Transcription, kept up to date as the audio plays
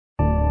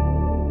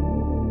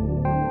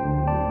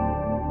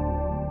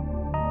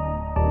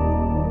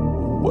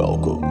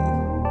Welcome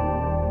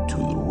to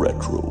the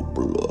Retro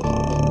Blood.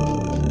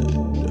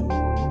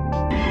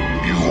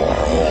 You are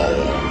all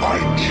my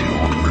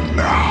children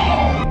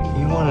now.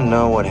 You want to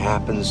know what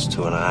happens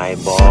to an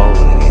eyeball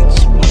when it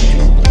gets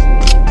splintered?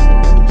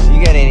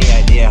 You got any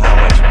idea how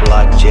much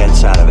blood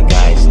jets out of a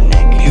guy's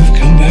neck? You've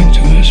come back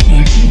to us,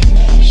 Michael.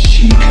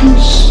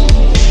 Seekers,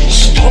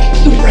 stop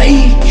the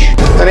rage.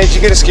 Honey, did you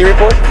get a ski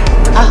report?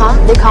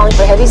 They're calling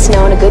for heavy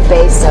snow and a good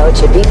base, so it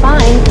should be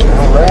fine.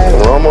 All right,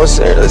 we're almost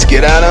there. Let's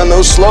get out on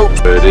those slopes.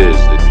 It is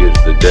that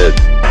gives the dead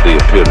the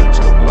appearance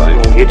of life.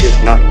 No, it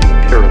is not the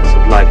appearance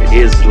of life. It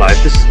is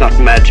life. This is not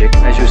magic.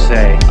 As you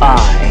say,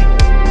 I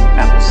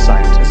am a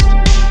scientist.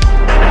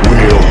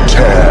 We'll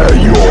tear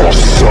your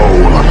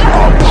soul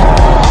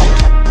apart.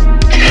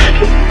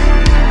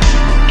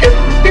 Get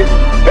me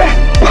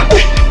back my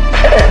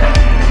head!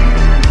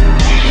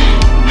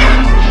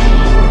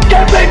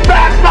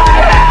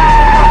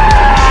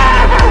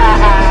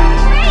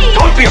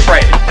 Don't be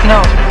afraid.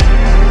 No.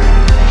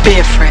 Be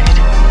afraid.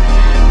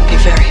 Be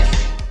very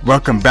afraid.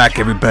 Welcome back,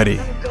 everybody,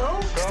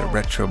 to the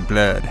Retro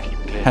Blood.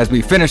 As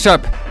we finish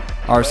up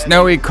our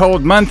snowy,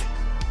 cold month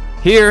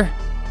here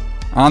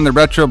on the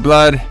Retro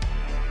Blood,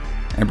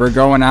 and we're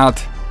going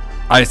out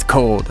ice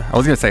cold. I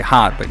was going to say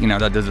hot, but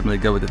that doesn't really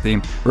go with the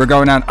theme. We're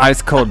going out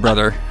ice cold,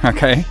 brother,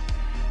 okay?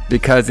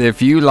 Because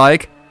if you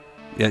like,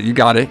 you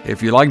got it.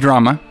 If you like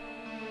drama,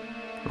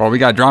 well, we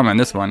got drama in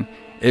this one.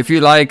 If you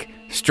like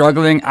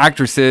struggling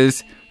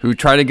actresses who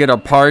try to get a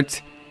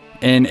part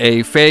in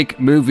a fake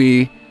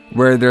movie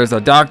where there's a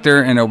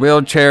doctor in a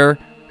wheelchair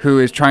who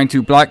is trying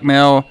to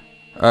blackmail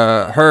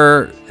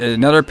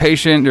another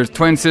patient. There's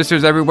twin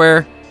sisters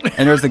everywhere.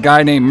 And there's a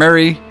guy named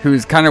Murray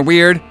who's kind of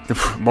weird.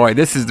 Boy,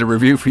 this is the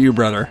review for you,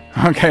 brother.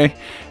 Okay?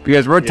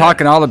 Because we're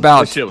talking all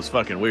about... This shit was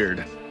fucking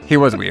weird. He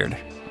was weird.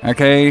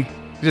 Okay?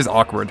 Just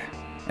awkward.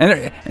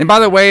 And by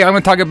the way, I'm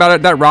going to talk about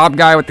it. That Rob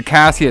guy with the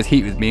cast, he has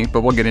heat with me,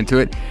 but we'll get into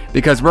it.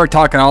 Because we're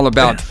talking all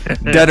about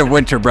Dead of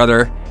Winter,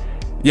 brother.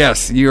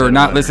 Yes, you're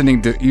not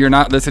listening to a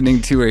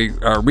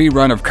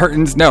rerun of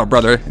Curtains. No,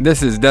 brother.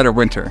 This is Dead of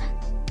Winter.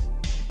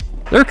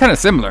 They're kind of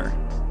similar.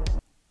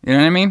 You know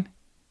what I mean?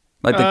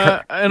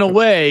 Like in a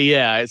way,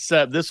 yeah.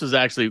 Except this was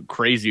actually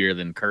crazier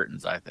than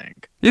Curtains, I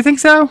think. You think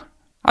so?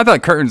 I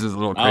thought Curtains was a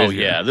little crazier. Oh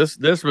yeah,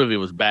 this movie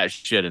was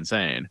batshit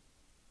insane.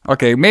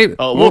 Okay, maybe.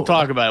 Oh, we'll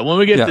talk about it when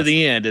we get to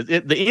the end.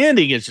 The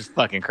ending is just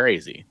fucking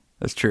crazy.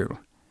 That's true.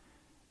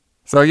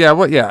 So yeah,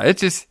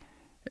 it's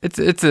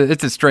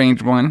a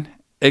strange one.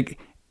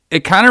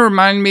 It kind of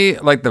reminded me,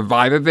 like the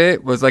vibe of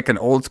it was like an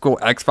old school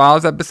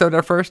X-Files episode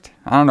at first.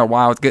 I don't know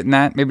why I was getting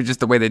that. Maybe just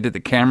the way they did the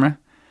camera.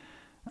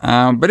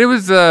 But it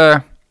was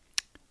a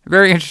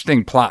very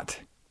interesting plot.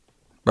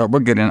 But we'll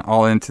get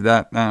all into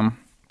that.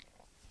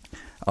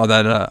 All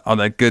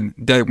that good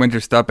Dead Winter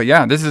stuff. But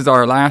yeah, this is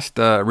our last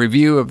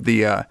review of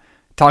the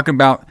talking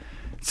about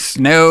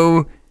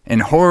snow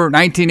and horror,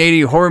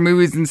 1980 horror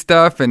movies and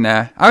stuff. And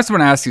I just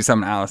want to ask you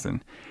something,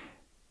 Allison.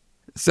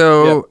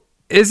 So,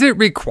 is it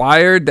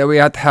required that we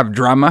have to have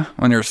drama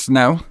when there's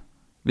snow?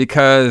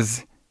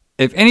 Because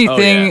if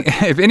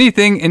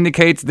anything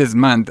indicates this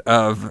month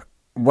of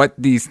what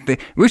these things,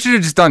 we should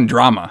have just done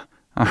drama,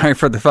 all right,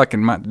 for the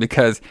fucking month.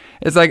 Because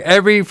it's like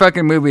every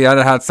fucking movie had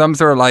to have some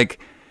sort of like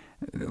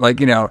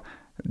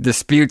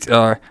disputes.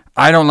 I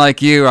don't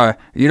like you.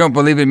 You don't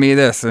believe in me.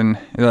 This and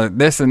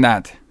this and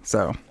that.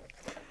 So,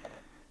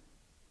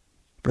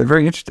 but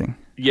very interesting.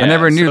 Yeah, I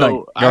never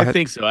knew. I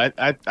think so.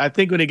 I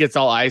think when it gets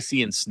all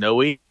icy and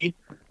snowy,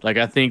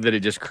 I think that it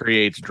just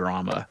creates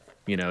drama.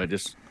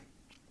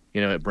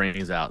 It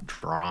brings out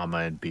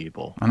drama in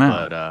people. I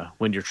know. But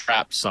when you're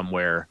trapped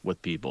somewhere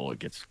with people, it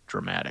gets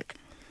dramatic.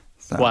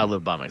 So, well, I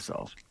live by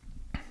myself.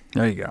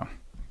 There you go.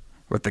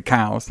 With the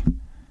cows.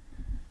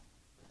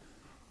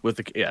 With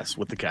the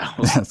cows.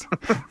 Yes.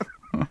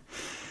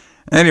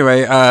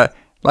 Anyway,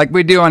 like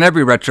we do on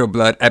every Retro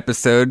Blood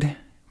episode,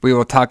 we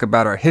will talk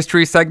about our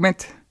history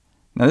segment.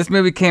 Now, this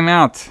movie came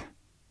out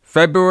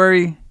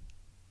February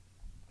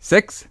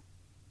 6th,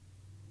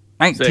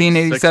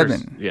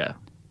 1987. Yeah.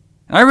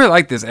 And I really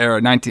like this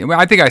era.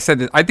 I think I said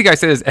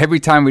this every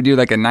time we do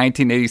like a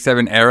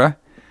 1987 era.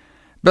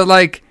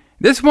 But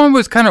this one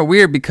was kind of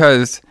weird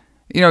because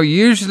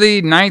usually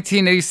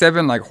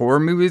 1987 like horror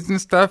movies and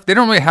stuff, they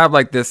don't really have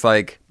like this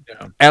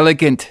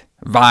elegant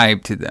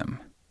vibe to them.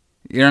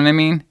 You know what I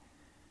mean?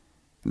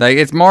 Like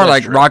it's more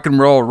like rock and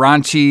roll,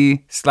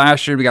 raunchy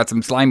slasher. We got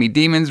some slimy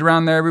demons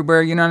around there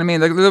everywhere. You know what I mean?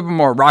 Like a little bit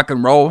more rock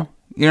and roll.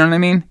 You know what I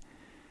mean?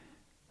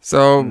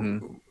 So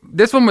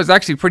this one was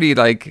actually pretty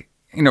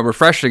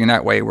refreshing in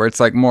that way, where it's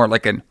like more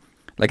like an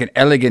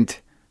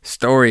elegant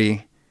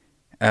story.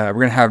 We're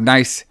gonna have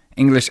nice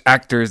English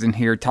actors in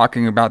here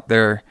talking about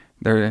their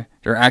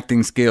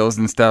acting skills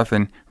and stuff,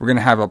 and we're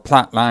gonna have a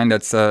plot line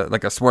that's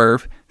like a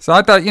swerve. So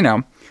I thought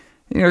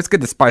it's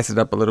good to spice it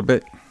up a little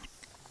bit.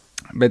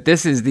 But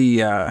this is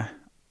the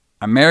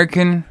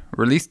American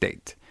release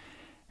date.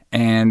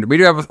 And we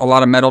do have a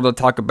lot of metal to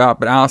talk about.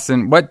 But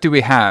Allison, what do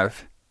we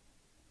have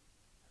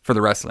for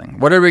the wrestling?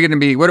 What are we going to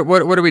be? What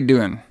are we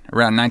doing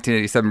around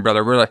 1987,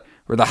 brother? We're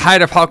the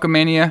height of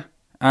Hulkamania.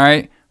 All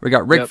right. We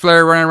got Ric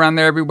Flair running around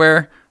there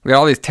everywhere. We got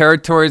all these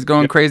territories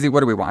going crazy.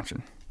 What are we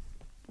watching?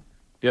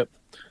 Yep.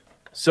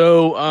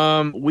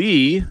 So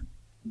we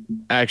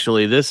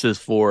actually, this is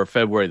for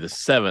February the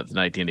 7th,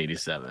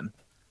 1987,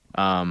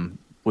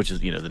 which is,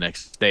 the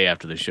next day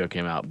after the show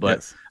came out.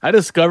 But I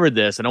discovered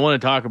this, and I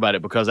want to talk about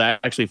it because I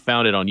actually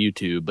found it on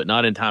YouTube, but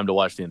not in time to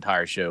watch the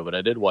entire show, but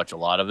I did watch a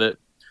lot of it.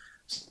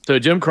 So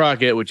Jim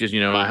Crockett, which is,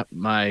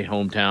 my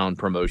hometown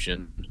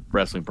promotion,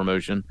 wrestling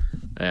promotion,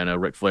 and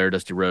Ric Flair,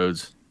 Dusty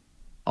Rhodes,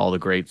 all the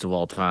greats of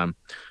all time.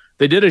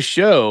 They did a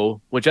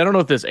show, which I don't know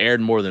if this aired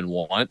more than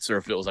once or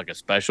if it was like a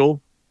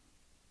special,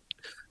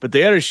 but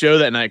they had a show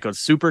that night called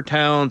Super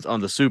Towns on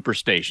the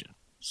Superstation.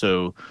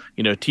 So,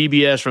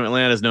 TBS from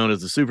Atlanta is known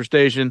as the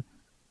Superstation.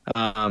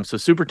 So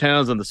Super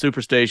Towns on the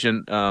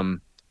Superstation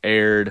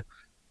aired,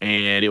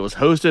 and it was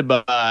hosted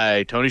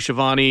by Tony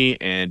Schiavone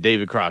and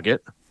David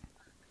Crockett.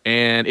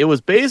 And it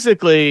was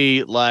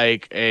basically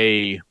like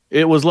a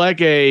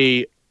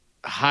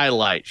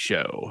highlight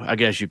show, I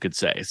guess you could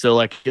say. So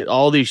like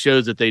all these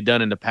shows that they'd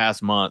done in the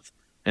past month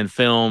and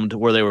filmed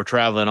where they were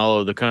traveling all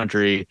over the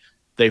country,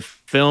 they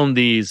filmed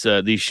these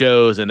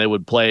shows, and they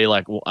would play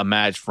like a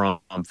match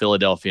from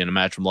Philadelphia and a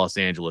match from Los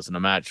Angeles and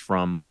a match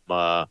from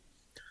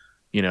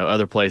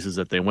other places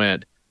that they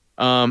went.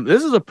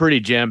 This is a pretty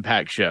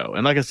jam-packed show,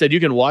 and like I said, you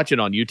can watch it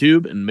on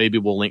YouTube, and maybe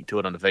we'll link to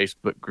it on the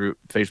Facebook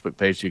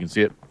page so you can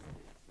see it.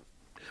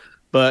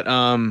 But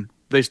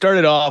they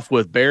started off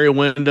with Barry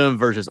Windham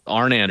versus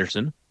Arn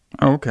Anderson.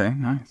 Oh, okay,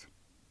 nice.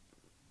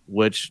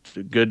 Which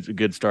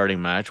good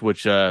starting match,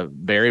 which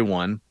Barry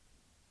won.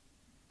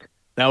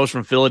 That was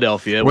from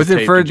Philadelphia. Was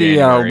it for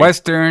the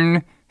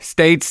Western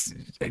States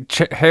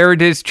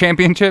Heritage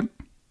Championship?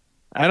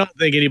 I don't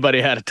think anybody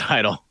had a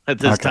title at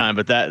this time,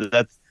 but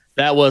that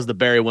was the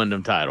Barry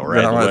Windham title,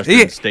 right? The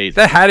Western States.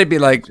 That had to be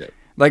like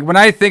when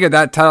I think of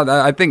that title,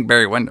 I think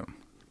Barry Windham.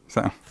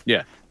 So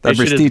yeah. That it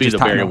should just be the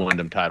title. Barry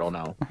Windham title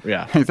now.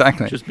 Yeah,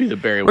 exactly. Just be the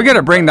Barry. We got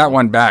to bring that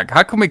one back.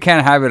 How come we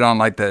can't have it on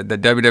like the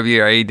WWE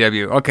or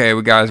AEW? Okay,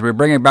 we're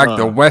bringing back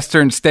the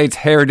Western States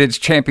Heritage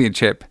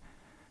Championship.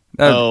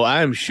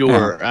 I'm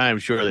sure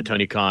that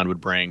Tony Khan would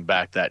bring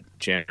back that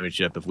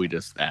championship if we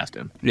just asked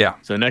him. Yeah.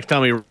 So next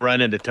time we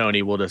run into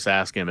Tony, we'll just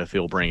ask him if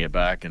he'll bring it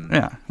back. And who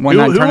on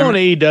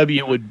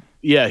AEW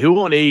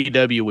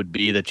would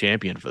be the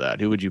champion for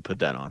that? Who would you put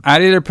that on?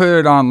 I'd either put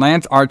it on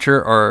Lance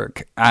Archer or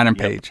Adam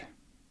Page.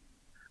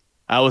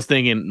 I was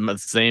thinking the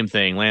same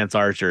thing. Lance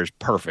Archer is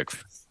perfect.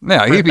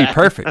 Yeah, he'd be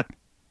perfect.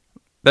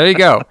 There you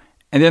go.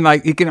 And then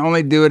like you can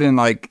only do it in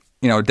like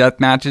death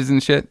matches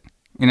and shit.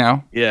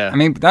 Yeah. I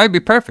mean that would be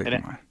perfect.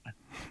 And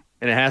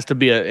it has to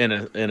be in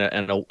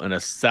a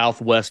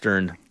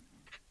southwestern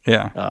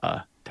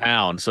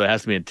town, so it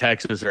has to be in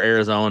Texas or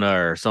Arizona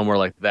or somewhere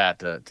like that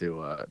to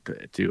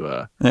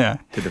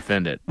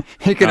defend it.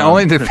 He can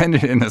only defend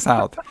it in the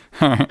South.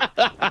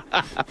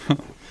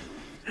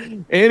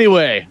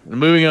 Anyway,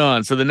 moving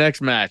on. So the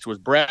next match was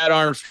Brad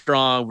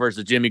Armstrong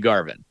versus Jimmy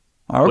Garvin,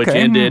 which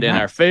ended in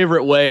our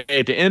favorite way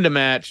to end a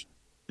match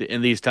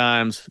in these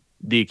times,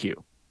 DQ.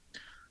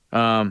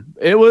 I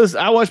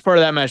watched part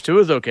of that match too. It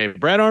was okay.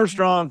 Brad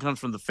Armstrong comes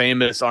from the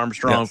famous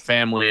Armstrong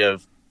family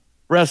of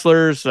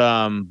wrestlers.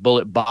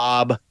 Bullet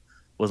Bob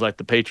was like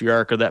the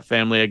patriarch of that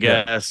family, I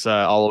guess,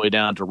 all the way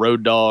down to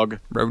Road Dogg.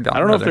 I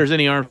don't know if there's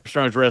any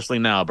Armstrongs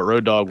wrestling now, but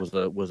Road Dogg was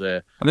the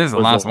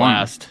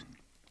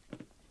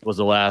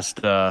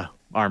last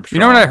Armstrong. You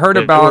know what I heard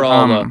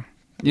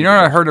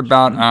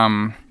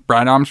about?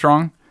 Brad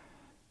Armstrong?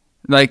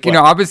 Like,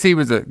 obviously he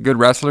was a good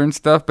wrestler and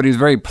stuff, but he was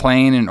very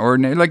plain and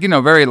ordinary. Like,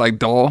 very like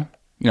dull,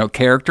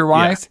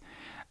 character-wise. Yeah.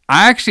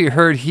 I actually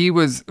heard he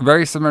was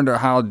very similar to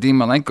how Dean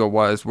Malenko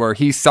was, where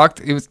he sucked.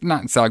 He was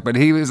not sucked, but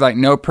he was like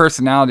no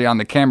personality on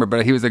the camera,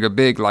 but he was like a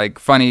big, like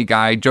funny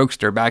guy,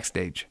 jokester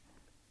backstage.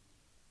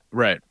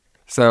 Right.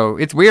 So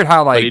it's weird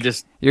how like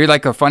you're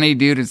like a funny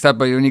dude and stuff,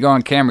 but when you go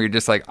on camera, you're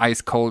just like ice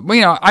cold.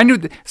 Well, I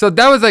knew. So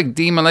that was like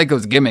Dean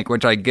Malenko's gimmick,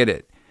 which I get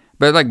it.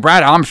 But like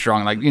Brad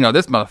Armstrong, like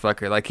this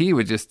motherfucker, like he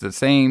was just the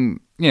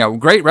same,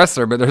 great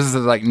wrestler, but there's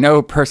like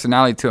no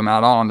personality to him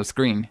at all on the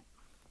screen.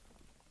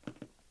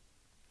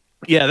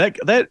 Yeah,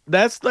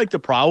 that's like the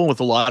problem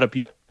with a lot of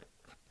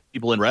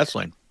people in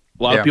wrestling.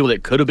 A lot of people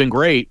that could have been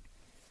great,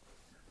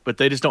 but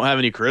they just don't have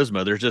any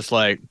charisma. They're just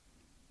like,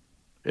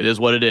 it is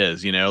what it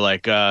is,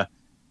 like.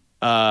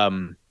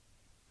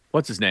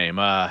 What's his name?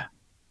 John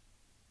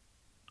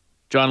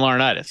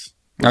Laurinaitis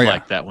was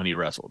like that when he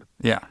wrestled.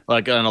 Yeah.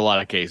 Like in a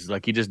lot of cases.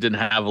 Like he just didn't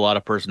have a lot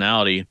of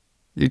personality.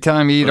 You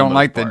telling me you don't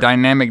like the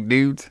dynamic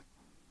dudes?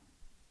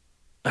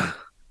 Well,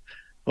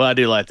 I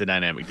do like the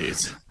dynamic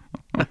dudes.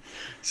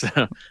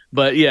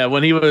 But yeah,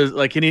 when he was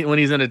like when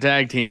he's in a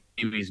tag team,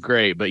 he's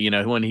great. But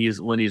when he's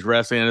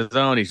wrestling on his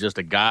own, he's just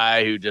a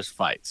guy who just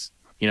fights.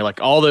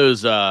 Like all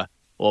those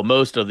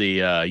most of the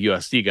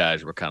UFC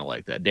guys were kind of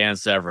like that. Dan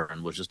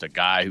Severn was just a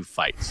guy who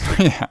fights.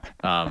 Yeah.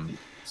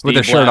 With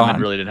a shirt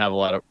on. Really didn't have a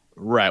lot of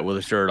with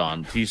a shirt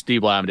on.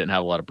 Steve Blackman didn't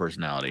have a lot of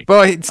personality.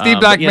 Well, Steve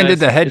Blackman did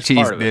the head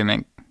cheese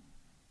gimmick.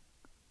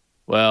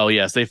 Well,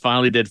 yes, they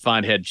finally did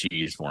find head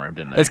cheese for him,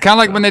 didn't they? It's kind of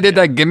like when they did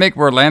that gimmick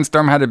where Lance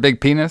Storm had a big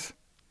penis.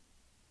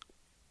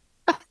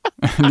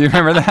 Do you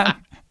remember that?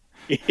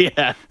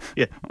 Yeah.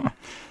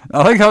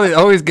 I like how they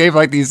always gave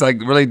like these like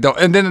really dope,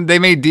 and then they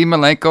made Dean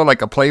Malenko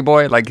like a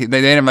playboy, like they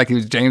made him like he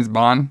was James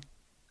Bond.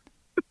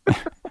 I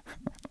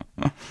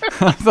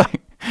was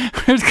like,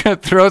 we're just gonna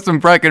throw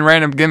some fucking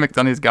random gimmicks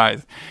on these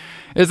guys.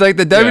 It's like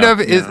the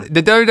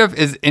WWF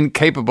is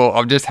incapable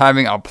of just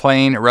having a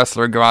plain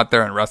wrestler go out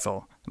there and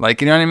wrestle.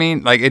 Like, you know what I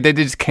mean? Like they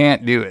just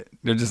can't do it.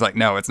 They're just like,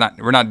 no, it's not.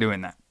 We're not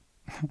doing that.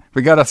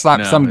 We gotta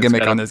slap some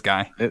gimmick on this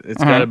guy.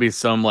 It's gotta be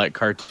some like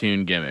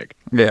cartoon gimmick.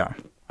 Yeah.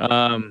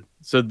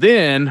 So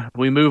then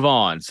we move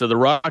on. So the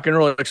Rock and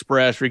Roll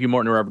Express, Ricky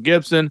Morton and Robert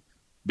Gibson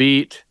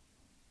beat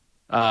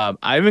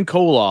Ivan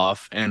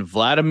Koloff and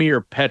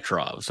Vladimir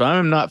Petrov. So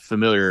I'm not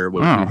familiar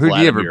with who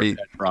Vladimir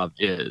Petrov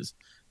is.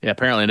 Yeah,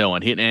 apparently no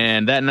one.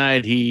 And that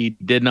night he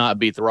did not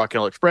beat the Rock and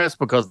Roll Express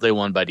because they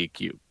won by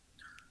DQ.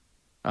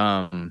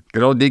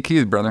 Good old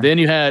DQs, brother. Then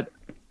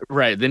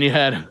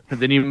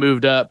you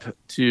moved up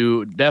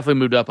to, definitely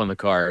moved up on the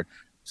card.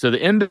 So the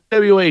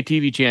NWA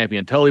TV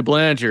champion, Tully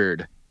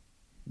Blanchard,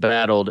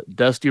 battled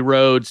Dusty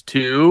Rhodes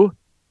to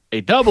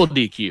a double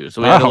DQ.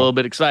 So we had a little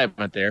bit of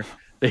excitement there.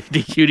 They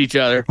DQ'd each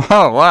other.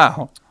 Oh,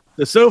 wow.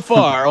 So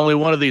far, only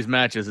one of these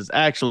matches has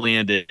actually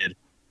ended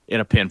in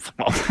a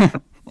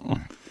pinfall.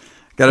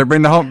 Got to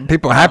bring the whole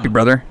people happy,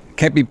 brother.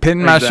 Can't be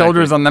pinning my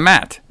shoulders on the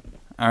mat.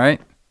 All right.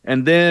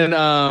 And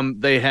then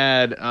they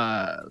had,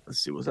 let's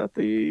see, was that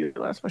the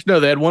last match? No,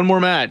 they had one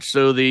more match.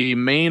 So the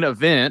main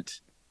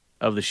event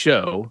of the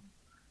show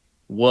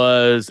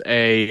was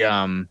a,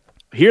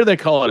 here they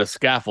call it a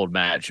scaffold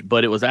match,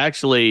 but it was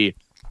actually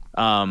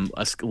one of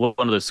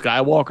the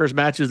Skywalkers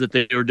matches that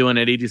they were doing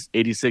at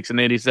 86 and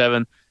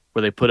 87,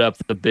 where they put up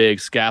the big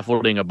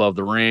scaffolding above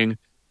the ring.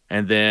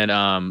 And then,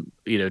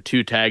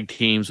 two tag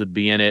teams would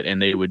be in it,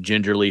 and they would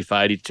gingerly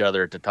fight each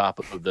other at the top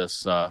of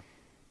this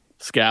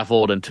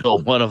scaffold until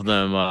one of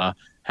them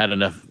had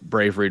enough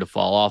bravery to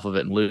fall off of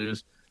it and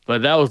lose.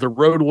 But that was the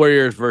Road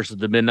Warriors versus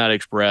the Midnight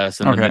Express,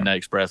 and the Midnight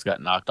Express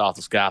got knocked off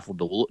the scaffold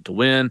to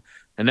win.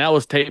 And that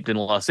was taped in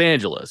Los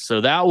Angeles.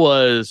 So that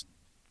was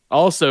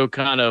also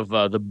kind of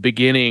the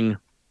beginning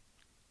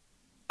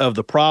of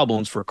the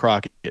problems for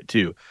Crockett,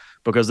 too.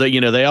 Because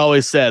they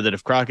always said that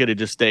if Crockett had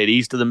just stayed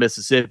east of the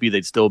Mississippi,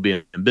 they'd still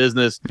be in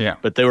business. Yeah.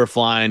 But they were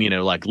flying,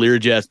 like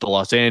Learjets to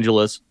Los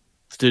Angeles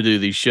to do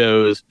these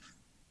shows,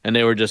 and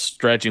they were just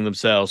stretching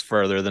themselves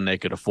further than they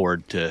could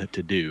afford to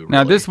do.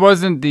 Now, this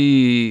wasn't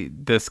the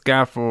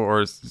scaffold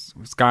or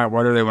sky,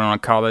 whatever they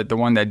want to call it, the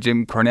one that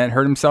Jim Cornette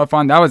hurt himself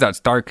on. That was at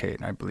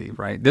Starrcade, I believe,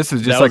 right? This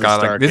is just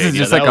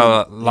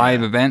a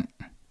live event.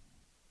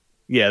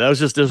 Yeah,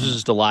 this was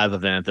just a live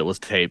event that was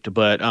taped.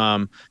 But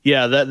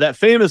that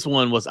famous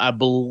one was, I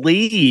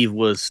believe,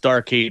 was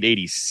Starrcade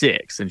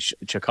 86 in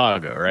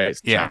Chicago, right?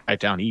 Yeah.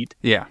 Chi-Town Heat.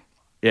 Yeah.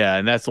 Yeah,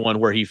 and that's the one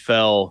where he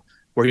fell,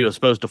 where he was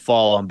supposed to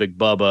fall on Big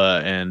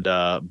Bubba, and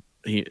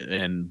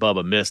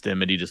Bubba missed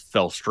him, and he just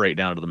fell straight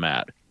down to the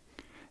mat.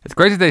 It's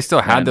crazy they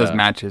still had those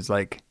matches.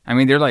 Like, I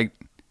mean, they're like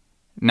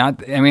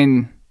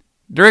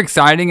they're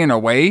exciting in a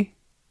way,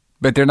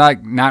 but they're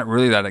not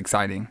really that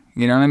exciting.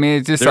 You know what I mean?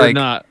 It's just they're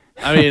not.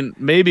 I mean,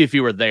 maybe if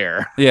you were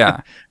there.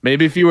 Yeah.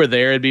 Maybe if you were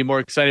there, it'd be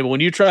more exciting. But when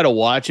you try to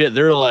watch it,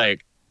 they're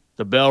like,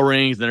 the bell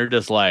rings, and they're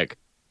just like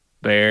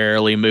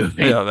barely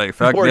moving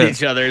toward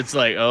each other. It's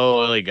like,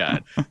 oh my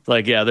God. It's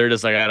like, yeah, they're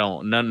just like,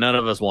 none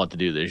of us want to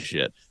do this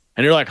shit.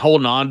 And they're like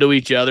holding on to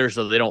each other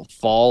so they don't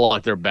fall,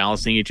 like they're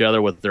balancing each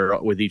other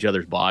with each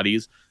other's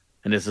bodies.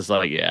 And it's just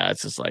like,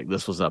 it's just like,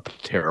 this was a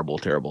terrible,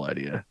 terrible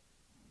idea.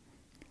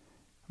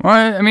 Well,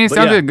 I mean, it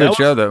sounded like a good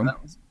show, though.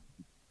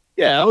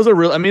 Yeah, it was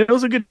it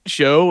was a good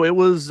show. It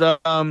was, it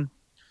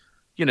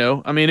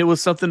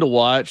was something to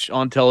watch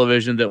on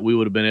television that we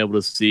would have been able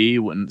to see,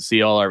 wouldn't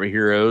see all our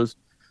heroes.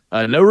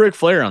 No Ric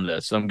Flair on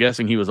this. So I'm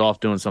guessing he was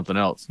off doing something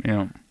else.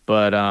 Yeah.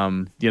 But,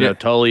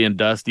 Tully and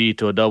Dusty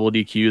to a double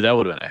DQ, that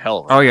would have been a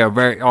hell of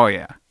a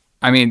yeah.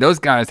 I mean, those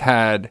guys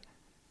had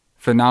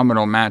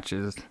phenomenal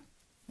matches,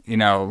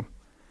 and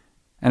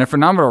a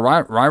phenomenal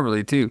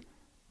rivalry, too,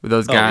 with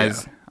those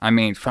guys. Yeah. I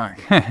mean, fuck.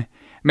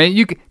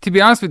 Man, to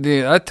be honest with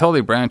you, that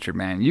Tully Blanchard,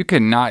 man, you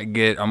could not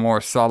get a more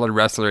solid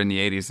wrestler in the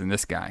 80s than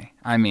this guy.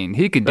 I mean,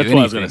 he could do anything. That's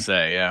what I was going to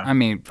say, yeah. I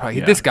mean,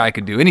 this guy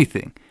could do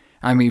anything.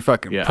 I mean,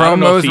 fucking promos. I don't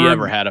know if he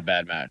ever had a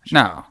bad match.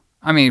 No.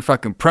 I mean,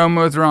 fucking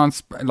promos are on,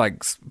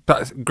 like,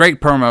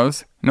 great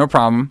promos, no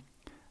problem.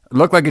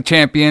 Looked like a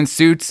champion,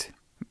 suits,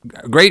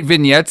 great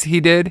vignettes he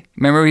did.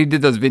 Remember he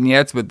did those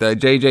vignettes with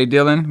J.J.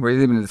 Dillon, where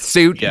he's in a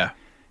suit? Yeah.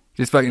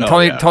 Just fucking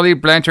Tully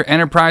Blanchard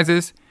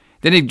Enterprises.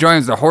 Then he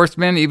joins the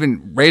Horsemen,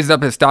 even raises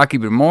up his stock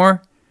even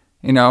more,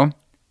 And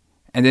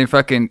then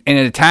fucking in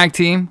a tag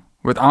team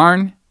with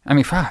Arn. I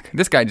mean, fuck,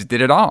 this guy just did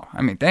it all.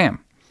 I mean,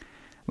 damn.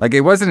 Like,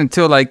 it wasn't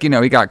until, like,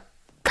 he got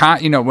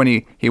caught, when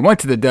he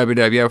went to the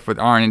WWF with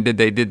Arn and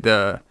they did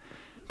their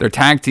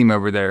tag team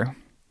over there.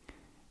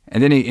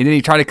 And then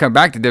he tried to come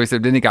back to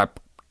WWF, then he got,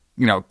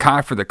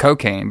 caught for the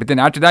cocaine. But then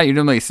after that, you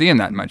didn't really see him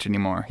that much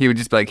anymore. He would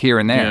just be like here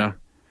and there. Yeah.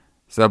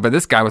 So, but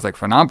this guy was like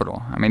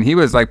phenomenal. I mean, he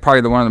was like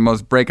probably one of the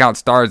most breakout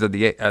stars of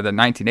the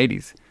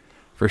 1980s,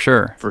 for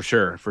sure. For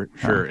sure.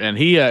 And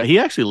he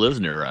actually lives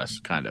near us,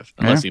 kind of,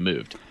 unless he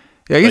moved.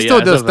 Yeah, he still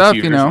does stuff,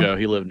 you know.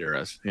 He lived near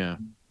us. Yeah.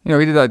 You know,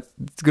 he did that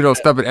good old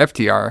stuff at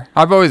FTR.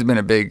 I've always been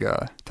a big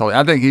Tully.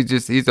 I think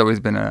he's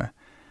always been a.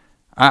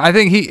 I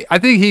think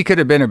he could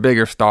have been a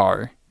bigger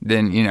star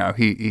than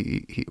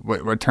he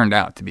what turned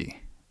out to be.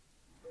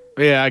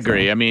 Yeah, I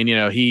agree. I mean,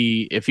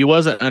 if he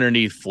wasn't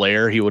underneath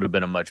Flair, he would have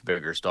been a much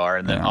bigger star.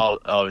 And then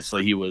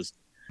obviously he was,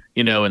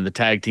 in the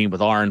tag team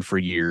with Arn for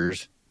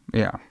years.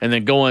 Yeah. And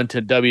then going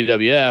to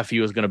WWF,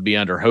 he was going to be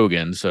under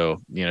Hogan.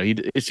 So,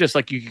 it's just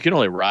like you can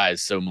only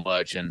rise so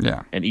much in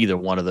either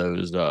one of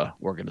those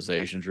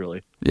organizations,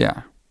 really.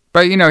 Yeah.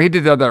 But, he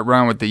did that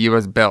run with the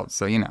U.S. belt.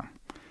 So,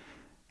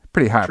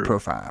 pretty high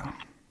profile.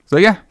 So,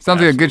 yeah,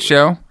 sounds like a good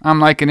show. I'm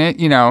liking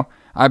it.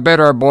 I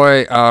bet our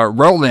boy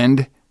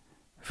Roland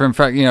from,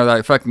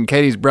 that fucking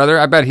Katie's brother,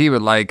 I bet he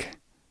would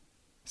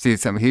see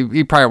something.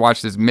 He probably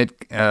watched this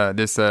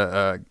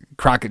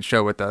Crockett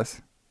show with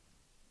us.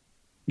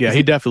 Yeah,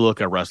 he definitely looked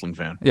like a wrestling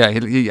fan. Yeah,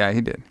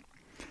 he did.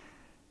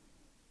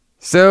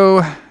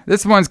 So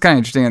this one's kind of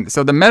interesting.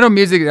 So the metal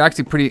music is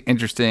actually pretty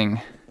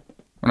interesting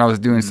when I was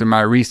doing some of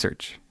my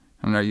research.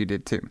 I know you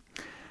did too.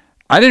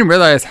 I didn't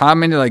realize how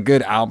many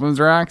good albums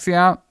are actually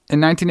out in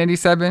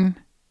 1987,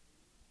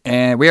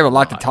 and we have a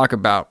lot to talk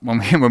about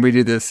when we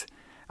do this.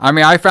 I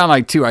mean, I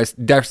found two I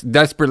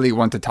desperately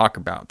want to talk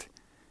about.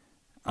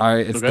 All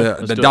right, it's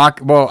the doc.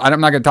 Well, I'm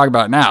not going to talk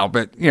about it now,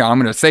 but I'm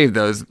going to save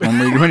those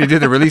when we do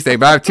the release date.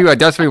 But I have two I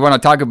desperately want to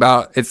talk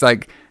about. It's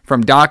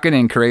from Dokken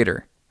and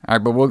Creator. All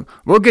right, but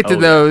we'll get to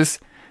those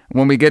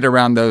when we get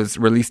around those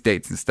release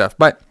dates and stuff.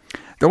 But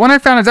the one I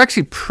found is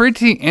actually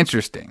pretty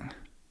interesting.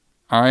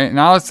 All right, and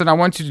Allison, I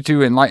want you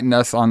to enlighten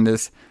us on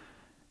this.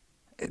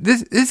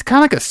 This is kind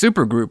of like a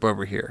super group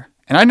over here.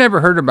 And I never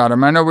heard about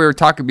him. I know we were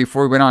talking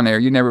before we went on air.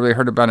 You never really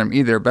heard about him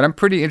either. But I'm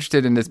pretty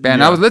interested in this band.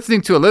 Yeah. I was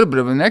listening to a little bit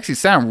of it, and they actually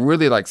sound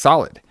really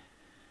solid.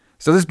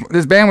 So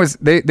this band was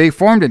they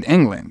formed in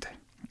England,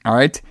 all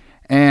right.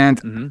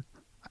 And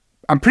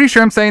I'm pretty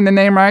sure I'm saying the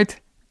name right.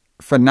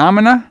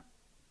 Phenomena,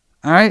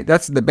 all right.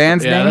 That's the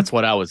band's name. Yeah, that's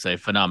what I would say.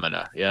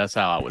 Phenomena. Yeah, that's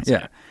how I would say.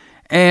 Yeah.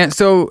 And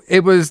so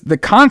the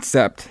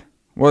concept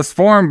was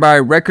formed by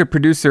record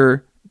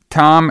producer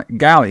Tom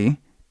Galley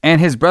and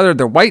his brother,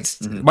 the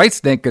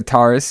Whitesnake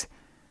guitarist.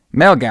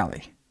 Mel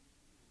Galley.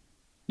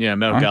 Yeah,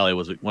 Mel Galley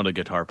was one of the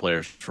guitar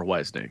players for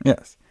Whitesnake.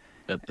 Yes,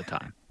 at the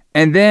time.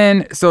 And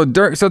then so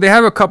they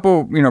have a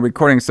couple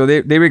recordings. So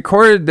they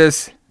recorded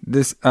this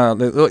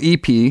little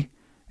EP. It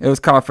was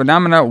called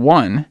Phenomena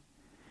 1.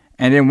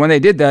 And then when they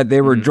did that,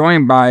 they were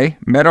joined by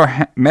Metal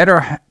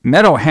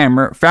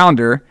Hammer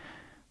founder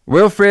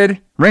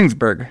Wilfred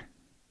Ringsberg.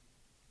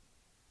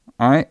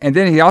 All right, and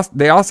then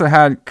they also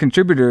had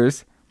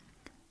contributors.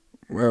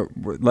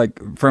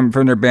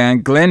 From their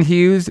band, Glenn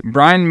Hughes,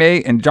 Brian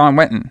May, and John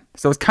Wenton.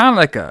 So it's kind of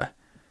like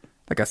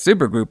a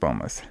super group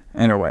almost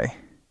in a way.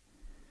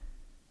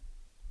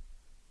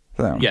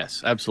 So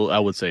yes, absolutely. I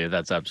would say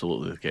that's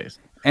absolutely the case.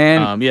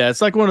 And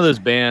it's like one of those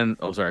bands.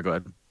 Oh, sorry. Go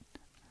ahead.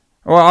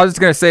 Well, I was just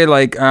gonna say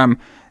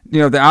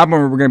the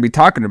album we're gonna be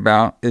talking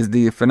about is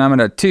the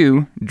Phenomena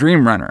 2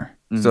 Dream Runner.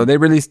 So they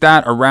released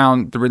that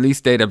around the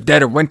release date of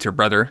Dead of Winter,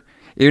 brother.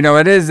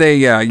 It is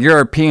a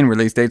European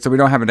release date, so we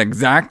don't have an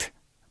exact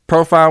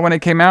profile when it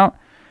came out,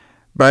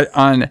 but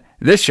on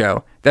this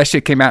show that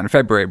shit came out in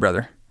February,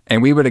 brother,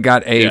 and we would have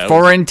got a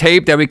foreign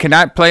tape that we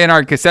cannot play in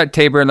our cassette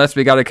taper unless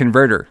we got a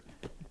converter,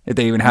 if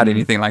they even had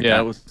anything like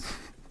that.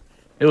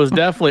 It was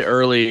definitely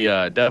early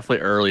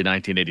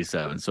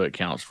 1987, so it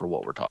counts for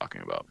what we're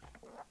talking about.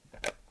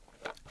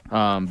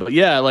 But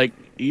yeah,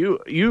 you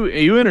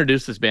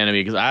introduced this band to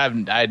me because I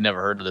had never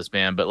heard of this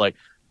band, but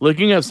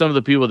looking at some of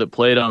the people that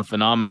played on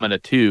Phenomena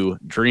 2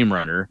 Dream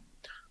Runner,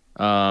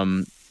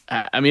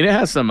 I mean, it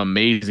has some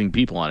amazing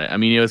people on it. I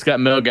mean, it's got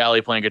Mel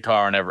Galley playing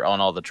guitar on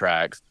all the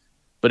tracks,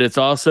 but it's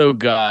also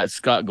got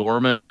Scott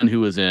Gorman, who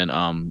was in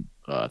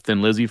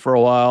Thin Lizzy for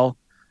a while.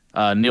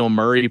 Neil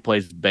Murray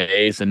plays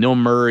bass, and Neil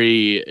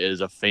Murray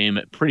is a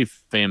pretty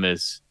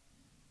famous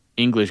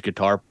English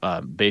guitar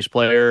bass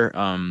player.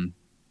 I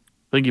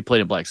think he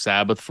played in Black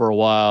Sabbath for a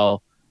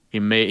while. He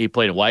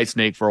played in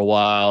Whitesnake for a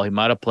while. He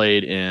might have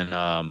played in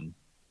trying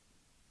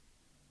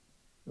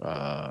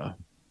to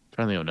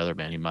think of another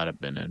band he might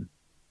have been in.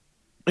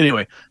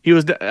 Anyway, he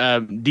was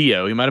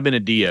Dio. He might have been a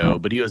Dio,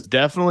 but he was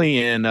definitely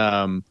in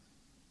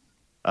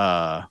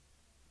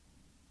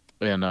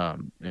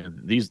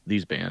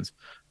these bands.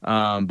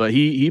 But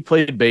he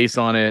played bass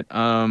on it.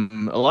 A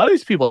lot of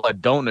these people, I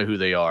don't know who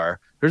they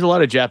are. There's a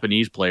lot of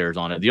Japanese players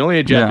on it. The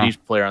only Japanese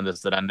player on this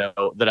that I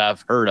know that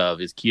I've heard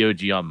of is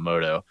Kyoji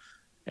Yamamoto,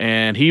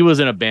 and he was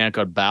in a band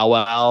called Bow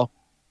Wow.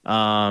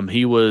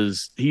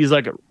 He's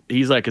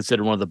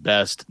considered one of the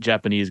best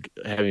Japanese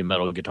heavy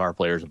metal guitar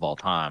players of all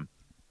time.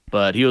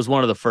 But he was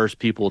one of the first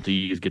people to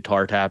use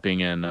guitar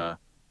tapping in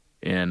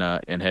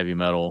heavy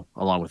metal,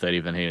 along with Eddie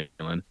Van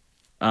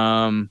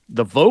Halen.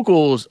 The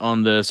vocals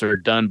on this are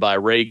done by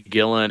Ray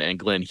Gillen and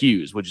Glenn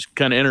Hughes, which is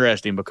kind of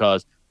interesting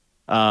because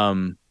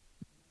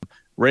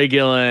Ray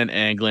Gillen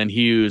and Glenn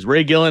Hughes.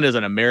 Ray Gillen is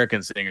an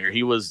American singer.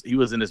 He was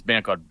in this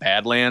band called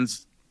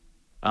Badlands.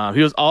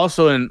 He was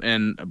also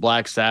in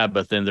Black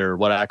Sabbath in their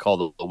what I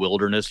call the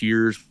wilderness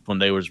years when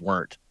they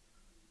weren't.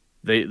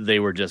 They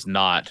were just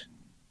not.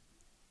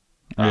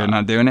 They're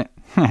not doing it.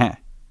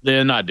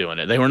 They're not doing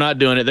it. They were not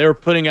doing it. They were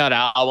putting out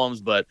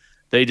albums, but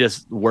they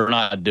just were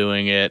not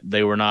doing it.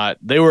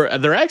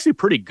 They're actually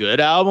pretty good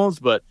albums,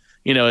 but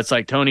it's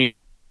like Tony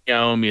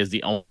Iommi is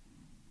the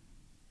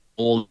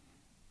only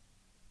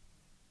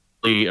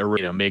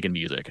making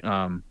music.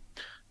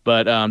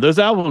 But those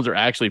albums are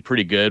actually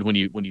pretty good when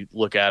you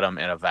look at them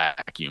in a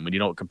vacuum. When you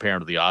don't compare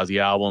them to the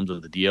Ozzy albums or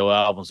the Dio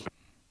albums,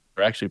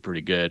 they're actually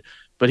pretty good.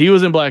 But he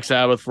was in Black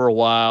Sabbath for a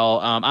while.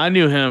 I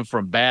knew him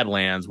from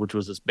Badlands, which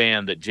was this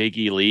band that Jake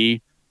E.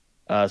 Lee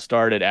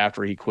started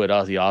after he quit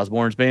Ozzy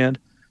Osbourne's band.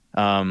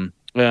 And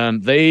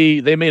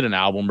they made an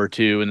album or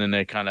two, and then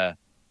they kind of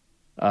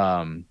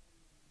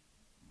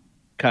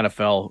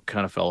fell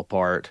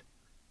apart.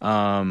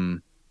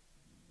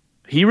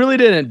 He really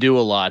didn't do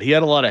a lot. He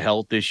had a lot of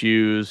health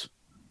issues,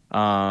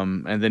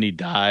 and then he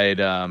died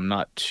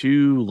not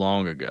too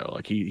long ago.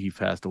 Like he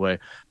passed away.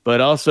 But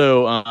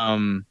also,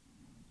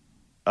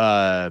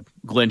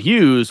 Glenn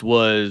Hughes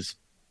was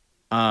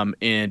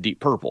in Deep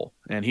Purple,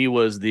 and he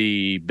was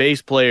the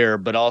bass player,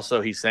 but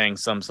also he sang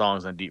some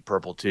songs on Deep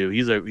Purple too.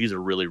 He's a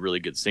really, really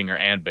good singer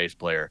and bass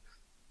player.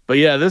 But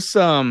yeah, this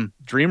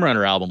Dream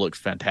Runner album looks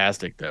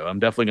fantastic, though. I'm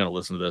definitely going to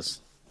listen to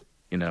this.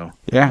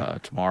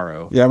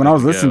 Tomorrow. Yeah, when I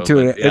was listening to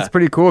it, it's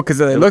pretty cool because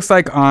it looks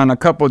like on a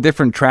couple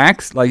different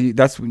tracks, like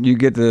that's when you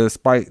get the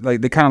spice.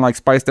 Like they kind of like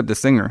spiced up the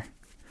singer,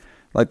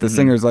 like the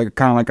singer's like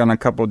kind of like on a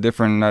couple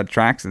different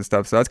tracks and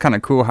stuff. So that's kind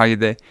of cool how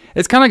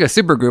it's kind of like a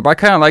super group. I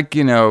kind of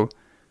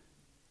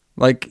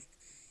like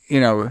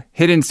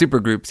hidden super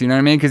groups. You know what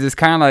I mean? Because it's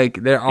kind of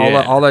like they're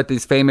all like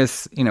these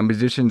famous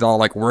musicians all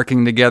like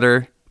working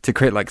together to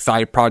create like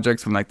side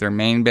projects from like their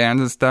main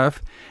bands and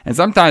stuff. And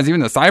sometimes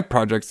even the side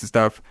projects and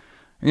stuff.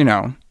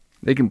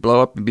 They can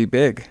blow up and be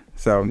big.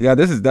 So, yeah,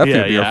 this is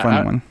definitely a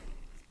fun one.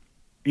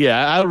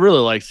 Yeah, I really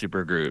like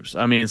super groups.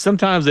 I mean,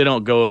 sometimes they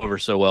don't go over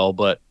so well,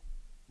 but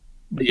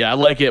yeah, I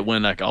like it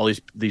when like all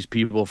these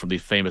people from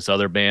these famous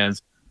other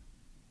bands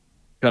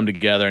come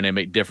together and they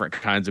make different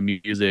kinds of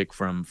music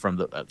from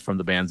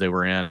the bands they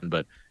were in.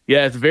 But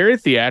yeah, it's very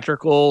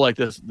theatrical. Like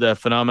the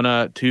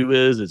Phenomena 2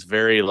 is. It's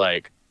very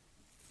like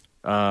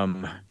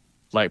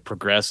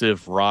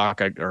progressive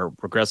rock or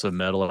progressive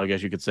metal, I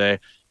guess you could say.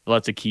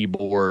 Lots of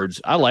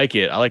keyboards. I like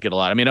it. I like it a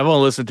lot. I mean, I've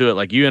only listened to it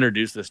like you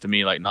introduced this to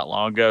me like not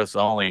long ago, so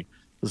I only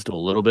listened to a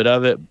little bit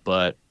of it,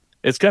 but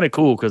it's kind of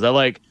cool because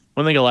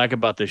one thing I like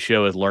about this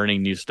show is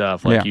learning new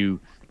stuff. Like you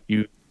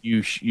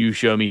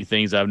show me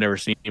things I've never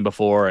seen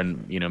before,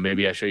 and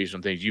maybe I show you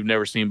some things you've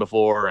never seen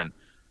before, and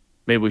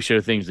maybe we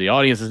show things the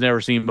audience has never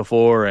seen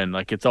before, and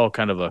like it's all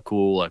kind of a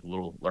cool like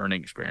little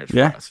learning experience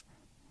for us.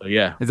 So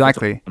yeah,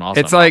 exactly.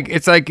 Awesome it's like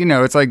it's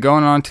like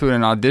going on to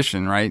an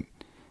audition, right?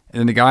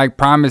 And the guy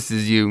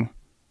promises you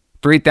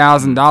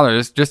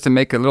 $3,000 just to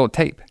make a little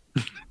tape.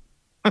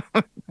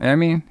 I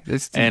mean,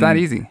 it's not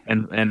easy.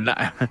 And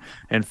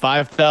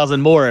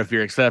 5,000 more if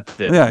you're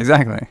accepted. Yeah,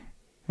 exactly.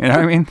 You know what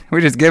I mean?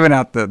 We're just giving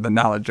out the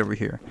knowledge over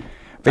here.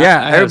 But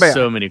yeah, I have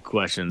so many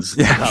questions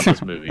about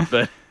this movie.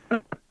 But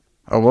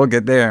we'll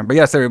get there. But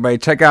yes, everybody,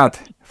 check out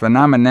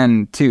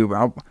Phenomenon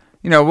 2.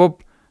 We'll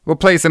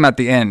play some at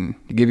the end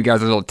to give you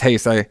guys a little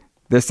taste.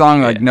 This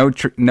song, like no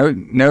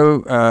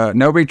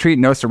retreat,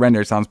 no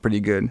surrender, sounds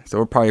pretty good. So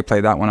we'll probably play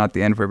that one at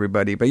the end for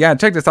everybody. But yeah,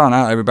 check this song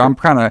out, everybody. I'm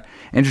kind of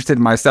interested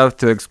myself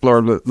to explore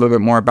a little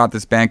bit more about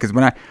this band because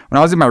when I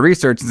was doing my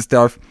research and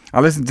stuff, I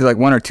listened to like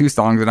one or two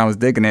songs and I was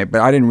digging it, but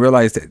I didn't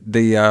realize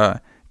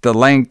the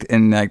length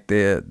and like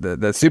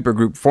the super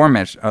group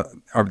format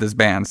of this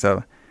band.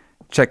 So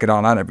check it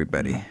all out,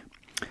 everybody.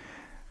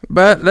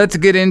 But let's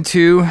get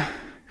into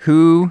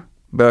who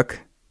booked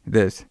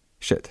this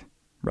shit,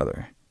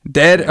 brother.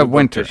 Dead of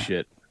Winter.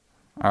 Shit.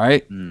 All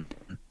right.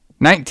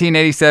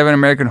 1987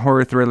 American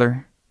horror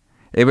thriller.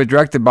 It was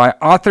directed by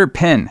Arthur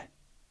Penn.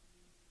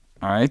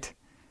 All right.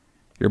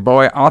 Your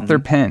boy Arthur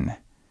Penn.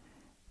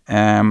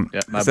 My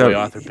boy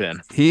Arthur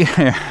Penn.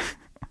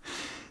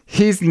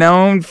 He's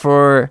known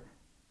for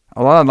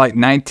a lot of like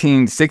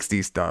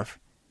 1960s stuff.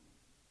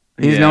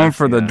 He's known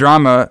for the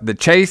drama The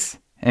Chase,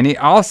 and he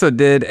also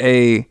did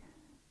a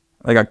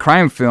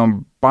crime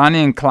film,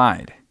 Bonnie and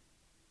Clyde.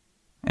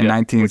 In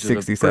 1967.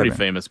 Which is a pretty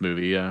famous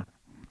movie, yeah.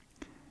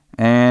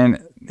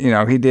 And,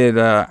 he did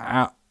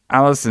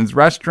Allison's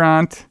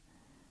Restaurant.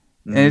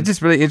 And it's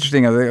just really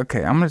interesting. I was like,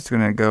 okay, I'm just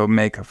going to go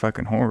make a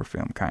fucking horror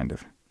film, kind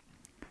of.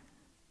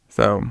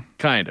 So.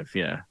 Kind of,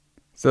 yeah.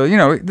 So,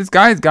 this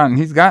guy's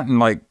gotten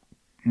like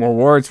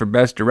awards for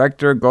Best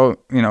Director,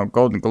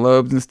 Golden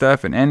Globes and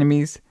stuff, and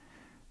Enemies.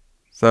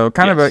 So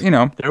kind of a,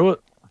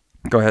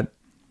 Go ahead.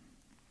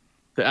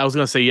 I was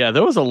gonna say,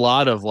 there was a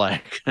lot of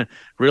like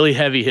really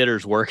heavy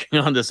hitters working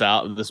on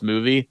this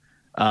movie,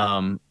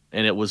 and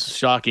it was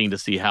shocking to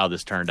see how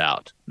this turned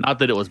out. Not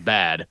that it was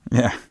bad,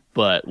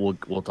 but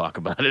we'll talk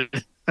about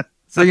it.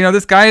 So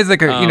this guy is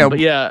like a but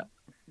yeah,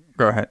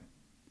 Go ahead.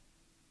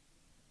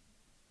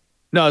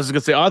 No, I was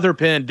going to say Arthur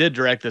Penn did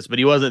direct this, but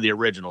he wasn't the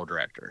original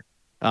director.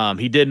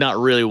 He did not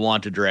really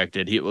want to direct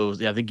it.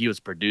 I think he was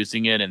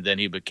producing it, and then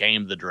he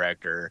became the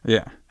director.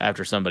 Yeah.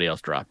 After somebody else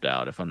dropped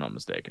out, if I'm not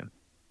mistaken.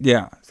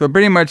 Yeah. So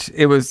pretty much,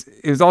 it was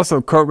also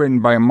co-written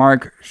by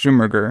Mark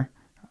Schumacher.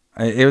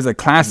 It was a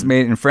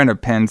classmate and friend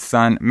of Penn's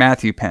son,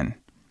 Matthew Penn.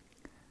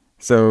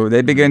 So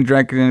they began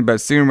directing it, but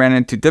soon ran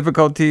into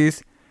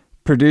difficulties.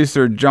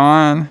 Producer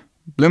John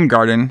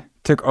Bloomgarden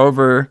took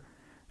over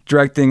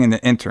directing in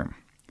the interim.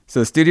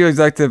 So studio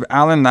executive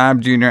Alan Labb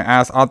Jr.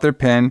 asked Arthur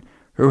Penn,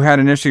 who had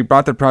initially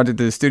brought the project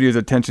to the studio's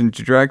attention,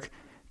 to direct.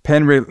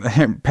 Penn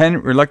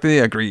reluctantly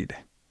agreed.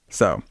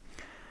 So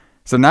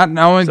not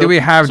only do we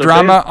have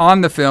drama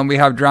on the film, we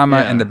have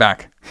drama in the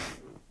back.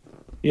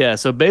 Yeah,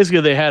 so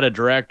basically they had a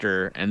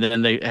director, and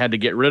then they had to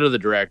get rid of the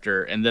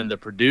director, and then the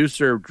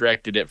producer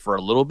directed it for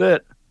a little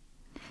bit.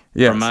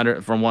 Yes.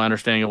 From my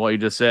understanding of what you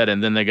just said,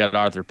 and then they got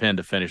Arthur Penn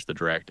to finish the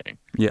directing.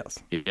 Yes.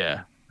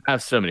 Yeah. I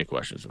have so many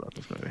questions about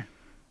this movie.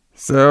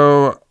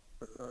 So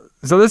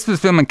this was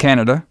filmed in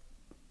Canada.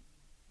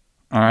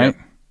 All right. Yep.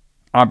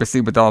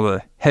 Obviously, with all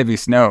the heavy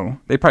snow,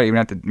 they probably even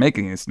have to make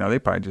any snow.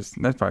 That's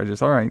probably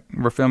just all right.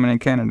 We're filming in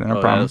Canada, no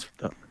problem.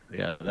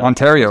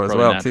 Ontario as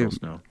well too.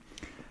 Snow.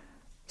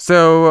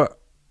 So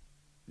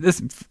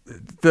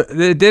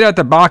they did at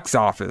the box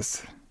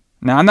office.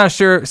 Now I'm not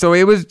sure. So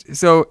it was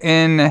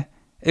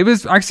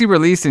actually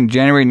released in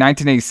January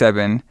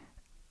 1987,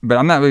 but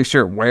I'm not really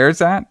sure where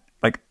it's at.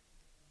 Like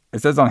it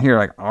says on here,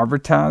 like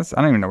Arvitas.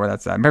 I don't even know where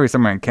that's at. Maybe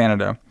somewhere in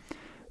Canada.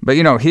 But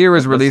here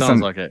was released on.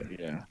 Sounds like it.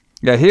 Yeah.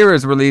 Yeah, here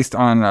is released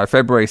on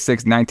February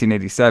 6,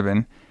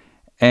 1987.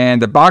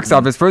 And the box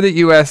office for the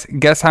U.S.,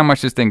 guess how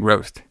much this thing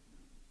grossed?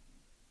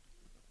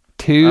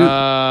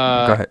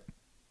 Go ahead.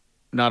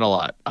 Not a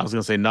lot. I was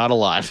going to say not a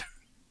lot.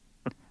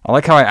 I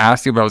like how I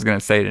asked you, but I was going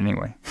to say it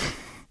anyway.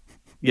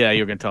 Yeah,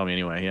 you were going to tell me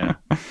anyway, yeah.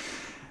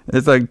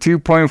 It's like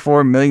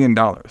 $2.4 million.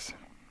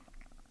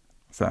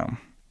 So,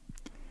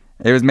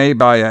 it was made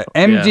by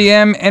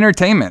MGM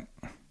Entertainment.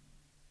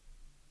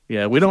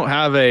 Yeah, we don't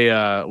have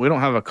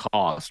a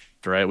cost,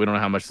 right? We don't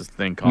know how much this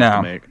thing costs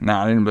to make. No,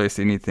 I didn't really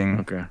see anything.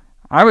 Okay.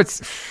 I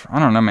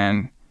don't know,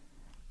 man.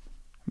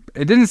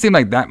 It didn't seem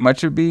like that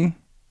much would be,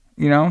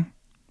 in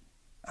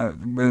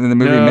the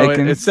movie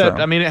making.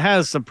 It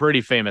has some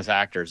pretty famous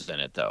actors in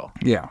it, though.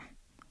 Yeah.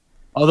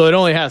 Although it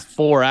only has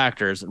 4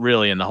 actors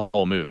really in the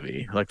whole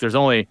movie. Like there's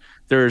 1,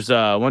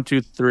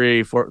 2,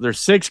 3, 4. There's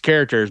 6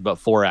 characters, but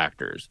 4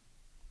 actors.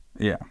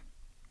 Yeah.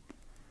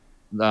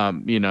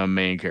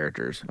 Main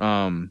characters.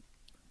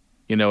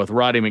 With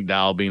Roddy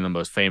McDowall being the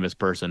most famous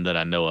person that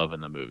I know of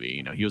in the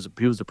movie. He was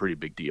a pretty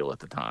big deal at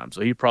the time,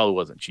 so he probably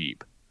wasn't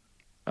cheap.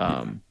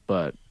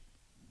 But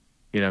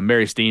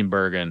Mary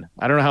Steenburgen,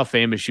 I don't know how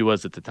famous she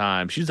was at the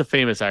time. She's a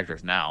famous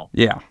actress now.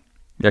 Yeah,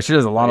 she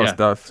does a lot of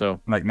stuff.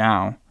 So like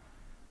now,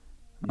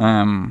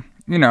 some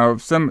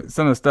of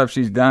the stuff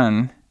she's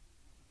done.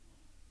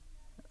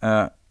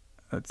 Let's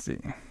see.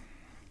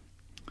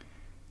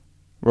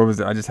 What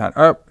was it? I just had.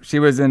 Oh, she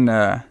was in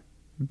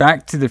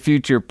Back to the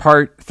Future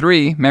Part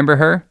 3. Remember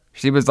her?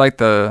 She was like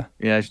the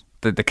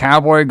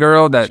cowboy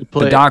girl that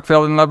the Doc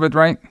fell in love with,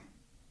 right?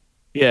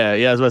 Yeah.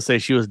 I was about to say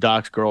she was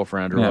Doc's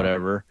girlfriend or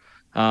whatever.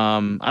 I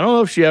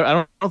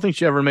don't think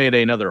she ever made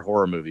another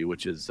horror movie,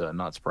 which is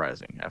not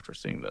surprising after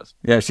seeing this.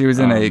 Yeah, she was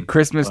in a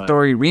Christmas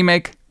Story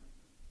remake.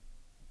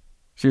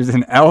 She was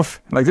in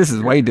Elf. Like this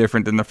is way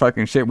different than the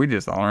fucking shit we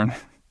just learned.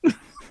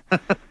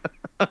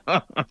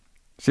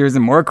 She was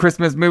in more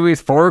Christmas movies.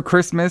 For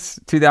Christmas,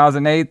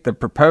 2008, The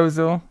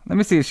Proposal. Let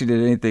me see if she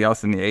did anything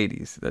else in the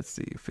 80s. Let's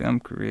see. Film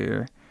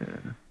career. Yeah.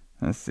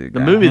 Let's see. The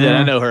movie that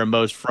I know her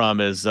most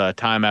from is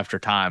Time After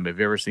Time. Have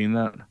you ever seen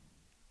that?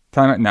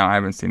 No, I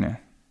haven't seen it.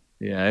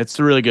 Yeah, it's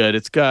really good.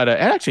 It's got it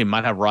actually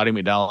might have Roddy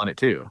McDowall in it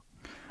too.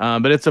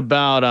 But it's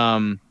about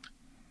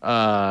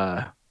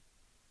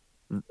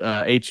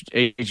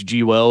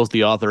H.G. Wells,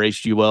 the author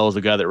H.G. Wells,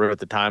 the guy that wrote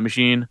The Time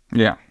Machine.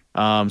 Yeah.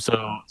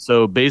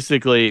 So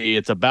basically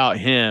it's about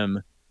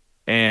him,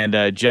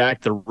 and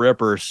Jack the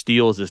Ripper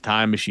steals his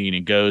time machine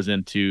and goes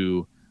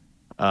into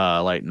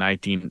like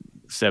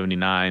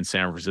 1979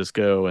 San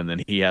Francisco, and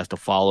then he has to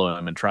follow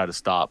him and try to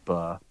stop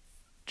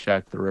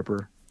Jack the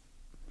Ripper.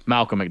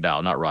 Malcolm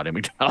McDowell, not Roddy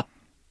McDowell,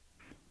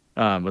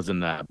 was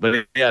in that.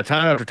 But yeah,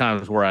 Time After Time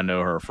is where I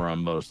know her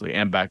from mostly,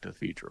 and Back to the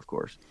Future, of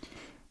course.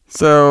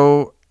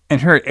 So in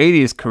her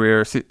 80s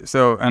career,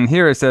 and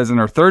here it says in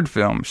her third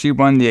film, she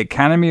won the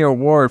Academy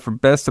Award for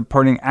Best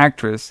Supporting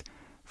Actress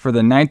for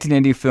the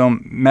 1980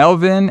 film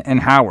Melvin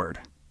and Howard,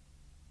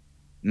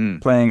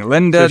 playing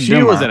Linda. So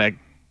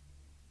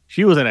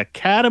she was an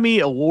Academy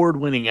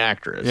Award-winning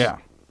actress. Yeah,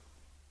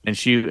 and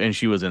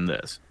she was in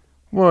this.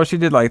 Well, she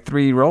did like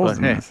 3 roles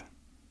in this.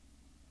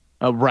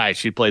 Oh, right.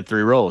 She played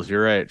 3 roles.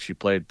 You're right. She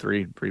played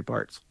three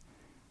parts.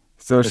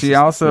 So she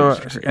also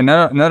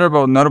another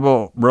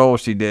notable role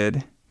she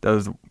did. That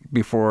was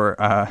before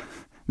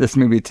this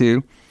movie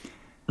too.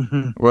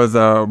 Was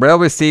a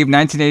well-received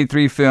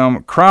 1983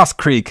 film Cross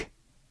Creek.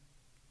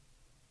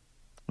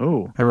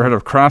 Oh, ever heard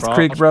of Cross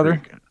Creek,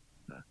 brother?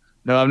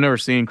 No, I've never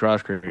seen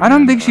Cross Creek. I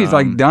don't think she's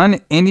like done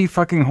any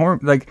fucking horror.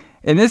 Like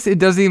in this, it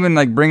doesn't even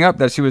like bring up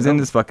that she was in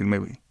this fucking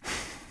movie.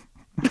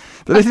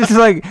 They're just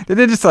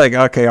like,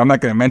 okay, I'm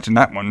not gonna mention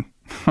that one.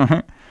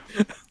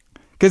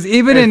 Because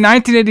even in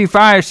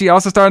 1985, she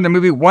also starred in the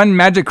movie One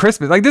Magic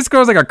Christmas. Like this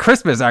girl's like a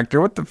Christmas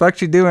actor. What the fuck's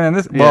she doing in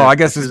this? Yeah, well, I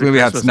guess this movie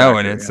had snow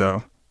in it,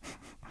 so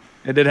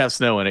it did have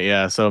snow in it.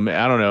 Yeah, so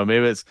I don't know.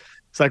 Maybe it's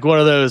like one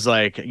of those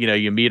like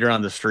you meet her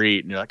on the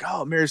street and you're like,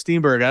 oh, Mary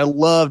Steenburgen, I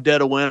love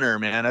Dead of Winter,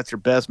 man. That's your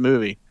best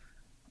movie.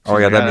 Oh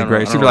yeah, that'd be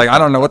great. She'd be like, I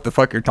don't know what the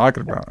fuck you're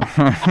talking about.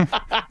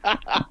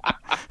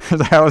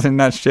 I was in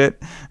that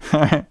shit.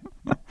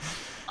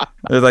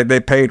 It's like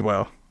they paid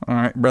well. All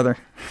right, brother.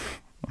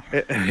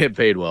 It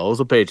paid well. It was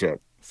a paycheck.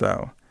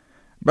 So,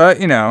 but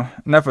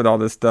enough with all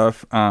this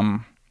stuff.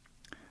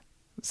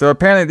 So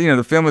apparently,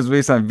 the film was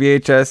released on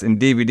VHS and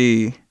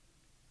DVD.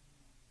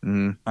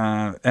 It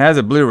has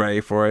a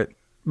Blu-ray for it,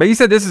 but you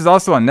said this is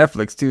also on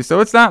Netflix too. So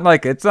it's not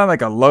like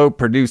a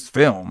low-produced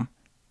film.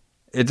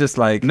 It's just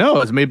like no,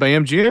 it's made by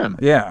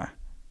MGM. Yeah.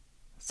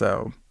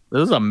 So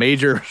this is a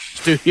major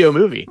studio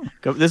movie.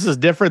 This is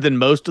different than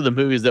most of the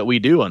movies that we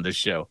do on this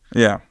show.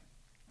 Yeah,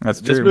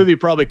 that's true. This movie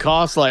probably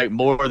costs like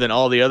more than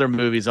all the other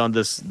movies on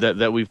this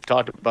that we've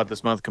talked about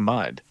this month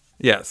combined.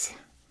 Yes.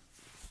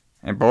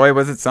 And boy,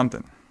 was it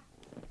something.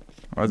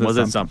 Was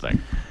it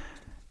something?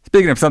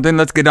 Speaking of something,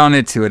 let's get on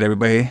into it,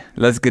 everybody.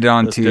 Let's get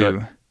on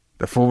to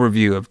the full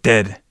review of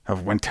Dead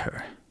of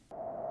Winter.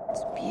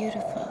 It's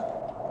beautiful.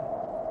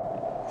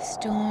 The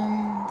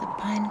storm, the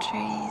pine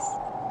trees.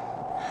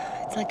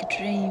 It's like a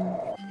dream.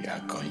 You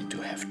are going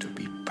to have to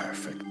be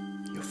perfect.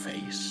 Your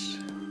face,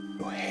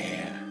 your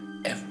hair,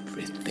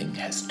 everything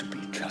has to be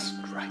just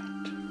right.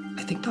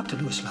 I think Dr.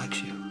 Lewis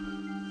likes you.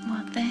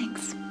 Well,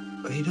 thanks.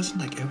 But he doesn't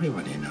like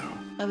everyone,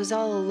 I was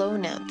all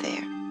alone out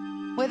there.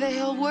 Where the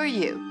hell were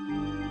you?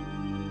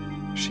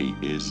 She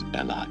is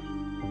alive.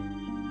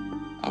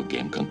 Our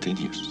game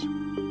continues.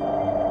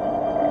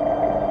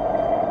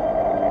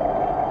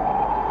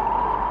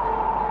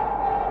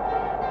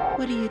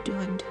 What are you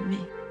doing to me?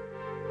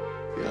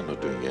 We are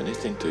not doing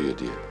anything to you,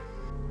 dear.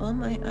 Well,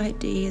 my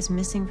ID is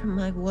missing from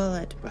my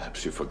wallet.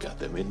 Perhaps you forgot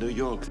them in New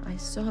York. I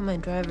saw my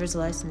driver's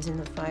license in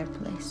the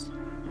fireplace.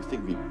 You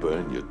think we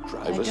burn your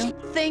driver's? I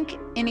don't think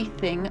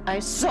anything. I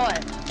saw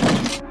it.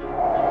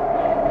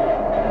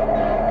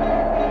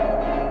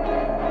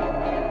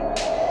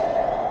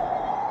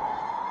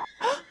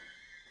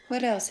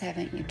 What else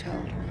haven't you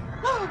told me?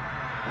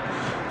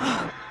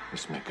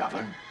 Miss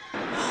McGovern.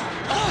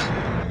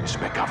 Miss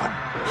McGovern.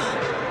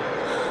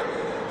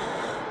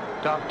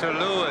 Dr.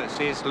 Lewis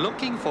is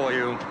looking for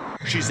you.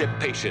 She's a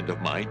patient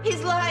of mine.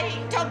 He's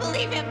lying. Don't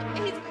believe him.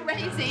 He's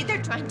crazy.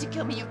 They're trying to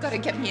kill me. You've got to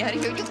get me out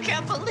of here. You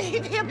can't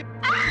believe him.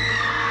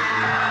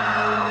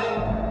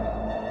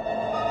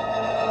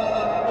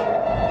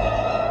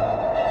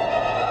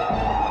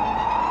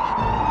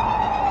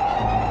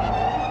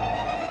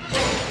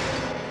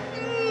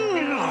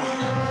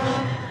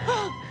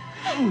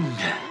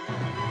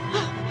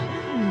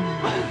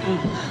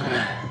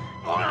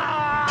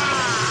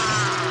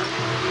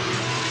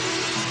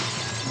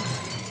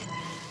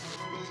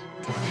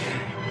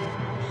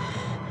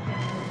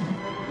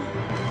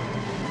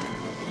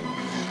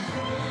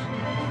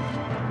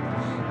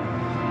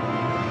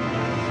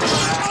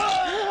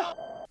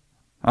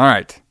 All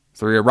right.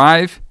 So we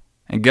arrive,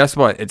 and guess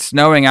what? It's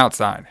snowing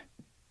outside.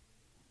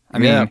 I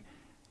mean,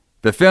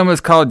 the film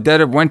is called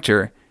Dead of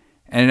Winter,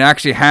 and it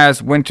actually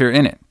has winter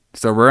in it.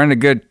 So we're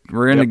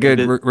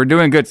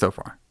doing good so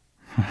far.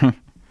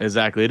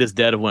 Exactly. It is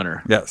Dead of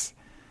Winter. Yes.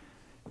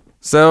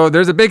 So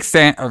there's a big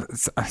sand.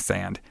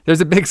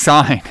 There's a big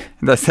sign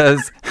that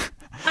says.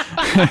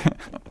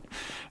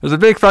 There's a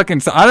big fucking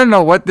sign. I don't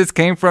know what this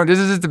came from. This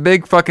is just a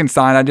big fucking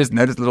sign. I just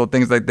noticed little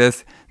things like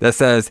this that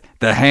says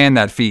 "The Hand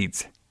That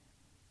Feeds."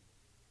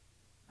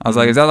 I was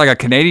like, is that like a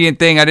Canadian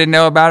thing I didn't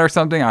know about or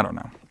something? I don't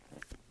know.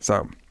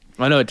 So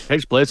I know it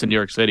takes place in New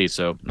York City,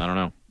 so I don't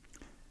know.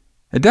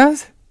 It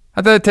does?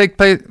 I thought it take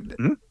place.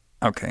 Mm-hmm.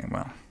 Okay,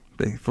 well,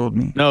 they fooled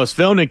me. No, it's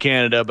filmed in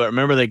Canada, but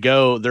remember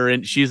they're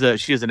in. She's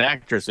an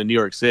actress in New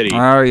York City.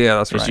 Oh yeah,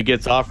 that's right. She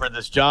gets offered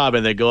this job,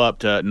 and they go up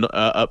to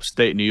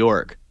upstate New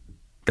York.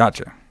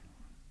 Gotcha.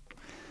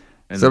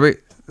 And so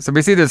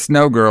we see this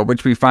snow girl,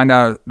 which we find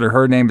out that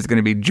her name is going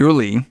to be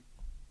Julie.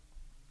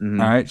 Mm-hmm.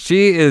 All right,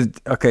 she is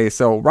okay.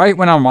 So right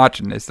when I'm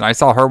watching this, and I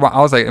saw her, I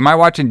was like, "Am I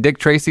watching Dick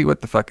Tracy?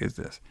 What the fuck is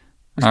this?"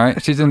 All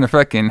right, she's in the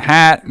fucking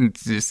hat and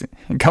just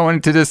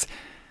going to this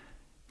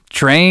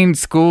train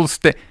school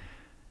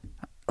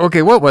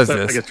Okay, what was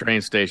this? Like a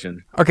train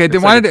station. Okay,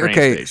 then why did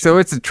it? So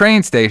it's a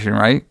train station,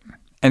 right?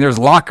 And there's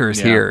lockers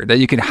here that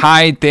you can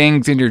hide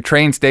things in your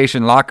train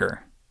station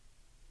locker.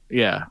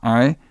 Yeah. All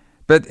right,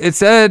 but it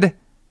said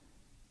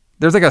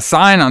there's like a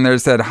sign on there that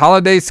said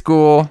 "Holiday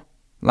School,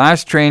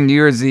 last train New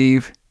Year's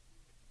Eve,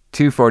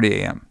 2:40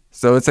 a.m."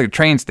 So it's like a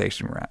train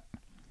station we're at.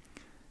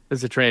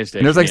 It's a train station.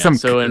 And there's like some.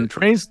 So in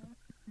trains.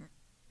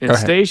 In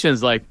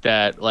stations like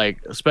that,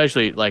 like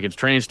especially like in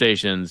train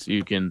stations,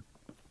 you can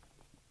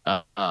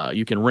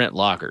you can rent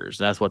lockers.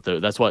 That's what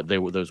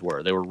those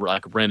were. They were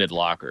like rented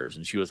lockers,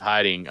 and she was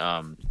hiding,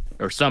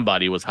 or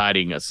somebody was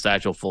hiding a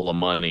satchel full of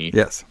money.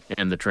 Yes.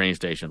 In the train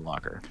station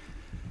locker.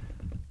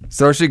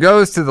 So she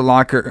goes to the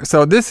locker.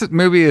 So this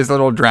movie is a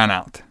little drawn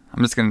out.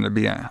 I'm just going to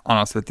be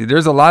honest with you.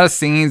 There's a lot of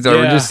scenes that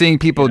we're just seeing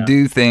people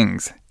do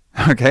things.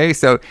 Okay,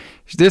 so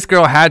this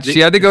girl had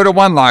to go to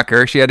one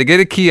locker. She had to get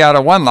a key out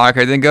of one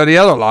locker, then go to the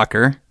other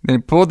locker,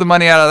 then pull the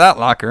money out of that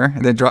locker,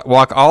 and then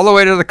walk all the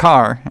way to the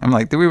car. I'm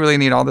like, do we really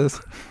need all this?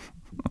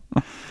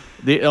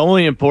 The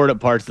only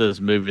important parts of this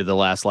movie are the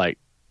last like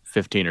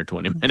 15 or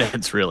 20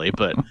 minutes, really,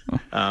 but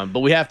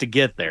we have to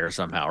get there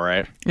somehow,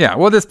 right? Yeah,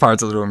 well, this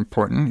part's a little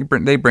important.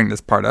 They bring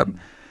this part up.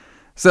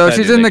 So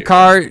she's in the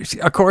car.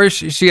 Of course,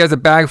 she has a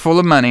bag full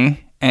of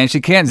money, and she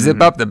can't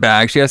zip up the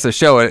bag. She has to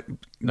show it.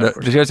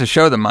 She has to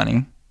show the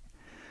money.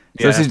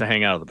 So she has to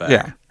hang out of the bag.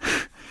 Yeah.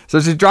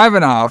 So she's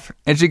driving off,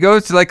 and she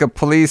goes to like a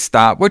police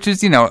stop, which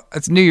is,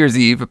 it's New Year's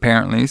Eve,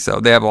 apparently. So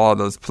they have all of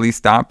those police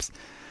stops.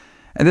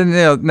 And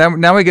then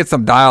now we get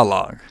some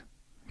dialogue.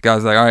 The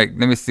guy's like, all right,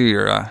 let me see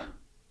your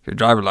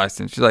driver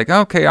license. She's like,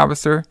 okay,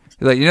 officer.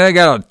 He's like, I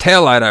got a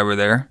tail light over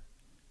there.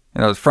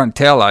 His front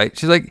tail light.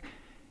 She's like,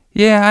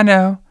 yeah, I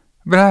know.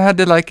 But I had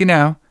to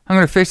I'm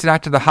going to fix it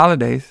after the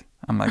holidays.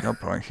 I'm like, oh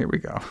boy, here we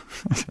go.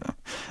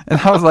 And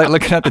I was like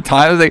looking at the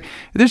time. I was like,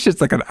 this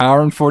shit's like an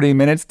hour and 40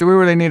 minutes. Do we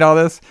really need all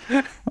this?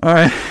 All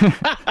right.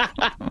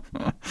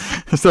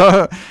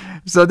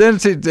 So then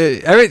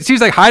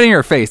she's like hiding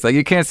her face. Like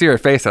you can't see her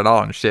face at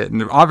all and shit.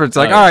 And the officer's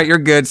like, all right, you're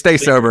good. Stay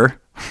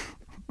sober.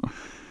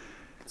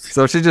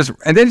 So she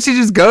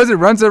just goes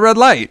and runs the red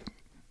light.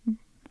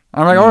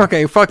 I'm like, oh,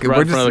 okay, fuck it.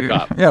 Right in front of the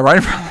cop. Yeah, right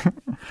in front.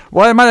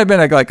 Well, it might have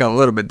been like a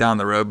little bit down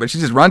the road, but she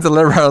just runs the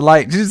red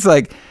light. She's just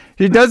like,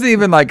 she doesn't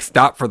even like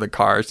stop for the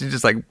car. She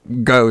just like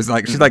goes,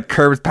 like she's like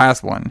curves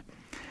past one.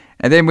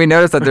 And then we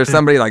notice that there's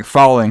somebody like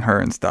following her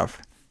and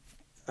stuff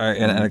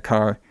in a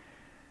car.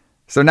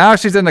 So now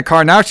she's in the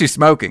car. Now she's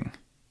smoking.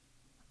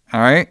 All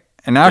right.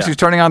 And now she's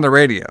turning on the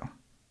radio.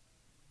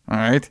 All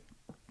right.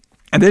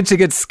 And then she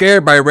gets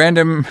scared by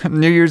random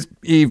New Year's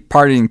Eve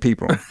partying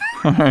people.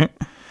 All right.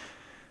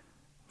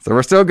 So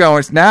we're still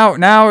going.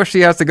 Now she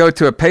has to go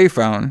to a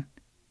payphone.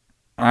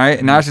 All right.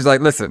 And now she's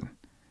like, listen,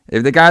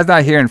 if the guy's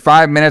not here in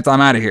 5 minutes,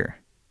 I'm out of here.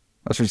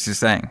 That's what she's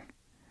saying.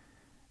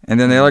 And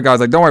then the other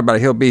guy's like, don't worry about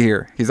it. He'll be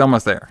here. He's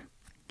almost there.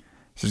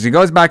 So she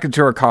goes back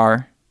into her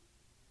car.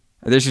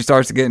 And then she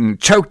starts getting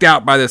choked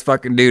out by this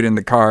fucking dude in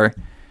the car.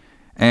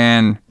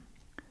 And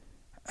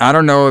I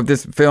don't know if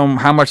this film,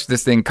 how much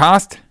this thing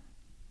cost.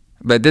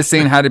 But this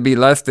scene had to be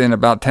less than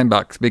about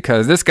 $10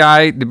 because this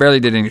guy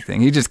barely did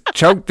anything. He just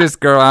choked this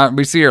girl out.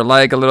 We see her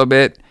leg a little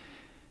bit.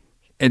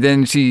 And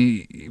then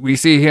we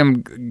see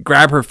him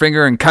grab her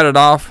finger and cut it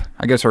off.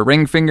 I guess her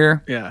ring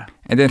finger. Yeah.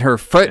 And then her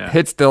foot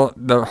hits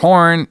the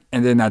horn,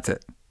 and then that's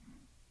it.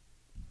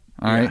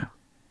 All right.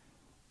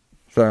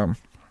 So.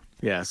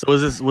 Yeah. So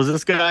was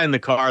this guy in the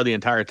car the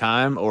entire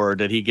time, or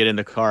did he get in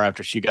the car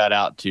after she got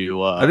out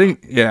to? I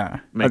think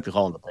make the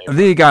call in the paper. I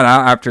think he got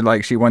out after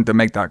like she went to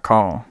make that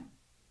call.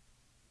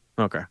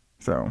 Okay.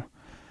 So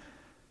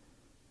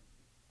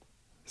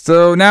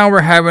now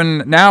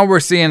we're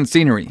seeing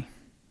scenery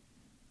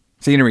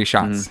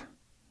shots.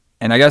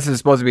 And I guess it's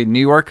supposed to be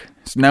New York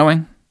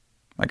snowing,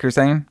 like you're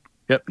saying.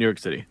 Yep, New York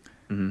City.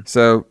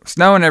 So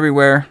snowing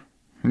everywhere,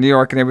 New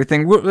York and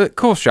everything.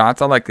 Cool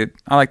shots. I like it.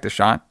 I like the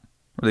shot.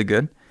 Really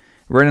good.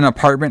 We're in an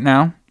apartment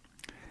now,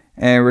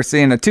 and we're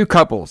seeing the two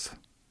couples.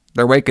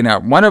 They're waking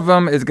up. One of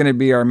them is going to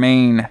be our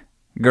main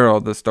girl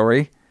of the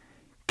story,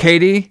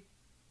 Katie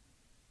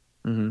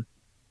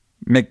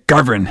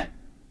McGovern.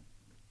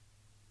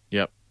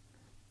 Yep.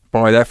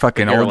 Boy, that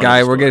fucking old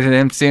guy. We're getting to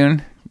him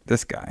soon.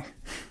 This guy.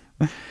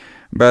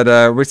 But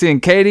we're seeing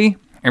Katie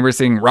and we're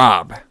seeing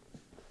Rob.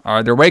 All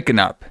right, they're waking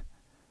up.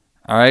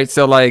 All right,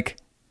 so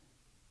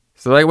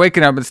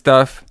waking up and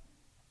stuff.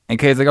 And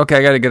Katie's like, okay,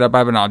 I got to get up. I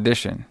have an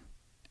audition.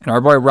 And our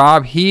boy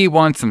Rob, he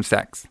wants some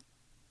sex.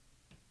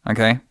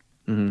 Okay?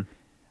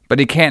 But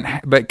he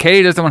can't. But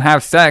Katie doesn't want to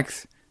have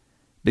sex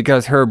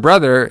because her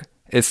brother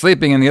is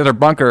sleeping in the other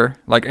bunker,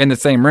 like in the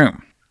same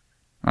room.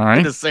 All right?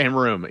 In the same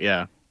room,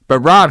 yeah. But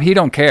Rob, he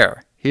don't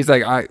care. He's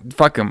like,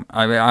 fuck him.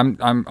 I mean,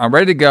 I'm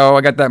ready to go.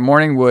 I got that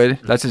morning wood.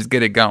 Let's just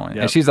get it going.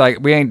 Yep. And she's like,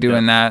 we ain't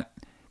doing that.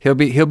 He'll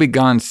be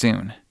gone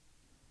soon.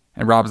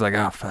 And Rob's like,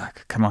 oh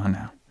fuck, come on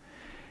now.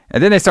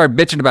 And then they start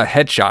bitching about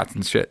headshots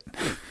and shit.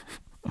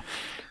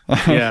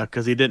 Yeah,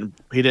 because he didn't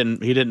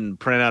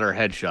print out her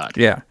headshot.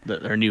 Yeah,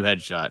 her new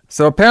headshot.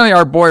 So apparently,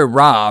 our boy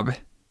Rob,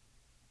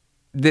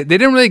 they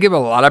didn't really give a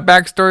lot of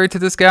backstory to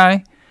this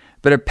guy,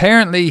 but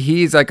apparently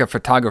he's like a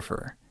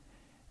photographer.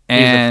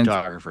 And, he's a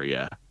photographer,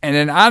 yeah. And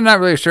then I'm not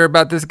really sure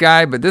about this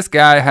guy, but this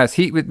guy has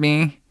heat with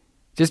me.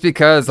 Just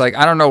because, like,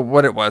 I don't know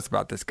what it was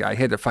about this guy.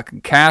 He had a fucking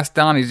cast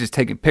on. He's just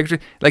taking pictures.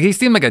 Like, he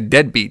seemed like a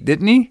deadbeat,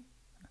 didn't he?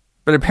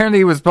 But apparently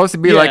he was supposed to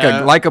be like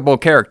a likable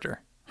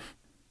character.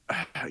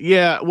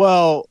 Yeah,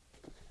 well,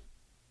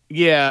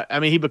 yeah. I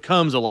mean, he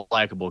becomes a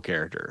likable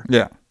character.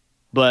 Yeah.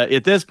 But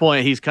at this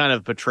point, he's kind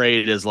of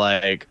portrayed as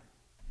like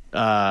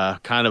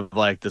kind of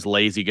like this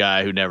lazy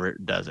guy who never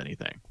does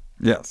anything.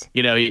 Yes.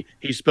 You know,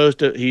 he's supposed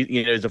to,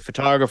 he's a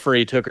photographer.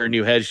 He took her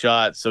new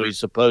headshots. So he's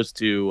supposed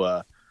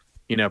to,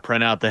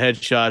 print out the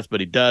headshots, but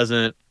he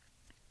doesn't.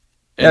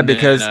 And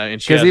because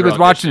he was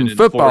watching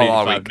football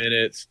all week.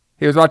 Minutes.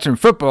 He was watching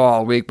football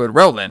all week with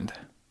Roland.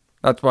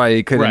 That's why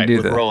he couldn't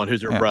do that. Roland,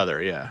 who's her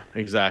brother. Yeah,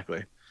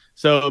 exactly.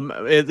 So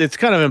it's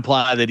kind of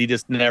implied that he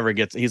just never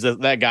gets. He's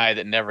that guy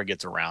that never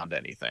gets around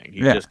anything.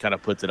 He just kind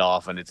of puts it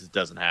off, and it just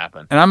doesn't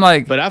happen. And I'm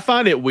like, but I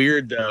find it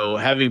weird though,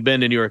 having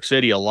been to New York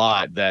City a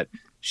lot, that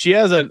she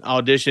has an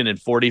audition in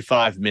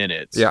 45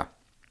 minutes. Yeah,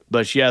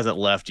 but she hasn't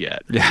left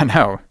yet. Yeah, I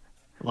know.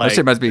 That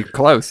shit must be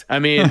close. I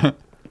mean.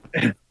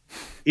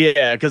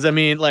 Yeah, because I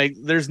mean, like,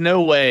 there's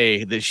no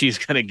way that she's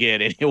gonna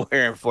get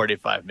anywhere in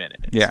 45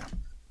 minutes. Yeah,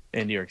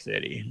 in New York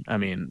City. I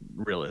mean,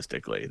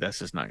 realistically, that's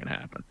just not gonna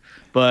happen.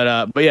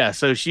 But yeah,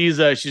 so she's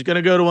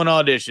gonna go to an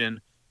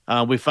audition.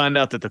 We find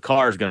out that the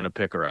car is gonna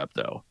pick her up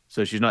though,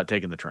 so she's not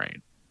taking the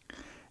train.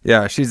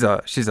 Yeah, she's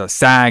a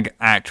SAG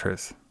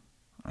actress.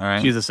 All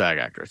right, she's a SAG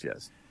actress.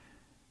 Yes.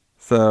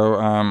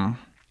 So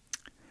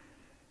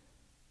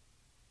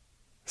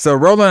so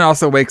Roland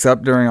also wakes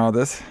up during all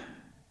this.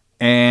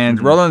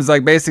 And Roland's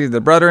like basically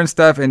the brother and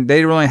stuff, and they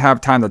don't really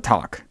have time to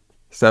talk.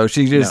 So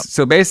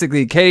so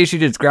basically, Katie, she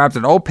just grabs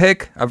an old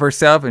pic of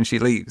herself and she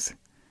leaves.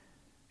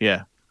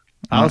 Yeah.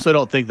 I also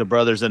don't think the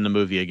brother's in the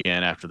movie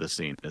again after this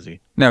scene, is he?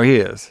 No, he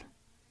is.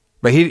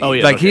 But he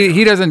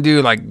he doesn't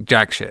do like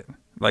jack shit.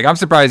 Like, I'm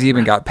surprised he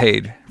even got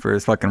paid for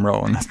his fucking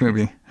role in this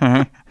movie.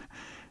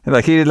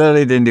 Like, he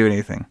literally didn't do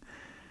anything.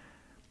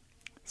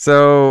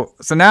 So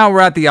now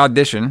we're at the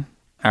audition,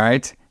 all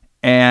right?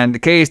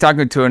 And Katie's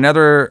talking to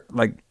another,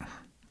 like,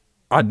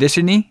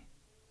 auditionee?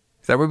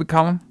 Is that what we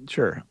call him?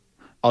 Sure.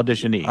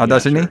 Auditionee.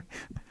 Auditionee? Yeah, sure.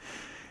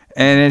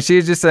 And then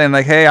she's just saying,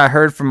 like, hey, I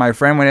heard from my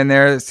friend went in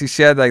there. She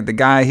said, like, the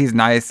guy, he's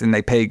nice and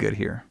they pay good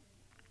here.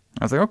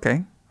 I was like,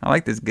 okay, I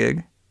like this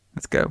gig.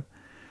 Let's go.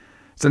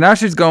 So now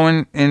she's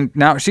going, and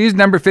now she's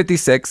number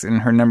 56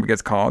 and her number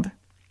gets called.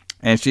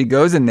 And she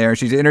goes in there.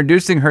 She's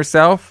introducing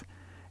herself.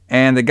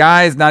 And the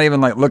guy is not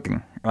even, like,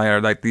 looking.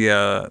 Like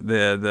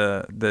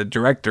the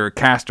director,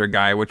 caster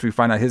guy, which we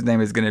find out his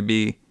name is going to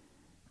be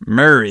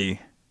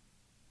Murray.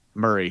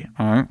 All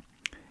right.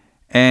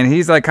 And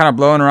he's like kind of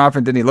blowing her off,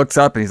 and then he looks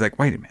up and he's like,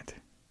 wait a minute.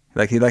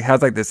 Like he like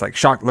has like this like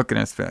shocked look in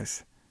his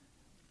face.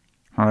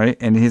 All right.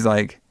 And he's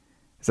like,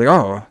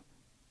 oh,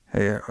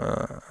 hey,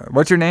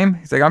 what's your name?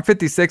 He's like, I'm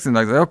 56. And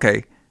I was like,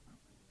 okay.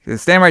 He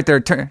says, stand right there.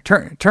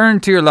 Turn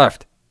to your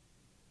left.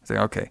 He's like,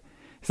 okay.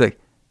 He's like,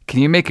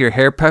 can you make your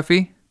hair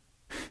puffy?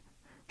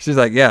 She's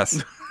like,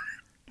 yes.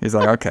 He's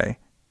like, okay.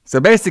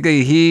 So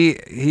basically, he,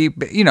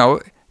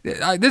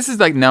 this is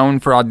like known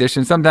for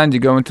auditions. Sometimes you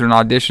go into an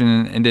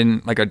audition and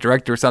then like a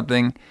director or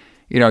something,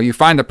 you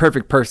find the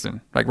perfect person,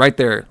 like right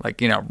there, like,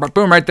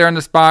 boom, right there on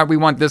the spot. We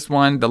want this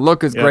one. The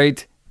look is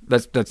great.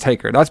 Let's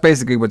take her. That's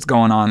basically what's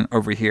going on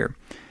over here.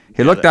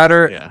 He looked at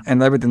her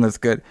and everything looks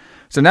good.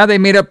 So now they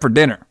meet up for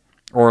dinner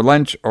or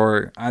lunch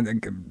or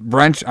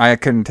brunch. I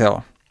couldn't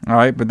tell. All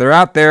right. But they're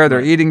out there.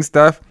 They're eating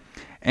stuff.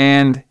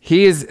 And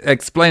he is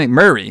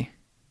Murray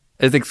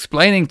is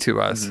explaining to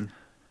us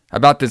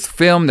about this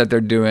film that they're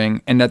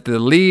doing, and that the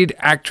lead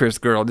actress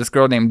girl, this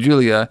girl named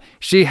Julia,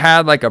 she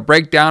had like a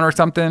breakdown or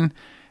something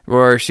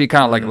where she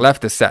kind of like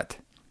left the set.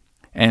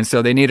 And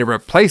so they need a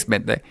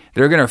replacement. They're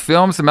going to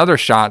film some other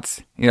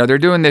shots. They're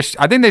doing this.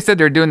 I think they said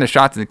they're doing the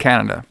shots in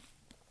Canada,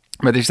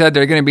 but they said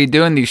they're going to be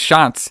doing these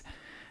shots,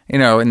 in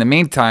the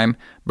meantime,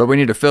 but we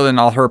need to fill in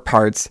all her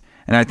parts.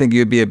 And I think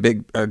you'd be a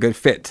good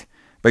fit,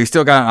 but you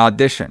still got an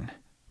audition.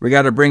 We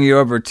got to bring you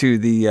over to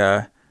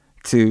the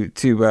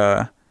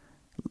to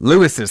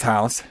Lewis's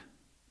house,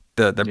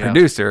 the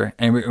producer,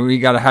 and we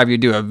got to have you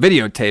do a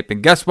videotape.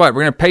 And guess what?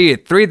 We're gonna pay you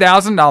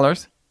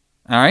 $3,000.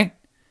 All right.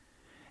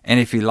 And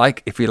if he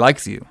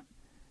likes you,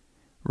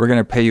 we're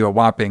gonna pay you a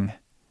whopping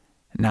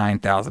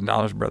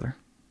 $9,000, brother.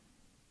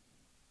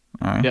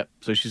 All right. Yep.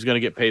 So she's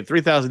gonna get paid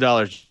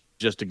 $3,000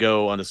 just to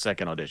go on the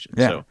second audition.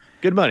 Yeah. So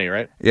good money,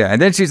 right? Yeah.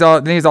 And then he's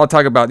all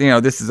talking about,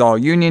 this is all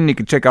union. You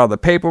can check all the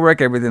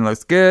paperwork. Everything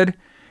looks good.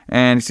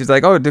 And she's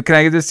like, oh, can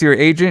I give this to your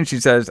agent? She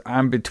says,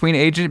 I'm between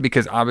agent,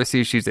 because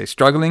obviously she's a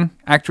struggling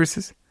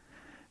actress.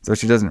 So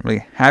she doesn't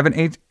really have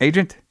an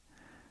agent.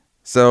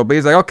 So, but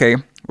he's like, okay,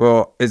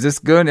 well, is this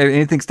good?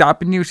 Anything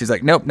stopping you? She's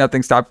like, nope,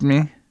 nothing stopping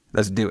me.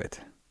 Let's do it.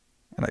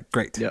 I'm like,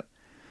 great. Yep.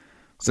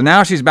 So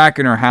now she's back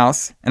in her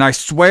house. And I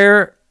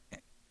swear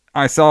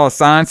I saw a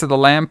Silence of the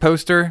Lamb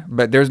poster,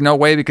 but there's no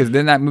way, because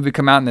didn't that movie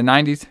come out in the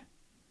 90s?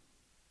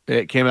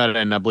 It came out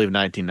in, I believe,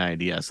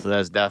 1990. Yeah, so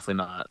that's definitely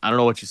not. I don't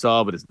know what you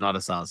saw, but it's not a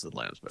Silence of the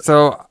Lambs.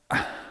 So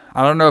I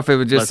don't know if it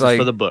was just like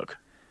for the book.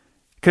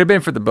 Could have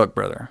been for the book,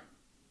 brother.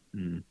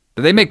 Did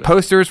they make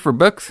posters for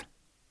books?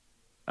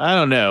 I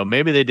don't know.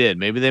 Maybe they did.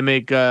 Maybe they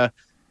make.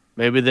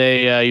 Maybe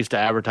they used to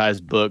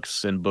advertise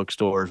books in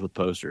bookstores with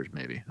posters.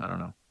 Maybe, I don't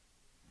know.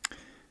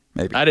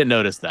 Maybe I didn't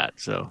notice that.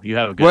 So you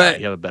have a good eye.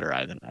 You have a better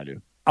eye than I do.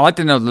 I like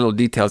to know the little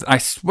details. I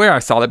swear I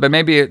saw that, but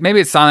maybe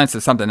it's Silence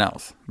of something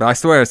else. But I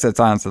swear it said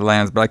Silence of the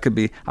Lambs, but I could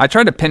be. I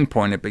tried to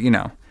pinpoint it, but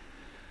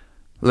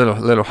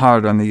little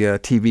hard on the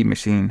TV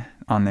machine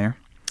on there.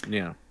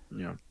 Yeah.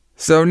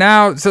 So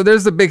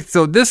there's the big.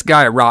 So this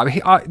guy Rob,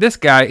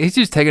 he's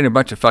just taking a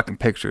bunch of fucking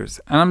pictures,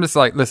 and I'm just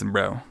like, listen,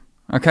 bro,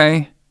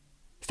 okay,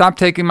 stop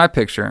taking my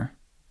picture.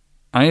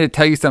 I need to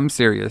tell you something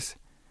serious.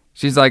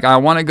 She's like, I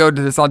want to go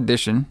to this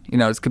audition. You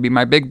know, this could be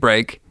my big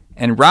break.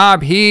 And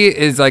Rob, he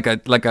is like a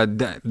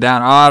down.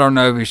 Oh, I don't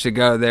know if we should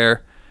go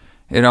there.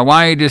 You know,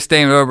 why don't you just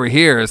stay over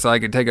here so I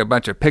can take a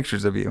bunch of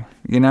pictures of you?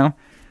 You know.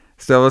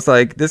 So it's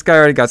like this guy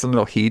already got some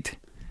little heat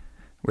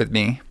with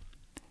me.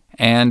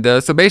 And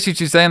so basically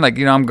she's saying, like,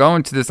 you know, I'm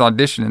going to this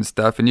audition and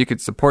stuff, and you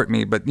could support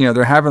me. But, you know,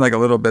 they're having like a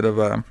little bit of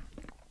a,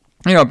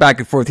 you know, back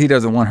and forth. He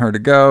doesn't want her to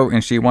go,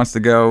 and she wants to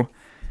go.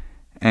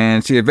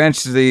 And she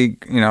eventually,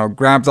 you know,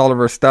 grabs all of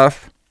her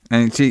stuff,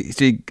 and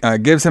she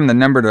gives him the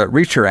number to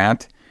reach her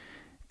at.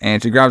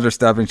 And she grabs her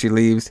stuff, and she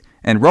leaves.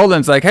 And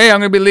Roland's like, hey,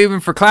 I'm going to be leaving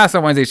for class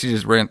on Wednesday. She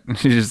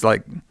just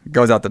like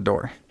goes out the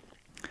door.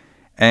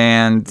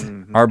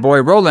 And our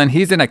boy Roland,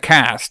 he's in a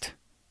cast.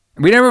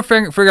 We never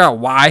figure out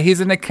why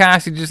he's in a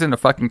cast. He's just in a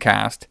fucking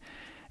cast.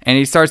 And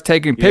he starts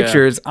taking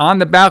pictures on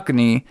the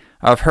balcony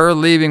of her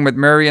leaving with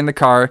Murray in the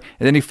car.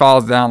 And then he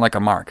falls down like a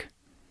mark.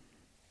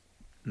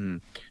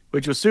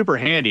 Which was super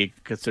handy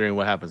considering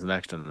what happens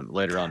next to them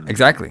later on.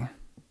 Exactly.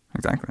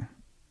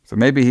 So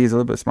maybe he's a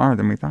little bit smarter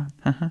than we thought.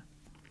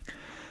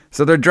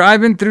 So they're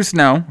driving through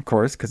snow, of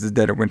course, because it's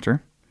dead of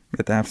winter. You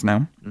have to have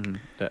snow.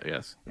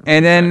 Yes.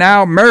 And then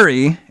now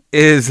Murray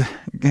is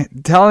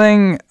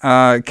telling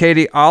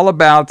Katie all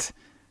about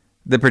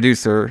the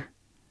producer,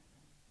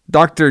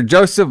 Dr.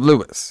 Joseph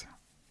Lewis.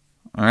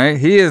 All right,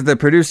 he is the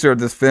producer of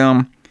this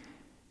film.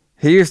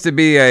 He used to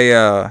be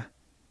a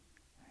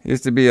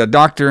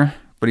doctor,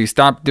 but he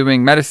stopped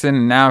doing medicine,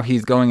 and now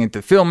he's going into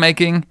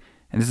filmmaking.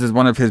 And this is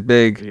one of his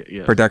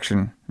big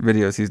production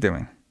videos he's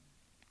doing.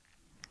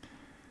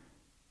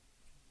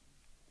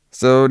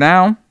 So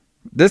now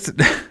this.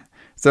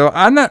 So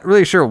I'm not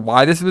really sure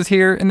why this was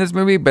here in this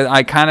movie, but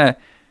I kind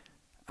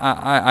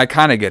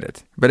of get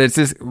it. But it's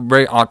just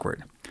very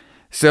awkward.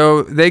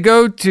 So they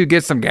go to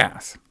get some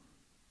gas,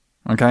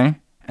 okay?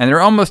 And they're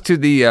almost to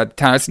the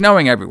town. It's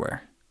snowing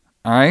everywhere,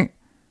 all right?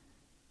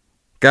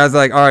 Guy's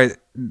like, all right,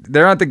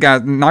 they're at the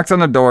gas, knocks on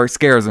the door,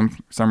 scares him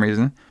for some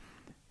reason.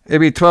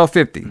 It'd be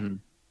 $12.50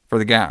 for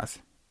the gas.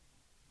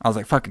 I was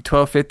like, fucking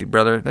 $12.50,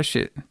 brother. That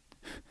shit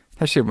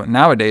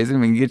nowadays, I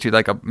mean, get you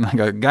like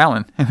a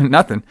gallon,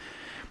 nothing.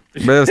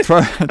 But it was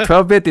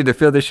 $12.50 to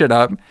fill this shit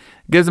up.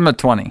 Gives them a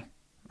 20.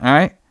 All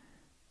right?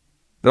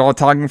 They're all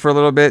talking for a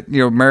little bit, you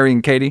know, Murray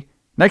and Katie.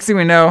 Next thing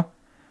we know,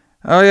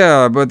 oh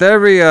yeah, but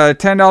every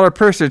 $10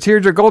 purchase,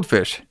 here's your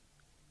goldfish.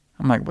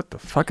 I'm like, what the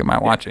fuck am I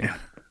watching?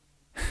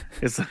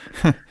 It's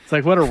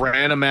like, what a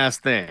random ass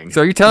thing.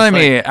 So you're telling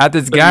me at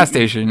this gas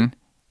station,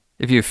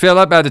 if you fill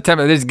up at the time,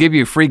 they just give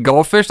you free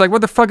goldfish? Like,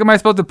 what the fuck am I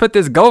supposed to put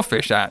this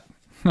goldfish at?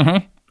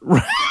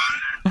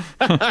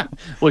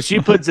 Well, she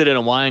puts it in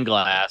a wine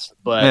glass,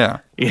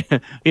 but yeah.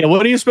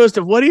 What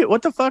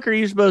the fuck are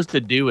you supposed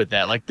to do with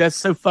that? Like, that's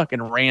so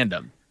fucking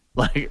random.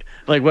 Like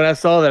when I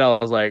saw that, I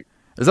was like,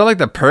 is that like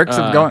the perks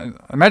of going?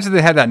 Imagine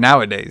they had that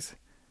nowadays.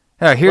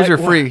 Yeah, here's your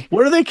free.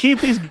 Where do they keep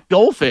these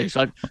goldfish?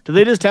 Like, do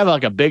they just have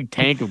like a big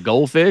tank of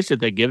goldfish that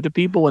they give to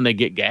people when they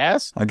get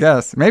gas? I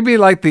guess maybe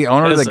like the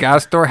owner of the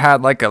gas store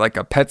had like a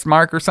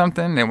PetSmart or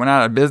something. They went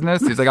out of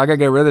business. He's like, I gotta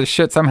get rid of this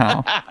shit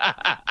somehow.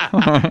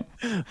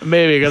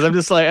 Maybe because I'm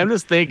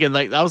just thinking,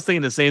 like, I was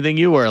thinking the same thing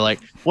you were. Like,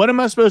 what am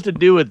I supposed to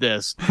do with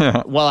this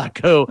while I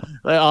go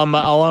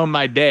on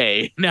my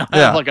day? Now I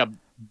have like a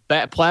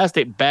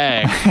plastic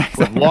bag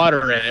with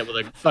water in it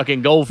with a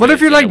fucking goldfish. What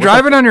if you're like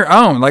driving on your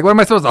own? Like, what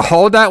am I supposed to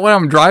hold that when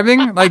I'm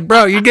driving? Like,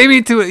 bro, you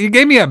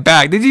gave me a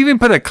bag. Did you even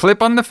put a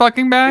clip on the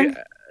fucking bag?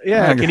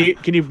 Yeah. Can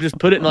you just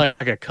put it in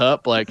like a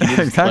cup? Like, can you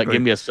just like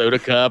give me a soda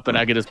cup and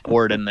I can just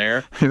pour it in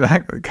there?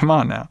 Exactly. Come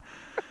on now.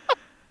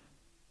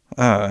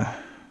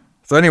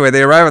 So anyway,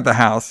 they arrive at the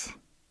house.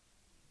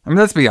 I mean,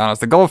 let's be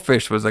honest. The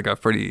goldfish was like a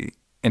pretty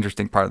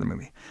interesting part of the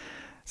movie.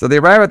 So they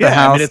arrive at the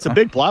house. I mean, it's a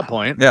big plot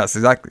point. Yes,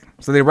 exactly.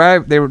 So they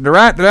arrive. They're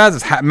at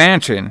this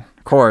mansion.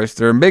 Of course,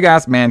 they're in a big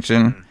ass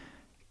mansion.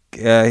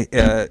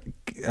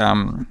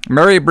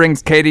 Murray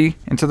brings Katie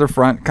into the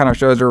front, kind of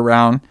shows her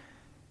around.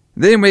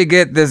 Then we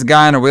get this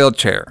guy in a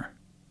wheelchair.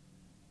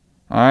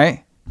 All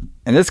right,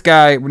 and this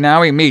guy,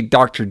 now we meet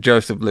Dr.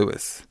 Joseph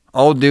Lewis,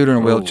 old dude in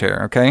a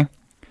wheelchair. Okay,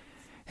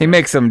 he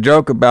makes some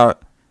joke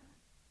about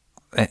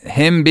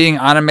him being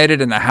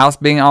animated and the house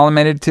being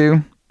animated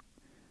too.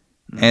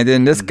 And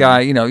then this guy,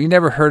 you know, you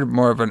never heard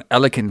more of an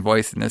elegant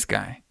voice than this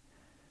guy.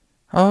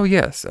 Oh,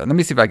 yes. Let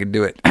me see if I can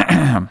do it.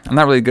 I'm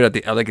not really good at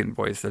the elegant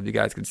voice, as you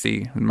guys can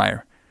see with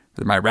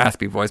my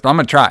raspy voice, but I'm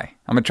going to try.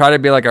 I'm going to try to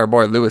be like our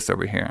boy Lewis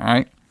over here, all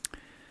right?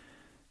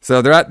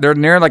 So they're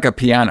near like a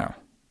piano,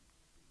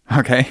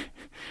 okay?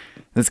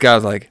 This guy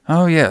was like,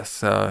 oh,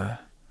 yes.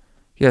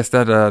 Yes,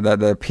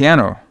 the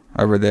piano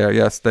over there.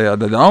 Yes,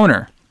 the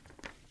owner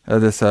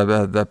of this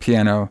the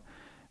piano.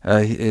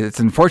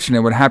 It's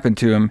unfortunate what happened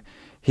to him.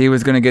 He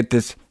was going to get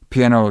this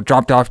piano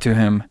dropped off to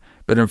him,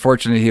 but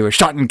unfortunately he was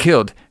shot and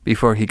killed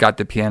before he got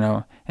the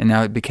piano, and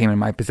now it became in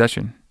my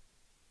possession.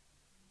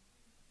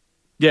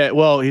 Yeah,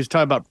 well, he's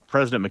talking about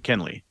President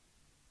McKinley.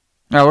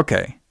 Oh,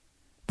 okay.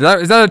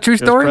 Is that a true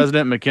story?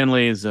 President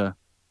McKinley's,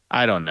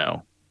 I don't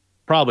know.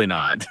 Probably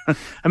not.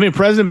 I mean,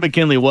 President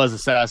McKinley was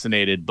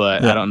assassinated,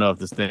 but I don't know if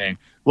this thing.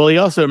 Well, he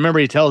also, remember,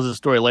 he tells a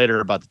story later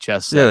about the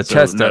chess set. Yeah, the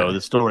chess set. No,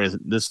 this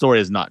story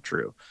is not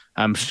true.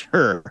 I'm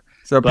sure.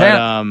 So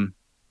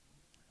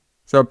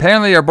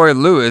apparently our boy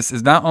Lewis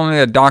is not only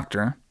a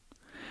doctor,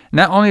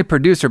 not only a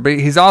producer, but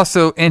he's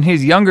also, in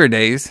his younger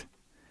days,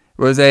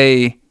 was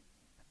a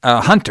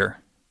hunter.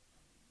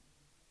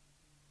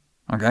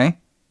 Okay?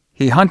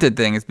 He hunted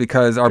things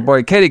because our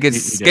boy Katie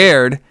gets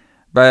scared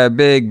by a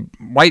big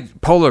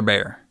white polar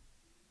bear.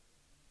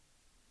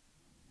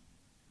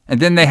 And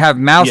then they have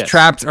mouse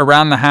traps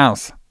around the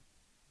house.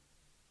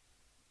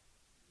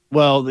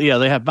 Well, yeah,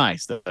 they have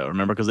mice, though.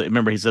 Remember, because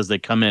he says they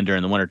come in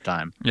during the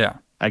wintertime. Yeah.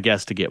 I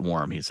guess to get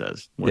warm, he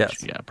says. Which,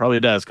 yes. Yeah,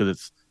 probably does because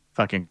it's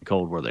fucking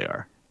cold where they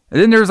are.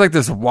 And then there's like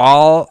this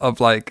wall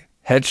of like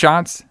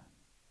headshots.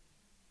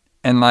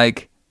 And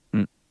like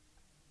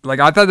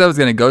I thought that was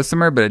going to go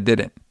somewhere, but it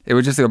didn't. It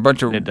was just a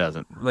bunch of... It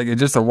doesn't. Like, it's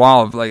just a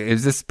wall of, like,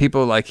 is this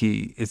people, like,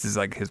 is this,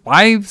 like, his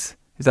wives?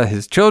 Is that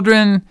his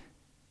children?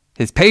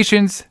 His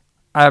patients?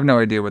 I have no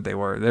idea what they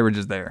were. They were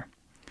just there.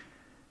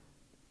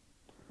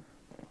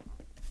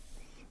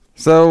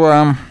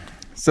 So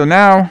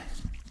now,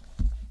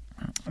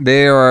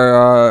 they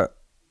are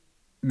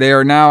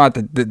now at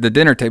the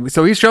dinner table.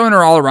 So he's showing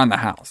her all around the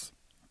house.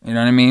 You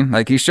know what I mean?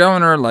 Like, he's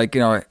showing her, like,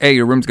 you know, hey,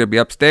 your room's going to be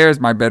upstairs.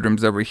 My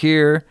bedroom's over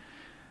here.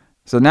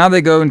 So now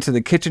they go into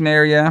the kitchen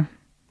area.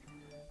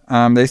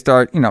 They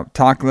start, you know,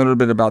 talking a little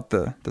bit about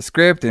the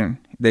script, and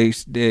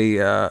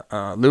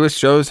Lewis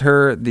shows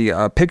her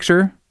the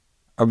picture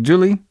of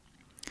Julie,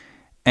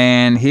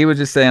 and he was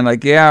just saying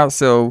like, yeah,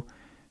 so,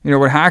 you know,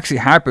 what actually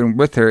happened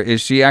with her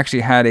is she actually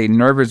had a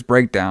nervous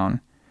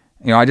breakdown.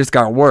 You know, I just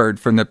got word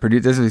from the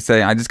producer. This is what he's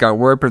saying. I just got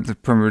word from the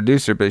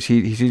producer, but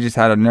she just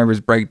had a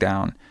nervous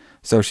breakdown,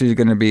 so she's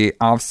going to be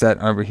offset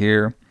over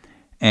here.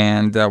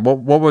 And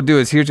what we'll do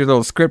is, here's your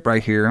little script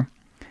right here.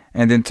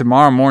 And then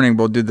tomorrow morning,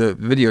 we'll do the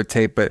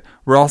videotape. But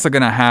we're also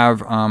going to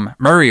have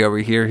Murray over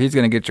here. He's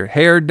going to get your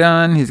hair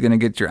done. He's going to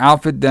get your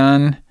outfit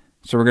done.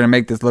 So we're going to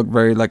make this look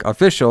very, like,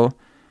 official.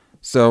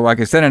 So I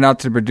can send it out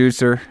to the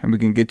producer, and we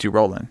can get you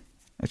rolling.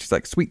 And she's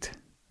like, sweet.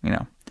 You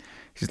know,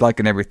 she's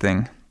liking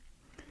everything.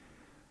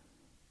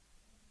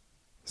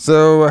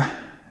 So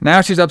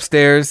now she's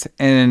upstairs,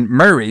 and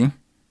Murray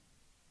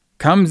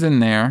comes in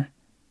there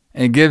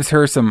and gives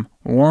her some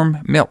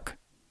warm milk.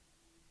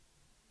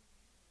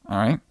 All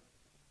right.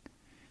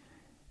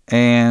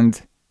 And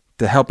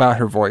to help out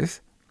her voice.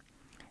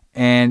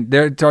 And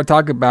they're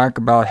talking back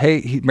about,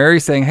 hey,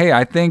 Mary's saying, hey,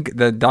 I think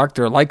the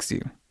doctor likes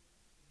you.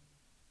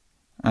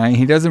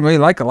 He doesn't really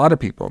like a lot of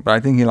people, but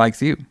I think he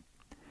likes you.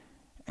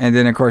 And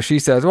then, of course, she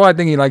says, well, I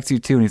think he likes you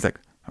too. And he's like,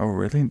 oh,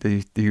 really?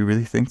 Do you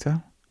really think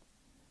so?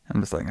 I'm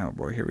just like, oh,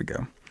 boy, here we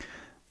go.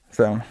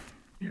 So,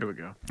 here we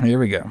go. Here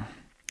we go.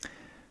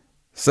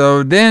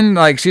 So then,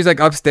 like, she's like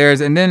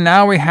upstairs, and then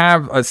now we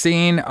have a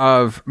scene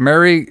of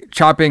Murray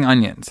chopping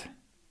onions.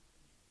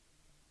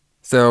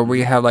 So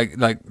we have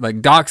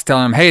like Doc's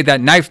telling him, hey,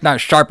 that knife's not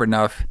sharp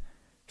enough.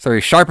 So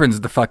he sharpens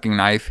the fucking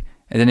knife,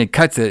 and then he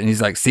cuts it, and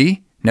he's like,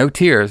 see? No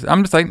tears.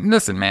 I'm just like,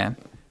 listen, man.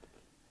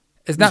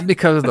 It's not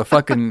because of the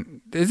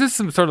fucking... Is this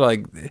some sort of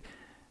like...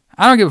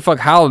 I don't give a fuck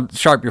how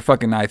sharp your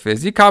fucking knife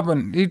is. You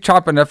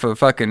chop enough of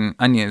fucking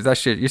onions, that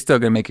shit, you're still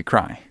going to make you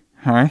cry.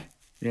 All right?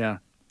 Yeah.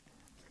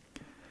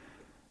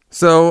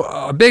 So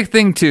a big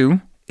thing,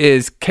 too,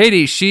 is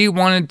Katie, she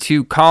wanted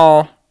to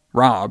call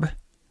Rob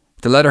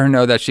to let her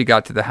know that she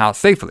got to the house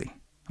safely,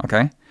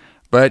 okay?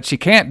 But she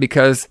can't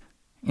because,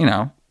 you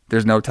know,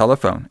 there's no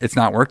telephone. It's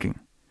not working.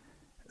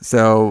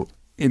 So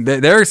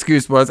their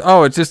excuse was,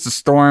 oh, it's just a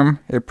storm.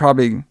 It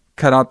probably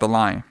cut out the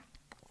line.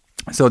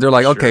 So they're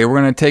like, okay, we're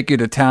going to take you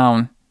to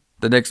town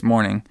the next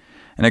morning.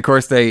 And, of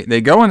course,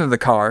 they go into the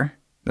car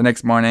the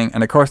next morning,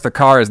 and, of course, the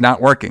car is not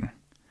working.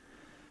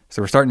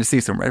 So we're starting to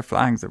see some red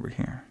flags over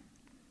here.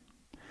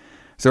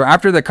 So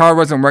after the car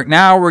wasn't working,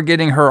 now we're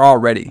getting her all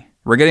ready.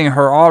 We're getting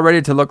her all ready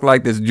to look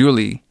like this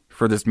Julie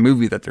for this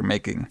movie that they're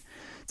making.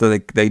 So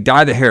they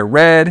dye the hair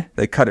red.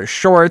 They cut it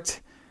short.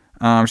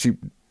 She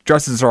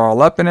dresses her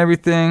all up and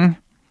everything.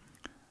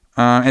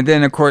 And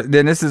then, of course,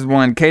 this is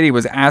when Katie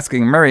was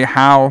asking Murray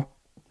how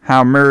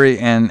Murray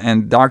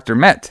and Doctor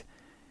met.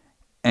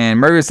 And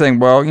Murray was saying,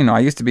 well, you know,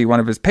 I used to be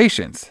one of his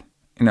patients,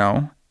 you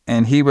know,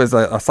 and he was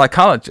a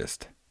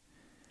psychologist.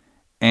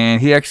 And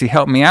he actually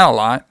helped me out a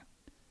lot.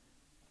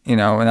 You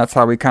know, and that's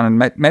how we kind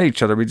of met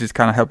each other. We just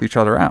kind of help each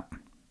other out.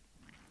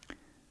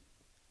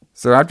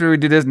 So after we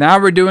do this, now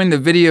we're doing the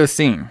video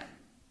scene.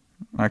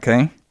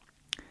 Okay?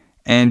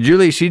 And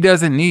Julie, she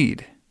doesn't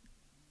need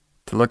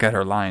to look at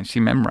her lines. She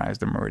memorized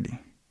them already.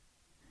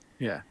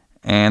 Yeah.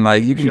 And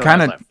like you can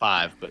kind of like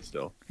 5, but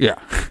still. Yeah.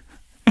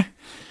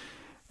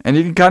 And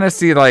you can kind of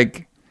see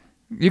like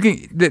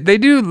they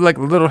do like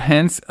little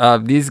hints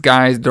of these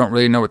guys don't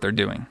really know what they're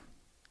doing.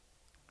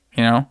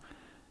 You know?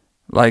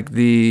 Like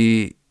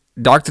the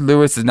Dr.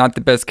 Lewis is not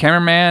the best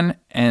cameraman,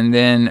 and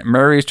then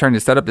Murray's trying to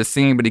set up the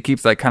scene, but he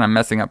keeps like kind of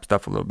messing up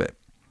stuff a little bit.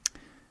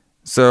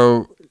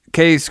 So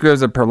Kay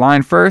screws up her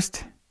line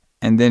first,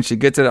 and then she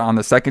gets it on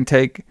the second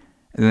take,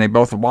 and then they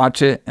both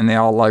watch it, and they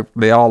all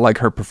like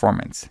her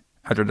performance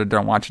after they're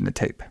done watching the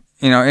tape.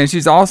 You know, and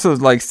she's also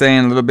like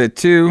saying a little bit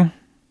too.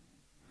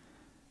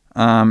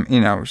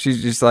 You know,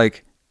 she's just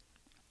like,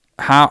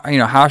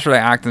 how should I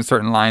act in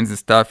certain lines and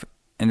stuff,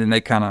 and then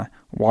they kind of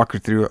walk her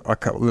through a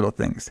couple little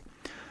things.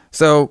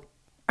 So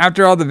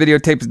after all the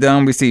videotape's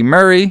done, we see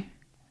Murray.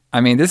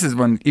 I mean, this is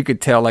when you could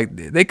tell, like,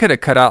 they could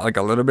have cut out like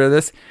a little bit of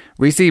this.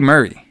 We see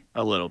Murray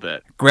a little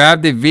bit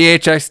grab the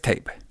VHS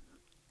tape,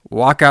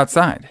 walk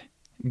outside,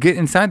 get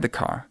inside the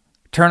car,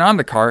 turn on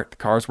the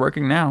car's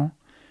working now,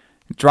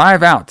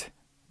 drive out,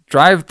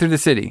 drive through the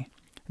city,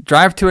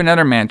 drive to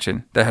another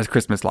mansion that has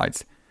Christmas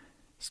lights,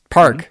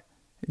 park,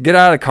 get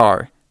out of the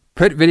car,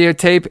 put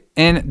videotape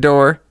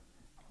indoor,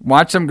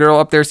 watch some girl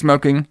up there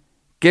smoking,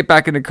 get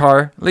back in the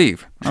car,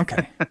 leave.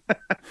 Okay.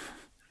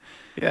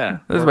 Yeah.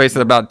 This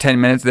wasted about 10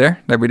 minutes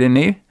there that we didn't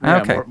need.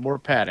 Yeah, okay. More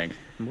padding.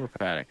 More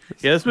padding.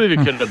 Yeah, this movie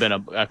could have been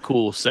a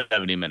cool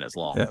 70 minutes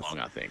long, Yes.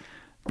 I think.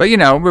 But, you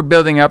know, we're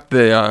building up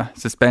the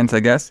suspense, I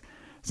guess.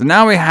 So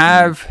now we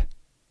have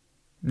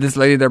this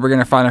lady that we're going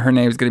to find out her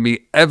name is going to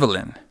be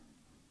Evelyn.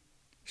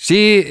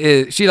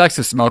 She likes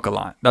to smoke a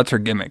lot. That's her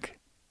gimmick.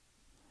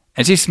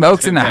 And she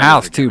smokes in the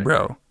house too,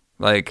 bro.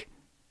 Like,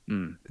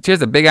 she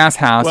has a big ass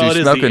house. Well,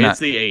 She's it's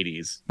the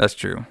 80s. That's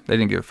true. They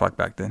didn't give a fuck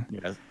back then.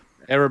 Yeah.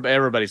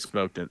 Everybody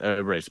smoked it.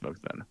 Everybody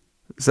smoked then.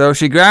 So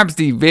she grabs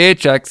the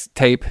VHS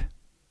tape,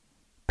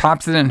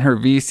 pops it in her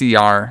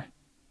VCR,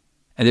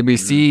 and then we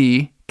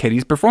see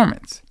Katie's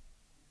performance.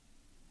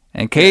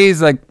 And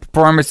Katie's like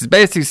performance is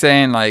basically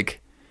saying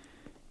like,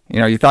 you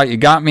know, you thought you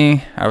got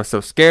me. I was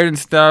so scared and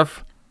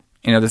stuff.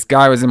 You know, this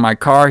guy was in my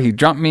car. He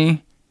jumped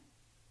me.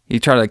 He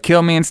tried to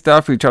kill me and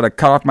stuff. He tried to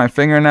cut off my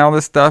finger and all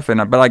this stuff.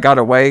 But I got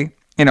away.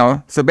 You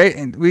know, so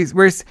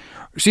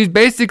she's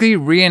basically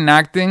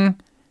reenacting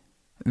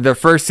the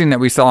first scene that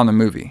we saw in the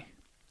movie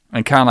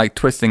and kind of like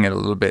twisting it a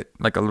little bit,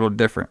 like a little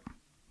different.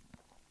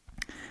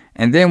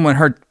 And then when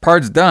her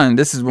part's done,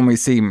 this is when we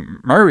see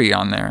Murray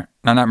on there.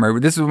 No, not Murray.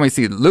 This is when we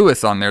see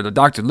Lewis on there, the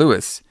Dr.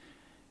 Lewis.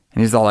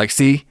 And he's all like,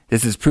 see,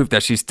 this is proof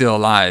that she's still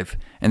alive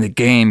and the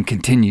game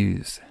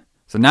continues.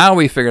 So now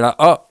we figured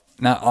out,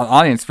 now the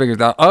audience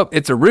figures out,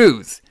 it's a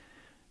ruse.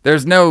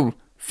 There's no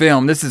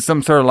film. This is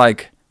some sort of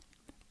like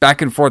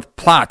back and forth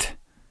plot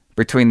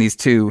between these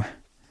two,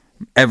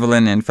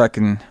 Evelyn and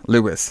fucking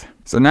Lewis.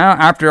 So now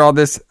after all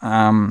this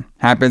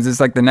happens, it's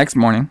like the next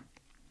morning.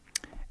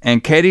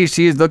 And Katie,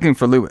 she is looking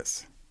for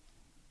Lewis.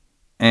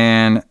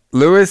 And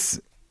Lewis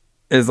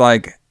is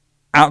like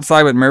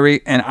outside with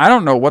Murray. And I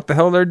don't know what the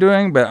hell they're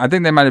doing, but I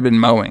think they might have been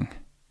mowing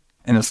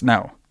in the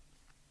snow.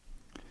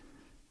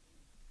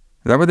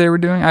 Is that what they were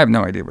doing? I have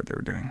no idea what they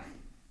were doing.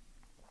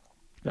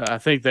 I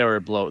think they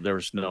were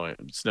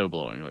snow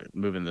blowing, like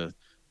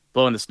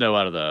blowing the snow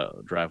out of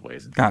the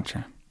driveways.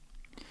 Gotcha.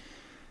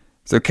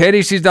 So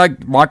Katie, she's like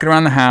walking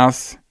around the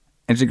house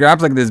and she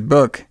grabs like this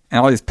book and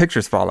all these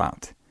pictures fall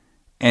out.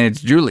 And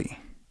it's Julie,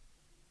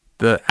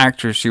 the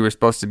actress she was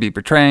supposed to be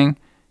portraying.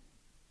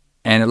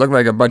 And it looked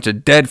like a bunch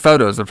of dead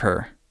photos of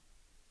her.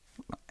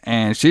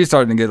 And she's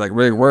starting to get like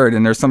really worried.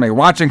 And there's somebody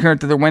watching her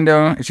through the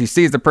window. And she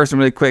sees the person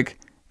really quick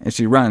and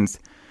she runs.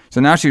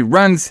 So now she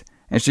runs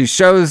and she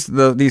shows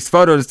these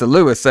photos to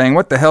Lewis saying,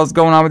 what the hell's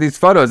going on with these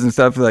photos and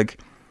stuff? Like,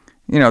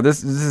 you know,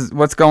 this is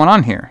what's going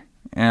on here.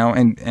 You know,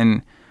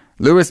 and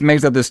Lewis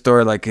makes up this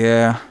story like,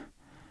 yeah,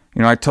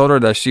 you know, I told her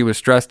that she was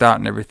stressed out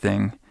and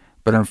everything,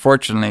 but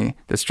unfortunately,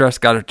 the stress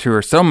got to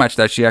her so much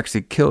that she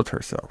actually killed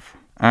herself.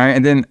 All right,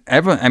 and then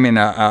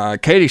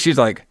Katie, she's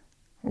like,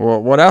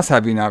 well, what else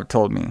have you not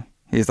told me?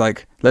 He's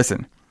like,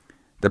 listen,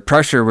 the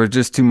pressure was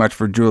just too much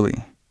for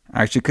Julie. All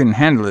right, she couldn't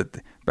handle it,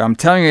 but I'm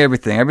telling you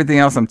everything. Everything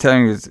else I'm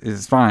telling you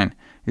is fine.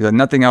 He's like,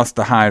 nothing else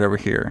to hide over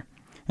here.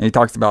 And he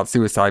talks about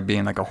suicide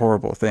being like a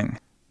horrible thing.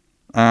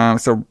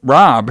 So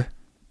Rob,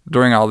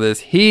 during all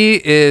this,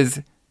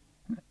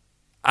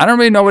 I don't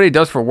really know what he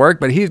does for work,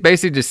 but he's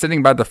basically just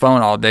sitting by the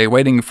phone all day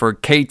waiting for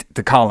Kate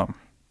to call him.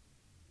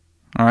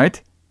 All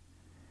right?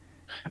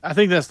 I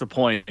think that's the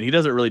point. He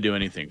doesn't really do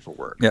anything for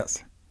work.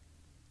 Yes.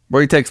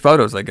 Well, he takes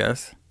photos, I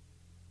guess.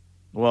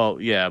 Well,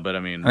 yeah, but I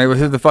mean,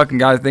 who's the fuking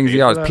guy that thinks he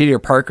is Peter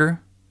Parker?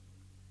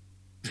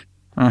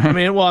 I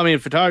mean,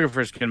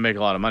 photographers can make a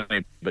lot of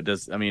money, but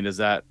does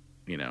that,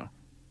 you know,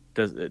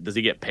 does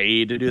he get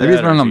paid to do that? Maybe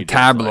he's one of them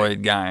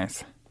tabloid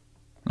guys.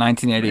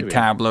 1980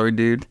 tabloid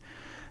dude.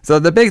 So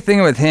the big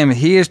thing with him,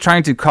 he is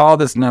trying to call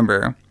this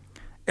number,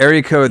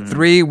 area code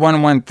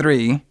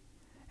 3113,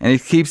 and he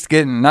keeps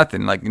getting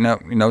nothing, like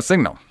no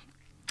signal.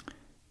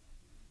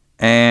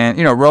 And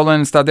Roland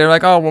and stuff, they're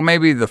like, oh well,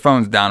 maybe the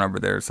phone's down over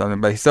there or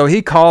something. But so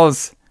he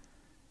calls,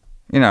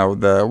 what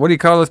do you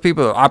call those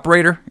people? The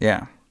operator?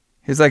 Yeah.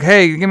 He's like,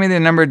 hey, give me the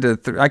number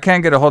to. I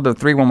can't get a hold of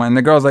 311. And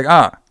the girl's like,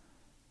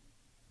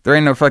 there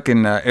ain't no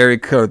fucking area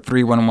code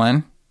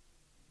 311.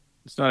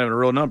 It's not even a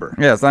real number.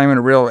 Yeah, it's not even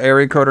a real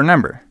area code or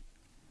number.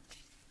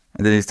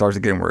 And then he starts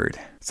getting worried.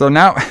 So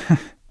now, this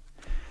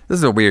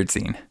is a weird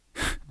scene.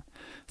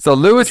 So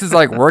Lewis is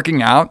like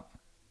working out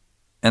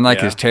in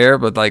like his chair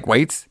with like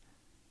weights.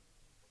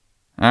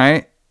 All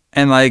right.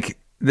 And like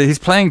he's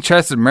playing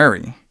chess with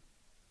Murray.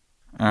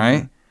 All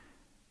right.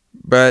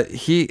 But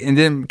and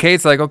then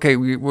Kate's like, okay,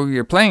 well,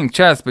 you're playing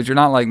chess, but you're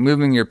not like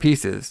moving your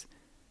pieces.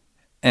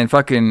 And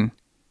fucking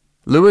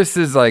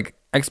Lewis's like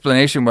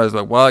explanation was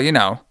like, well, you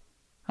know,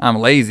 I'm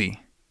lazy.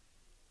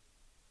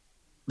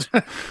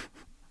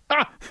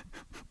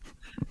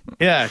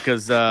 Yeah,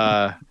 because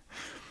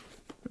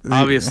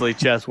obviously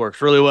chess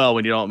works really well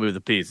when you don't move the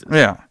pieces.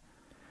 Yeah.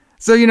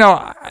 So, you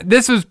know,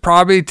 this was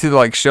probably to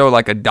like show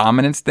like a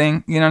dominance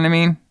thing. You know what I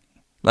mean?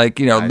 Like,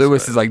 you know,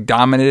 Lewis is like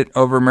dominant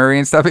over Murray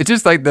and stuff. It's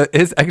just like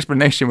his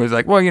explanation was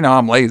like, well, you know,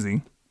 I'm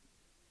lazy.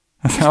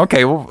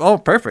 Okay, well, oh,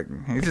 perfect.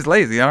 He's just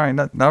lazy. All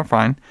right, no,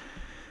 fine.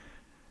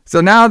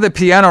 So now the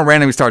piano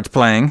randomly starts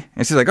playing,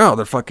 and she's like, oh,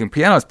 the fucking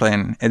piano's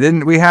playing. And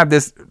then we have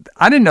this,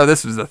 I didn't know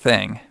this was a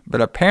thing,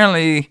 but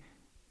apparently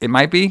it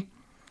might be.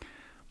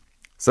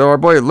 So our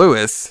boy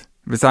Lewis,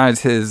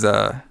 besides his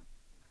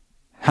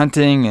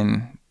hunting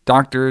and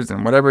doctors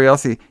and whatever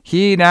else,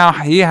 he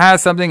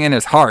has something in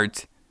his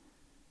heart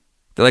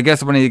that I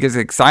guess when he gets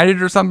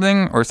excited or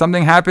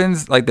something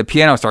happens, like the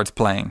piano starts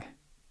playing.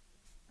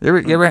 You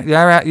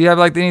have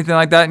like anything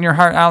like that in your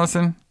heart,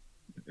 Allison?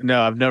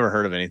 No, I've never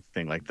heard of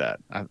anything like that.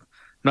 I'm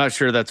not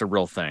sure that's a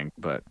real thing,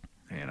 but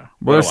you know.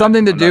 Well, there's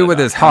something to do with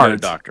his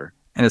heart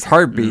and his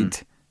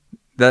heartbeat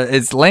that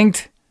is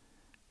linked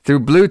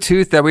through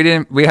Bluetooth that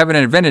we haven't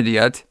invented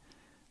yet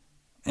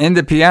in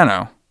the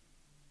piano.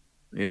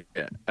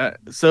 Yeah.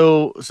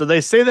 So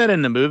they say that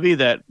in the movie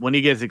that when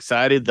he gets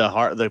excited,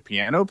 the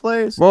piano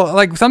plays. Well,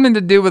 like something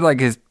to do with like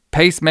his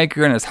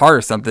pacemaker in his heart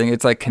or something.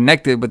 It's like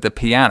connected with the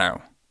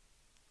piano.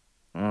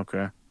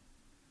 Okay.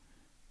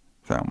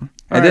 So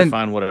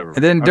fine, whatever.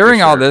 And then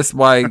during all this,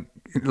 while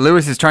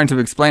Lewis is trying to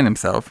explain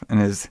himself and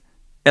his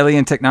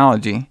alien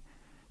technology,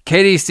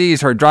 Katie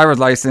sees her driver's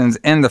license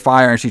in the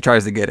fire and she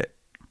tries to get it.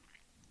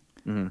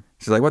 Mm-hmm.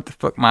 She's like, "What the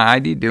fuck, my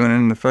ID doing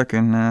in the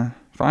fucking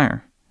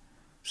fire?"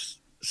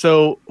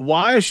 So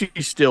why is she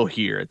still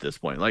here at this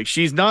point? Like,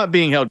 she's not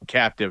being held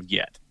captive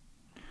yet,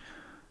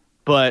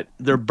 but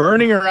they're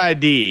burning her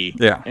ID.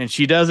 Yeah, and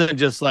she doesn't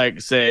just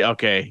like say,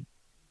 "Okay,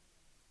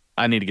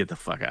 I need to get the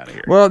fuck out of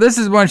here." Well, this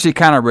is when she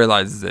kind of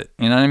realizes it.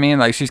 You know what I mean?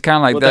 Like, she's kind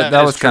of like,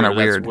 that was kind of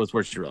weird. That's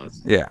where she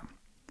realizes. Yeah.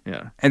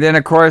 Yeah. And then,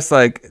 of course,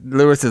 like,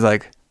 Lewis is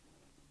like,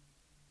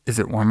 "Is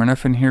it warm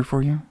enough in here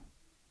for you?"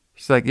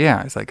 She's like,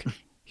 "Yeah." It's like,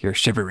 "You're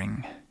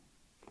shivering."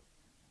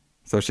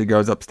 So she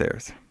goes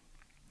upstairs.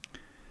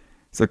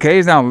 So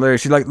Kay's now there.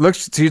 She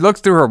looks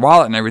through her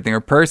wallet and everything, her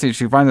purse, and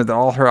she finds that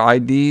all her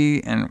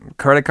ID and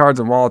credit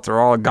cards and wallets are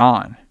all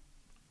gone.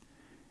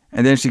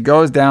 And then she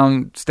goes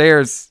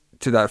downstairs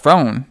to that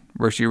phone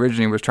where she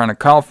originally was trying to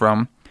call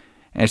from,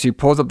 and she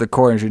pulls up the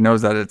cord and she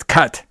knows that it's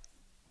cut.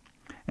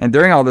 And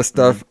during all this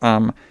stuff,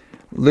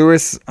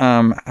 Lewis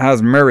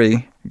has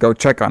Murray go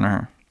check on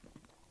her.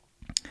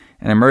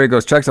 And then Murray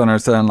goes checks on her,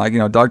 saying like, you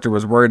know, doctor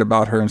was worried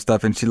about her and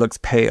stuff, and she looks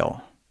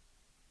pale.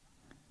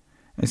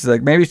 And she's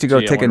like, maybe you should go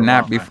take a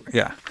nap before.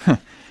 Yeah,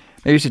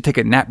 maybe you should take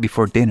a nap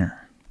before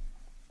dinner.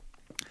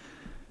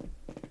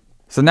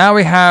 So now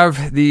we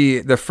have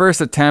the first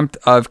attempt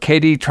of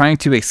Katie trying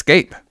to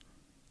escape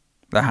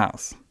the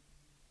house.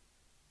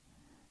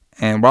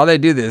 And while they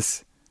do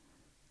this,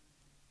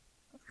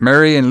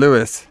 Murray and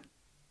Lewis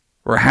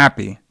were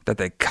happy that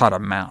they caught a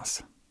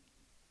mouse.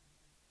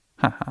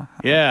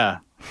 Yeah,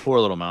 poor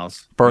little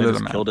mouse. Poor little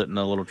mouse. Killed it in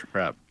a little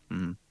trap.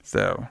 Mm-hmm.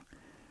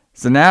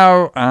 So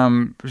now,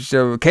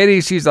 so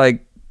Katie, she's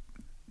like,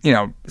 you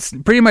know,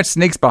 pretty much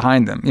sneaks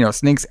behind them, you know,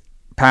 sneaks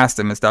past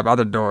them and stuff out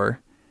the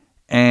door.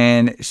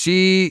 And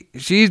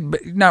she's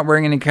not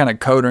wearing any kind of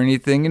coat or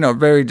anything, you know,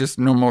 very just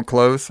normal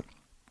clothes.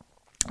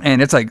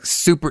 And it's like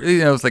super, you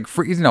know, it's like,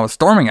 you know,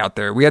 storming out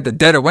there. We had the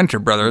dead of winter,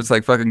 brother. It's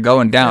like fucking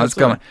going down. It's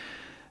going.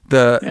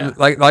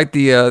 Like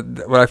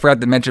the what I forgot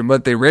to mention,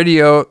 but the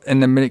radio in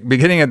the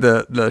beginning of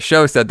the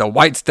show said the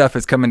white stuff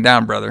is coming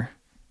down, brother.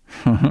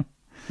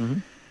 Mm-hmm.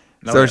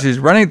 So she's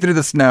running through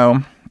the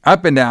snow,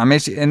 up and down. I mean,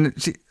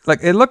 she like,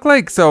 it looked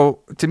like, so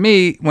to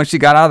me, when she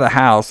got out of the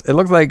house, it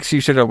looked like she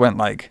should have went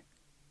like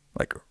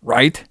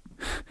right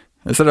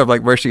instead of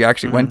like where she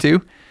actually went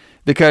to,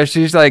 because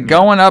she's like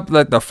going up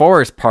like the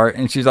forest part,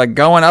 and she's like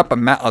going up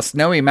a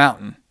snowy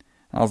mountain.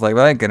 I was like,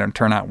 well, that ain't gonna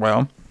turn out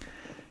well.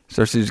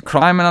 So she's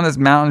climbing on this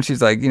mountain.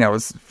 She's like, you know,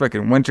 it's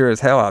freaking winter as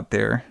hell out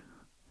there.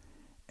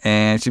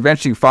 And she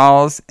eventually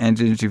falls, and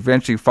she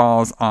eventually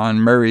falls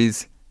on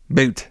Murray's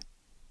boot.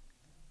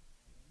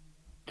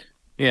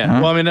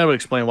 Yeah, well, I mean, that would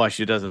explain why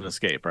she doesn't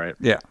escape, right?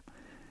 Yeah.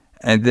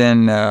 And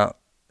then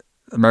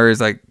Murray's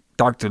like,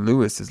 Dr.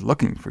 Lewis is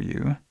looking for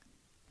you.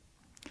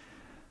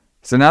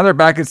 So now they're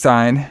back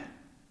inside.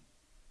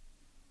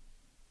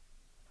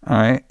 All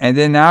right. And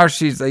then now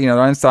she's, you know,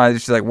 they're inside.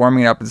 She's like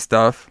warming up and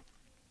stuff.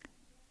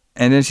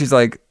 And then she's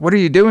like, what are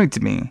you doing to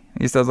me?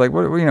 He says, like,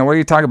 what are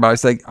you talking about?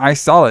 It's like, I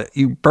saw it.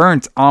 You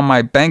burnt all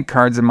my bank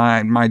cards and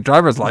my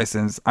driver's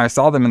license. I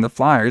saw them in the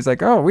flyer. He's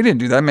like, oh, we didn't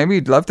do that. Maybe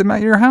you left them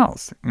at your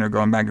house.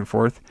 Going back and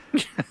forth.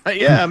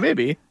 Yeah,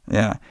 maybe.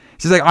 Yeah.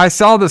 She's like, I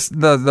saw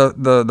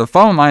the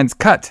phone lines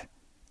cut.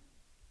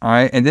 All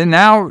right. And then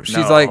now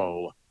she's like,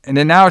 and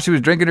then now she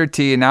was drinking her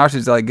tea, and now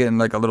she's like getting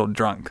like a little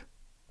drunk.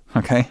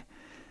 Okay.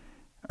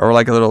 Or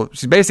like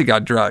she basically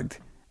got drugged.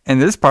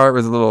 And this part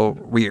was a little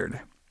weird.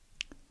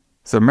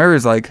 So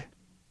Mary's like,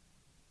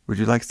 would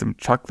you like some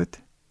chocolate?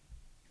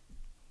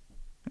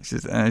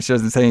 And she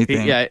doesn't say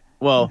anything.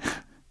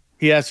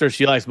 He asked her if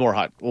she likes more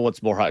hot. Well,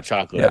 what's more hot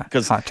chocolate?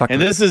 Yeah, hot chocolate. And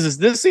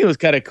this scene was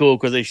kind of cool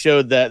because they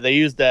showed that they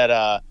used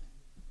that.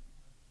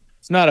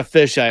 It's not a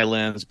fisheye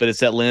lens, but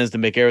it's that lens to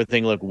make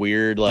everything look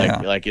weird,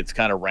 like it's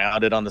kind of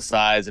rounded on the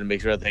sides and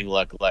makes everything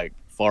look like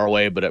far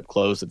away but up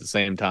close at the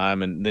same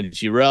time. And then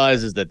she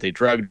realizes that they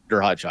drugged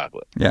her hot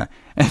chocolate. Yeah,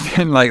 and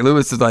then like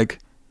Lewis is like,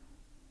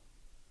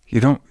 you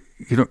don't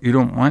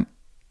want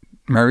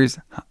Mary's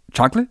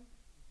chocolate?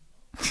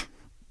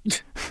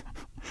 This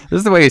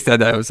is the way he said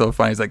that. It was so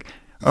funny. He's like,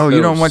 oh,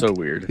 you don't want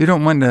weird. You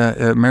don't want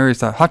Mary's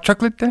hot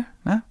chocolate there?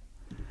 No.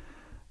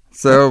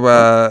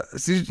 So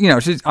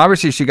she's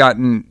obviously she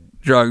gotten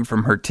drugged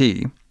from her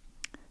tea,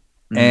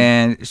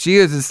 and she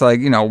is just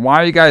like, why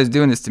are you guys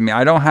doing this to me?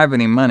 I don't have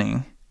any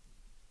money,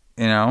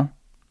 And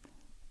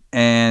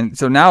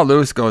so now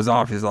Lewis goes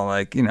off. He's all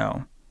like,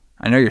 I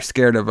know you're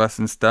scared of us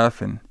and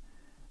stuff, and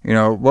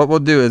what we'll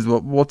do is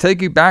we'll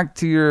take you back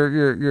to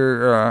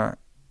your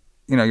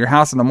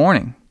house in the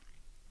morning.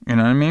 You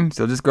know what I mean?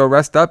 So just go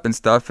rest up and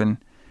stuff, and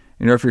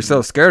if you're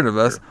so scared of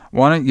us,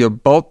 why don't you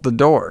bolt the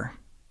door?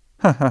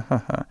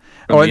 Then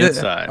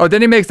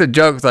he makes the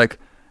joke like,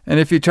 and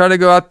if you try to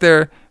go out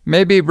there,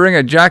 maybe bring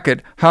a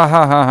jacket. Ha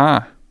ha ha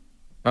ha.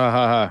 Ha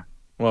ha ha.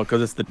 Well,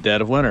 because it's the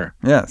dead of winter.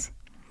 Yes.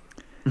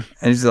 And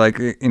he's like,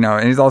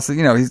 and he's also,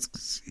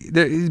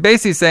 he's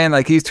basically saying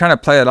like he's trying to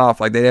play it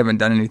off like they haven't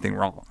done anything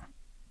wrong.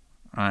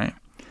 All right.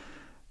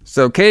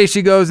 So Katie,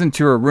 she goes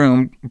into her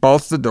room,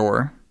 bolts the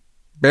door,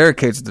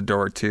 barricades the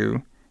door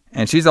too,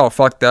 and she's all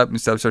fucked up and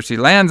stuff. So she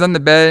lands on the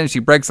bed and she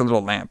breaks a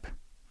little lamp.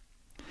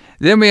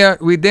 Then we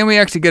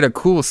actually get a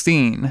cool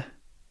scene,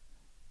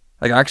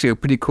 like actually a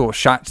pretty cool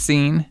shot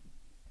scene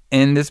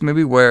in this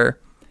movie where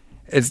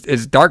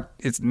it's dark,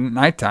 it's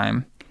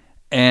nighttime,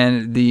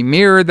 and the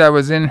mirror that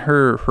was in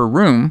her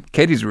room,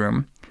 Katie's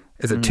room,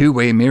 is a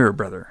two-way mirror,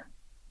 brother.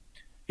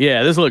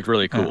 Yeah, this looked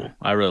really cool.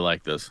 I really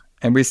like this.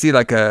 And we see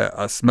like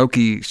a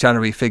smoky,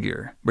 shadowy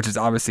figure, which is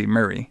obviously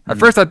Murray. At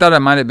first I thought it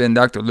might have been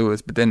Dr.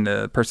 Lewis, but then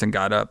the person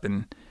got up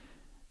and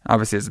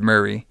obviously it's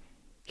Murray.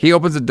 He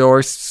opens the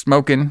door,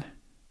 smoking.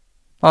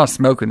 A lot of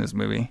smoke in this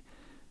movie.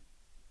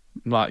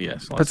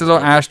 Yes. Puts a little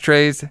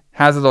ashtrays,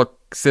 has a little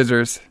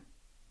scissors.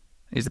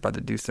 He's about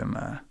to do some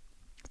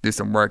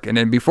work. And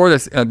then before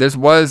this, this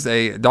was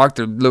a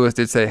Dr. Lewis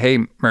did say,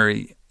 "Hey,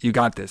 Murray, you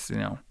got this.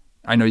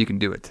 I know you can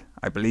do it.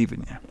 I believe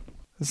in you."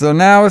 So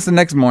now it's the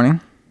next morning.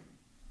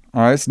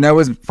 All right, snow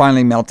is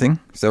finally melting,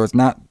 so it's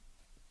not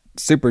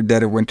super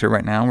dead of winter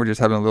right now. We're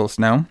just having a little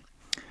snow.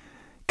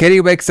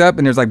 Katie wakes up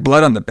and there's like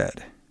blood on the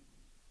bed.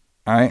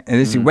 All right, and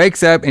then she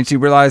wakes up and she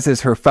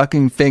realizes her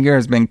fucking finger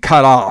has been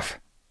cut off.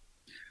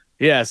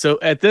 Yeah, so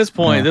at this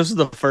point, this is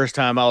the first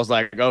time I was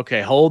like,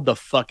 okay, hold the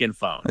fucking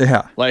phone.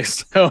 Yeah. Like,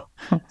 so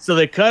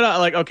they cut out,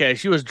 like, okay,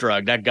 she was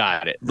drugged. I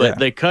got it. But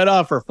they cut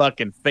off her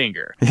fucking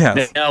finger.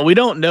 Yes. Now, we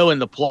don't know in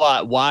the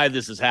plot why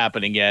this is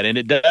happening yet, and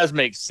it does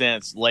make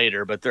sense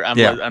later, but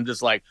I'm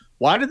just like,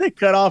 why did they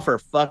cut off her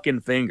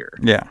fucking finger?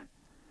 Yeah.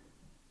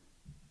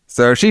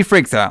 So she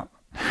freaks out.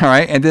 All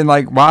right, and then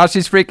like while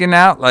she's freaking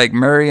out, like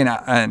Murray and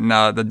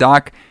the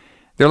doc,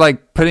 they're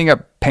like putting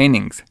up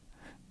paintings,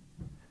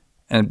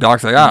 and the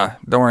doc's like,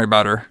 don't worry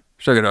about her.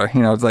 She'll get her.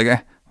 It's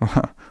like,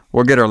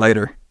 we'll get her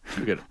later.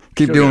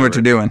 Keep doing what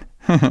you're doing.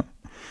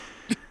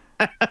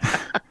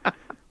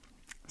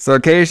 So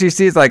Katie, she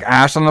sees like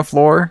ash on the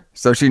floor,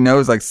 so she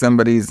knows like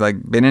somebody's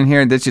like been in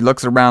here, and then she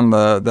looks around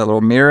the little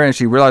mirror and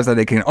she realizes that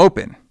it can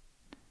open.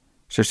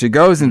 So she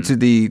goes into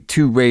the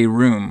two-way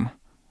room,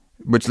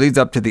 which leads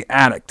up to the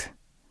attic.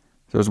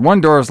 So there's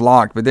one door is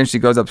locked, but then she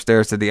goes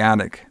upstairs to the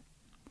attic.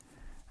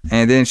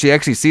 And then she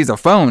actually sees a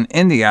phone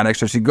in the attic.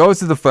 So she goes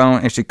to the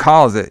phone and she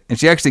calls it. And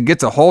she actually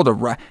gets a hold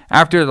of,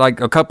 after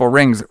like a couple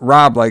rings,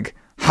 Rob like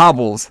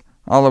hobbles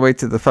all the way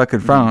to the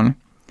fucking phone.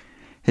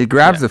 He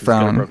grabs the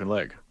phone. He's got a broken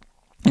leg.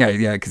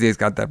 Yeah, because he's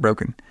got that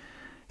broken.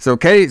 So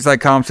Katie's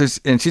like calm,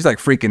 and she's like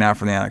freaking out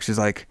from the attic. She's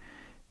like,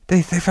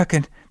 they're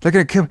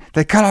gonna kill me.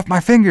 They cut off my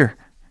finger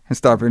and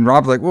stuff. And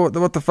Rob's like, well,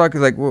 what the fuck?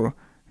 He's like, well,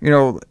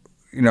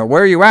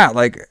 where are you at?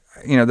 Like,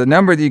 the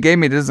number that you gave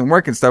me doesn't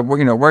work and stuff. Where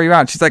are you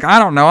at? She's like, I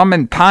don't know. I'm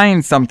in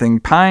Pine something.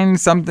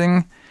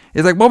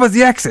 He's like, what was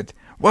the exit?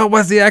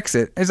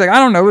 He's like, I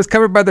don't know. It was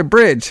covered by the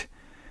bridge.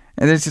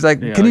 And then she's like,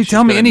 can you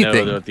tell me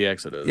anything? Know what the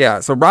exit is. Yeah.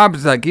 So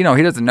Rob's like, he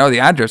doesn't know the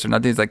address or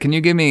nothing. He's like, can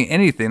you give me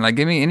anything? Like,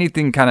 give me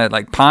anything kind of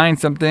like Pine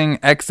something,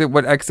 exit.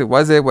 What exit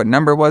was it? What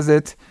number was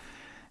it?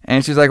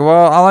 And she's like,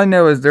 well, all I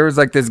know is there was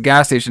like this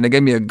gas station. They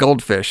gave me a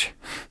goldfish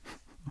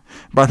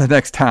by the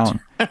next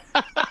town.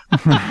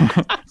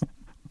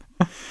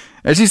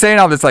 And she's saying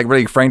all this like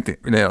really frank,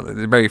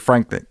 very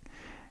frank thing.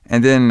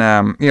 And then,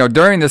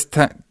 during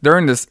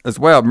this as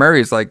well,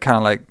 Murray's like kind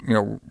of like,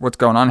 what's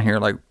going on here?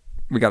 Like,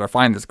 we got to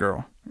find this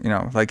girl.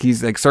 Like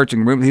he's like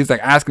searching room. He's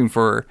like asking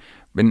for her,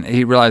 but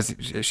he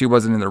realized she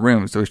wasn't in the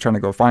room, so he's trying to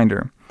go find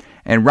her.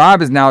 And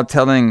Rob is now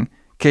telling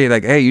Katie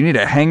like, hey, you need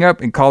to hang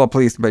up and call the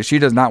police, but she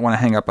does not want to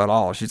hang up at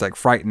all. She's like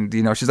frightened.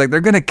 She's like,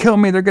 they're gonna kill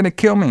me. They're gonna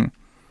kill me.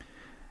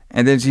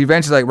 And then she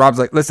eventually like Rob's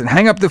like, listen,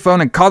 hang up the phone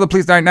and call the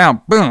police right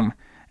now. Boom.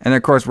 And then,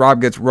 of course,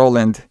 Rob gets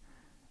Roland.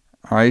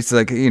 All right, so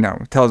like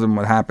tells him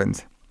what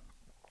happens.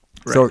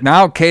 Right. So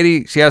now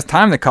Katie, she has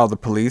time to call the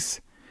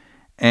police,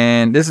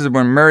 and this is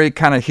when Murray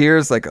kind of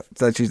hears like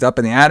that she's up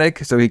in the attic.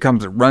 So he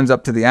runs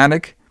up to the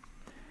attic,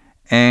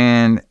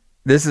 and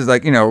this is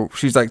like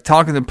she's like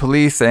talking to the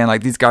police, saying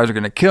like these guys are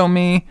gonna kill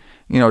me.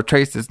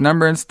 Trace this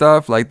number and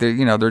stuff. Like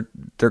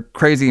they're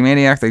crazy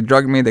maniacs. They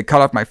drugged me. They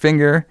cut off my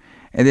finger.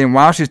 And then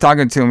while she's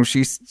talking to him,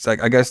 she's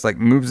like, I guess like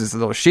moves this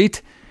little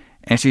sheet,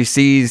 and she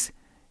sees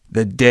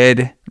the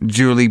dead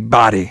Julie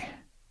body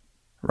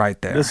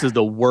right there. This is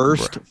the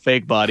worst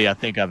fake body I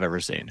think I've ever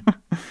seen.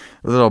 A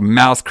little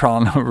mouse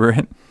crawling over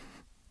it.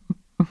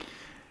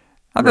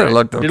 I thought it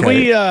looked okay.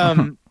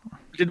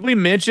 Did we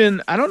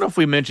mention, I don't know if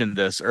we mentioned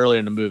this earlier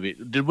in the movie.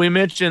 Did we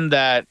mention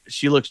that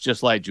she looks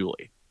just like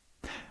Julie?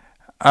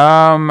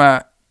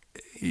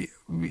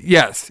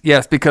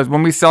 Yes, because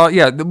when we saw,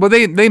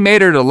 they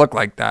made her to look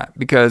like that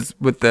because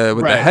with the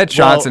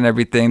headshots and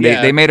everything,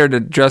 they made her to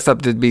dress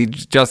up to be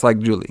just like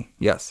Julie.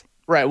 Yes.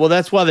 Right. Well,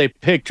 that's why they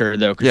picked her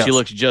though, because she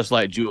looks just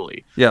like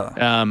Julie. Yeah.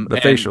 The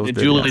facials. And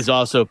Julie's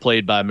also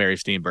played by Mary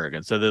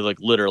Steenburgen, so they look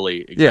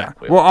literally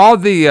exactly. Yeah. Well,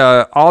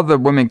 all the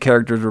women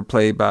characters were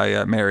played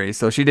by Mary.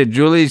 So she did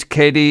Julie,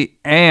 Katie,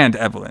 and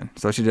Evelyn.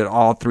 So she did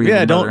all three.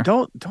 Yeah.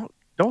 Don't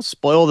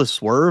spoil the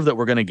swerve that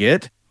we're gonna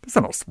get. It's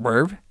not a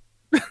swerve.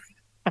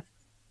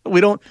 We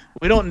don't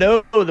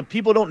know. The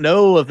people don't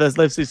know if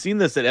they've seen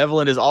this that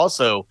Evelyn is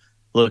also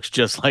looks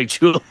just like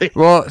Julie.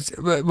 Well,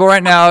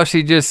 right now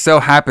she just so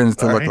happens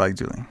to look like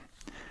Julie.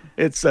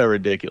 It's so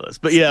ridiculous.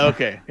 But yeah,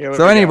 okay.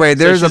 So anyway,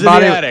 there's a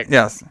body.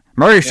 Yes,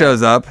 Murray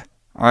shows up.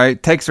 All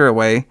right, takes her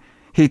away.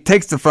 He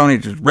takes the phone. He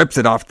just rips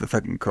it off the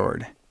fucking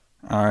cord.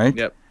 All right.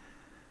 Yep.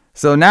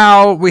 So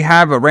now we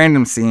have a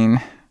random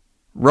scene.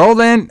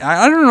 Roland,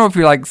 I don't know if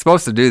you're like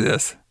supposed to do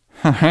this.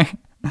 All right.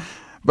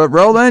 But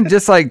Roland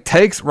just like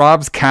takes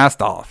Rob's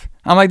cast off.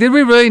 I'm like, did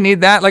we really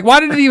need that? Like,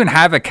 why did it even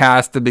have a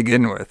cast to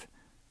begin with?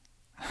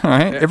 All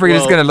right, if we're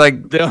just gonna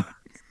like,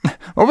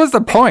 what was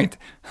the point?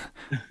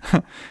 Okay,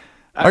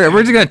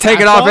 we're just gonna take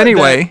it off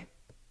anyway.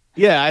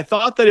 I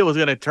thought that it was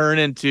gonna turn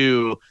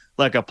into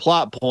like a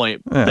plot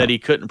point that he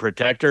couldn't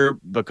protect her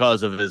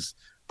because of his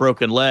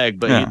broken leg,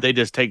 but they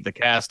just take the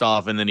cast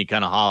off and then he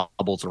kind of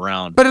hobbles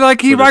around. But like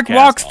he like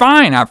walks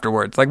fine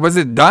afterwards. Like, was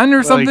it done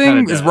or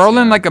something? Is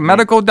Roland like a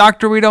medical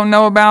doctor we don't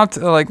know about?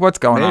 Like, what's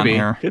going on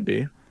here? Could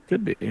be.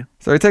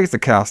 So he takes the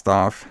cast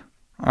off.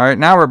 All right,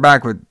 now we're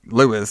back with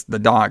Lewis, the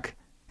doc.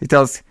 He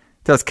tells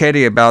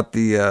Katie about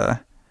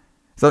the.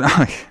 So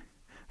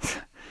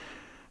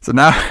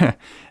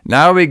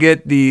now we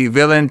get the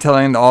villain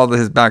telling all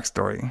his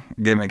backstory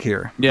gimmick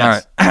here.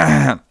 Yes. All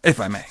right, if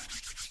I may.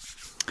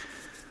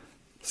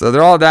 So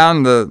they're all down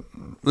in the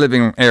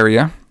living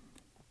area,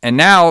 and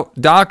now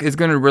Doc is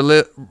going to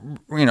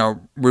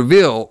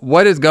reveal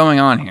what is going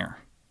on here.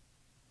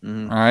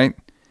 Mm-hmm. All right,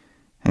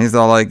 and he's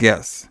all like,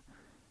 "Yes."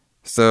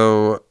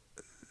 So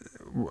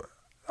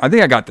I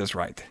think I got this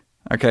right.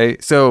 Okay,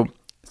 so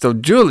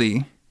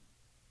Julie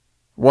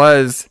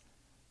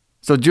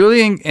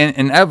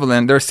and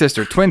Evelyn, they're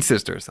twin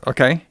sisters.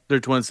 Okay, they're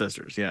twin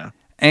sisters. Yeah,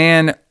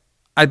 and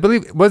I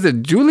believe was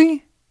it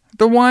Julie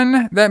the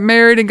one that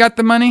married and got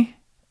the money?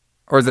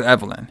 Or is it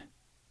Evelyn?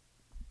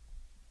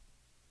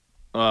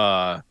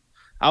 I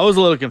was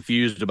a little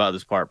confused about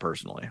this part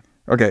personally.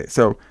 Okay,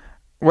 so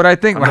what I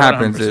think what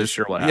happens is,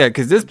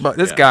 because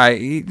this guy,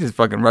 he just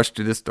fucking rushed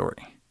through this story.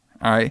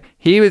 All right,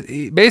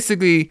 he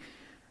basically,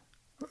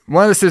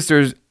 one of the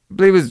sisters, I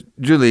believe it was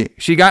Julie,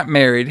 she got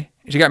married.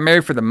 She got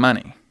married for the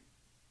money.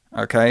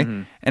 Okay,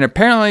 and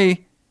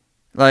apparently,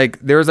 like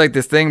there was like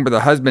this thing where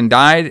the husband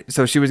died,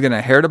 so she was gonna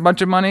inherit a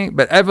bunch of money,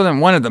 but Evelyn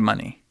wanted the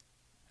money.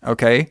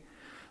 Okay.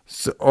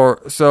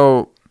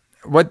 So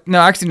what? No,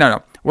 actually,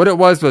 no. What it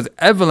was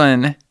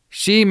Evelyn.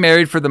 She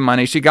married for the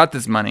money. She got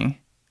this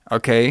money,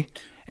 okay,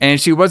 and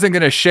she wasn't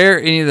gonna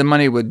share any of the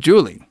money with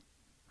Julie,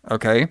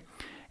 okay.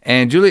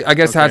 And Julie, I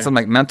guess, had some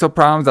like mental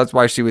problems. That's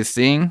why she was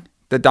seeing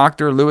the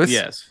doctor Lewis.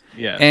 Yes.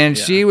 And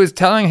she was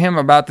telling him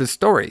about this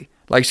story.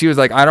 Like she was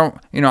like,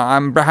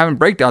 I'm having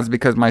breakdowns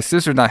because my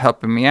sister's not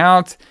helping me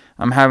out.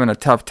 I'm having a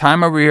tough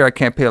time over here. I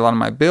can't pay a lot of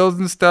my bills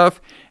and stuff.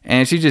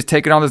 And she's just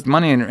taking all this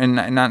money and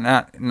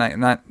not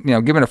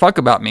giving a fuck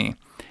about me.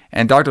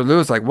 And Dr.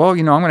 Lewis like, well,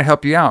 I'm going to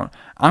help you out.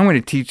 I'm going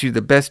to teach you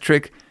the best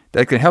trick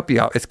that can help you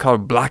out. It's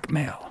called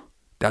blackmail.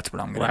 That's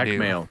what I'm going to do.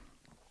 Blackmail.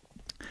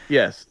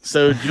 Yes.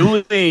 So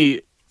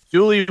Julie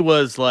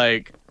was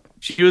like,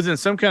 she was in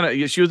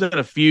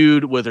a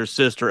feud with her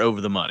sister over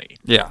the money.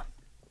 Yeah.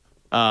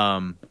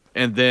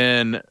 and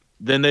then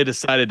they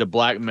decided to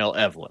blackmail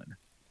Evelyn,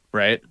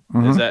 right?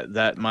 Mhm. Is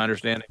that my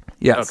understanding?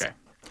 Yes. Okay.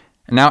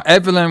 And now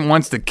Evelyn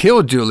wants to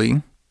kill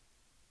Julie,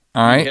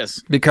 all right,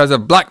 Yes. because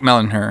of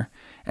blackmailing her.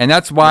 And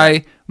that's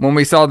why when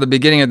we saw the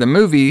beginning of the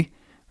movie,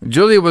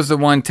 Julie was the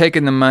one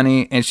taking the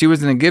money, and she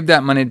was going to give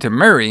that money to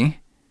Murray.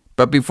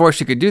 But before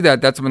she could do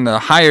that, that's when the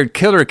hired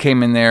killer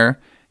came in there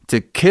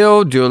to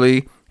kill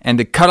Julie and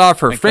to cut off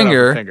her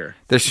finger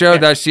to show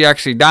that she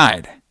actually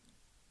died.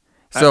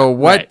 So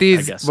what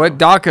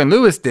Doc and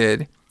Lewis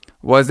did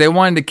was they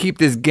wanted to keep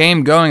this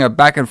game going of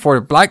back and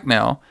forth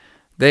blackmail.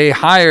 They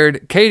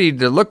hired Katie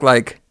who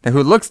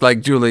looks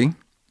like Julie.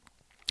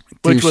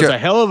 Which was a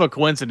hell of a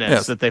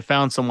coincidence that they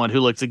found someone who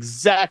looks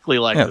exactly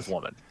like this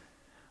woman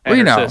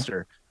and her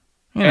sister.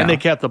 And they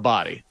kept the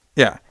body.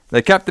 Yeah,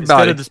 they kept the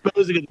body. Instead of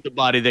disposing of the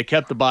body, they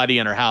kept the body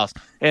in her house.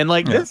 And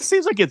this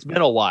seems like it's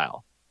been a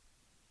while.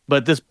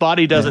 But this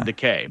body doesn't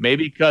decay.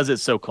 Maybe because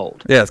it's so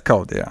cold. Yeah, it's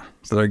cold, yeah.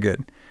 So they're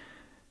good.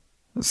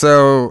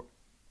 So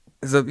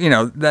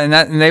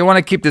and they want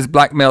to keep this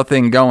blackmail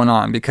thing going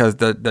on because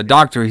the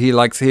doctor, he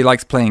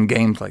likes playing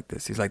games like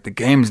this. He's like, the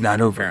game's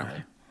not over.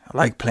 Apparently. I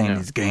like playing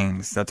these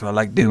games. That's what I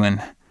like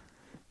doing.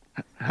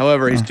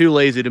 However, he's too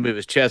lazy to move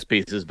his chess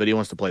pieces, but he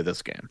wants to play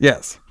this game.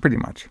 Yes, pretty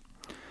much.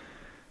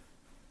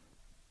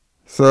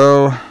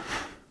 So,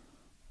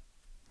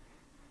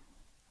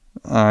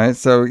 all right.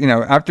 So,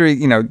 after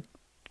he,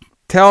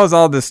 tells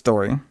all this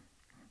story,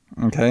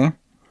 okay,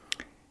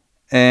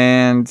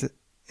 and,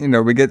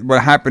 we get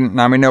what happened.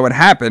 Now we know what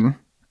happened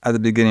at the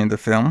beginning of the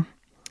film.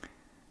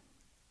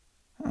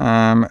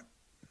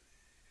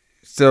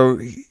 So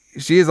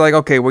she's like,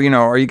 okay, well,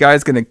 are you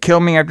guys going to kill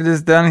me after this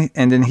is done?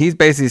 And then he's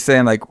basically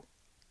saying, like,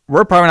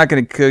 we're probably not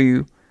going to kill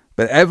you,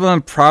 but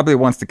Evelyn probably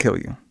wants to kill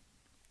you.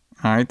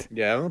 All right?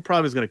 Yeah, Evelyn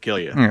probably is going to kill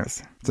you.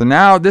 Yes. So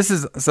now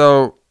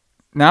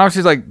now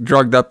she's like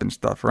drugged up and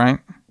stuff, right?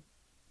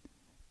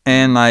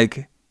 And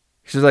like,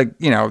 she's like,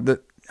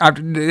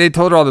 after they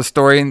told her all the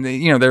story, and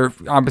they're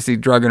obviously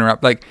drugging her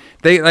up. Like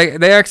they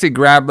actually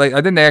grabbed, like,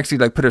 I think they actually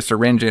like put a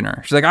syringe in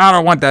her. She's like, I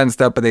don't want that and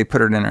stuff, but they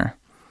put it in her.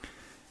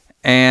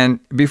 And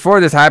before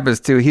this happens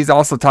too, he's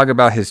also talking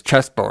about his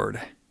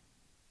chessboard.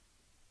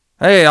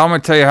 Hey, I'm gonna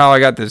tell you how I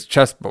got this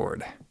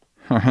chessboard.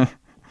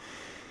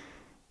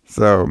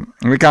 So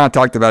we kind of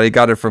talked about it. He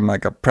got it from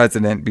like a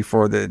president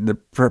before the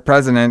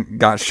president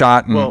got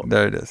shot, and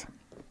there it is.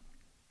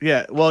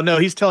 Yeah. Well, no,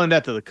 he's telling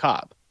that to the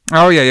cop.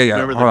 Oh yeah.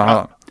 Remember, hold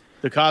on.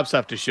 The cops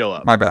have to show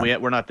up. My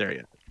bad. We're not there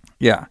yet.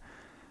 Yeah.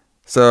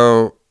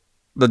 So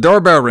the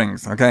doorbell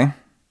rings, okay?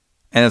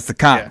 And it's the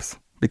cops. Yeah.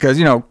 Because,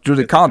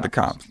 Julie called the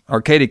cops.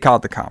 Or Katie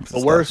called the cops.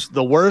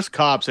 The worst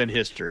cops in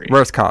history.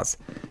 Worst cops.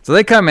 So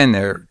they come in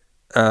there.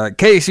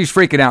 Katie, she's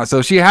freaking out.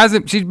 So she's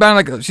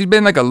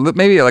been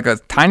maybe a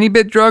tiny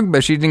bit drugged,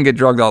 but she didn't get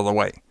drugged all the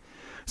way.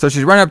 So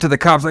she's running up to the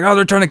cops like, oh,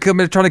 they're trying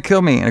to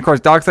kill me. And of course,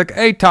 Doc's like,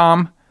 hey,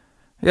 Tom.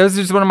 Yeah, this is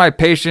just one of my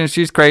patients.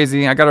 She's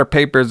crazy. I got her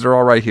papers. They're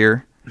all right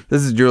here.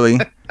 This is Julie.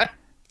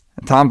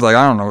 And Tom's like,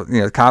 I don't know.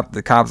 The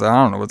cops, I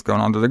don't know what's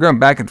going on. They're going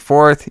back and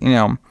forth.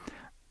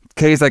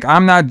 Katie's like,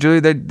 I'm not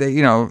Julie.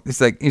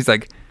 He's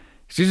like,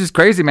 she's just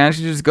crazy, man.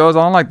 She just goes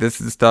on like this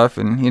and stuff.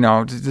 And,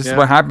 this is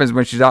what happens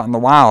when she's out in the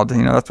wild.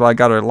 That's why I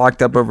got her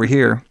locked up over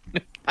here.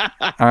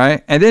 All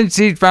right. And then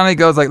she finally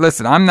goes like,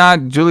 listen, I'm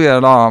not Julia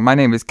at all. My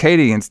name is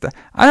Katie and stuff.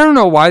 I don't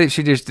know why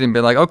she just didn't be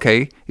like,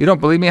 okay, you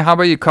don't believe me? How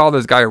about you call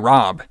this guy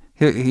Rob?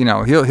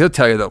 He'll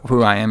tell you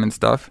who I am and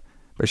stuff.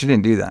 But she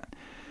didn't do that.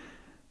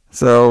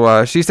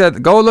 So she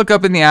said, go look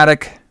up in the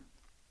attic.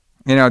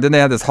 Then they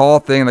had this whole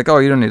thing like, oh,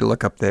 you don't need to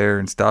look up there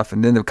and stuff.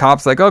 And then the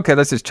cop's like, okay,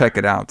 let's just check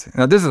it out.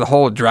 This is a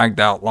whole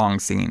dragged out long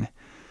scene.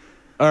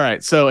 All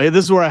right. So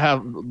this is where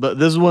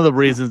this is one of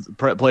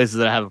the places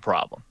that I have a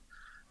problem.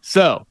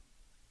 So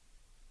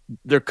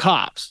they're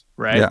cops,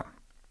 right? Yeah.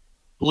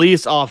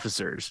 Police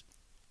officers.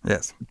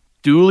 Yes.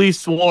 Duly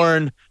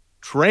sworn,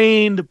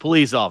 trained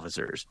police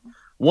officers.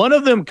 One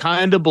of them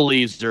kind of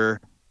believes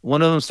her.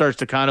 One of them starts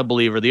to kind of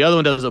believe her. The other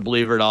one doesn't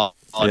believe her at all.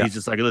 Yeah. He's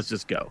just like, let's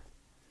just go.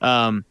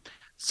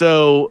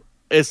 So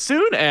as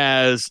soon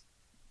as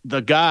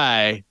the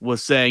guy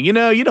was saying, you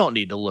don't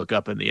need to look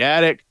up in the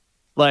attic,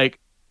 like,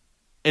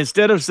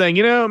 instead of saying,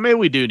 maybe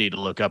we do need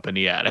to look up in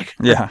the attic.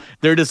 Yeah.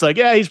 They're just like,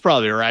 yeah, he's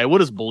probably right. We'll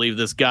just believe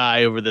this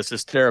guy over this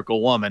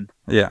hysterical woman.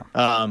 Yeah.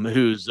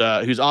 Who's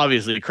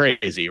obviously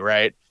crazy,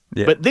 right?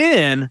 Yeah. But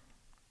then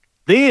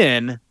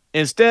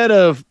instead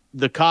of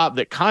the cop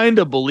that kind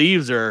of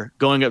believes her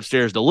going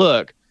upstairs to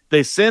look,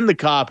 they send the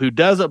cop who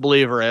doesn't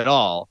believe her at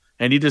all.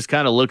 And he just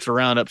kind of looks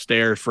around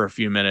upstairs for a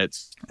few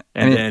minutes.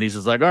 And then he's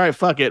just like, all right,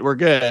 fuck it. We're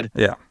good.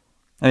 Yeah.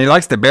 And he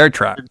likes the bear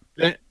trap.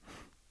 And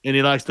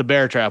he likes the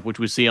bear trap, which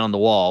we see on the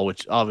wall,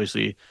 which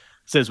obviously,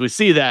 since we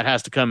see that,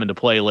 has to come into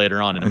play later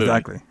on in the movie.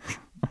 Exactly.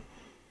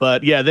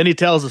 But yeah, then he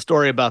tells a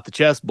story about the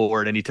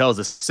chessboard, and he tells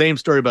the same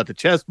story about the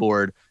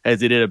chessboard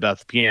as he did about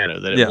the piano,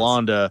 that it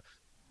belonged to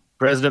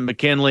President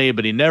McKinley,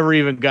 but he never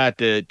even got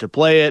to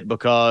play it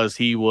because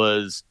he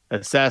was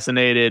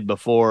assassinated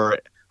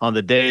on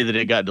the day that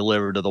it got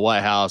delivered to the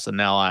White House, and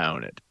now I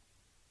own it.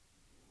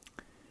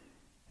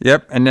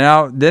 Yep. And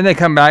then they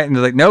come back and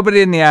they're like,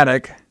 nobody in the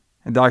attic.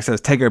 And Doc says,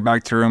 take her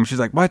back to her room. She's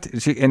like, what?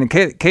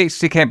 Kate,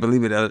 she can't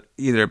believe it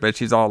either, but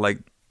she's all like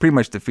pretty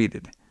much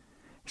defeated.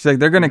 She's like,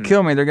 they're going to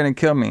kill me. They're going to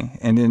kill me.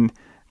 And then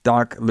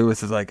Doc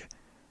Lewis is like,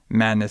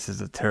 madness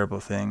is a terrible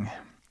thing.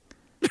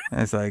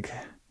 And it's like,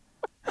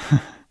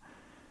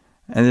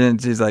 and then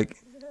she's like,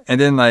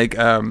 Katie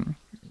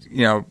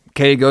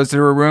goes to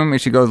her room and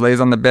she lays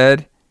on the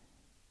bed.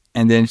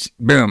 And then,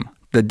 boom,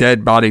 the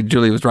dead body,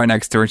 Julie, was right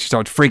next to her. And she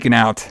starts freaking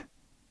out.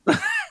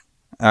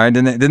 All right,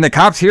 then the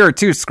cops hear her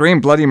too, scream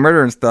bloody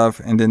murder and stuff,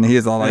 and then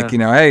he's all like,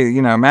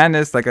 hey,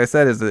 madness, like I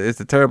said, is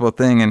a terrible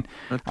thing, and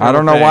I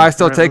don't know why I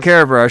still take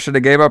care of her. I should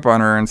have gave up on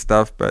her and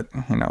stuff, but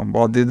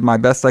I'll do my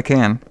best I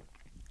can.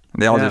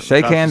 And they all just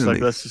shake hands. And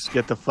let's just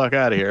get the fuck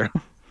out of here.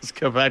 Let's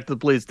go back to the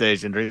police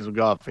station, drink some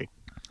coffee.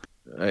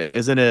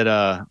 Isn't it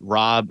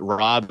Rob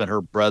and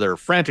her brother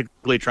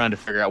frantically trying to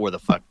figure out where the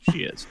fuck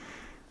she is?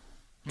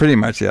 Pretty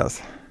much,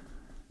 yes.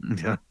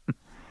 Yeah.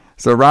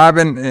 So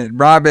Robin,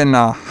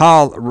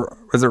 Hall,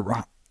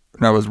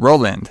 it was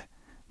Roland.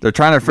 They're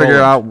trying to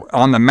figure out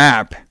on the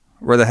map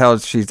where the hell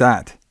she's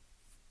at.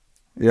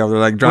 They're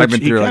like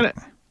driving through.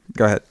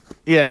 Go ahead.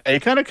 Yeah,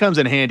 it kind of comes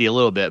in handy a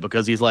little bit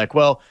because he's like,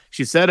 well,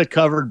 she said a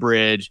covered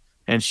bridge,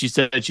 and she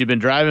said she'd been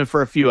driving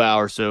for a few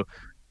hours. So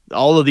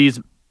all of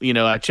these,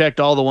 I checked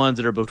all the ones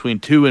that are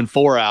between 2 and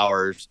 4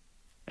 hours,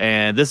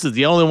 and this is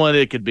the only one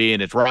it could be,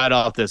 and it's right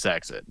off this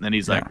exit. And then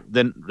he's like,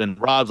 then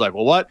Rob's like,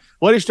 well, what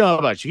is she talking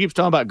about? She keeps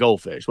talking about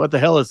goldfish. What the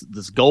hell is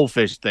this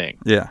goldfish thing?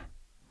 Yeah.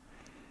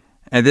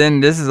 And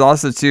then this is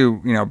also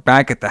too,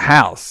 back at the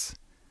house.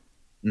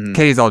 Mm-hmm.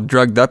 Katie's all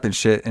drugged up and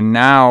shit, and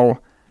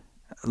now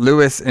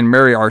Lewis and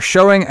Murray are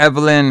showing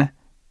Evelyn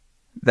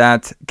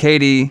that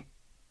Katie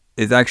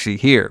is actually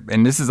here.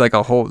 And this is like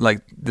a whole,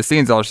 like, the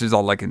scene's all, she's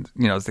all like,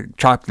 it's like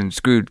chopped and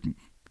screwed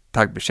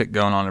type of shit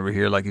going on over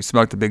here, like you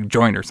smoked a big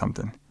joint or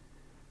something.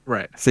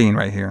 Right. Scene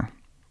right here.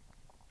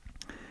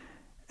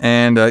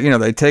 And,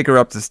 they take her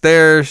up the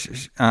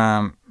stairs,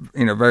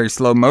 very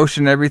slow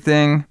motion,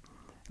 everything.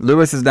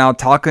 Lewis is now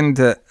talking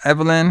to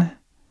Evelyn.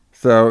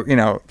 So,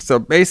 so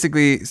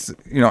basically,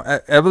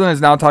 Evelyn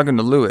is now talking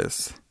to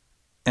Lewis.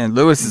 And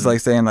Lewis is like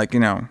saying, like,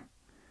 you're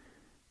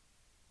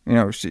going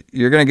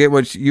to get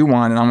what you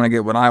want and I'm going to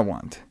get what I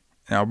want.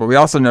 But we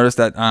also noticed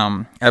that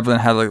Evelyn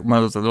had like one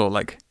of those little,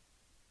 like,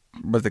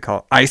 what's it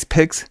called? Ice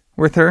picks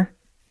with her.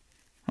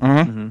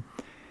 Mm-hmm. Mm-hmm.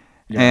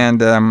 Yeah.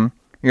 And,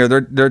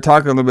 they're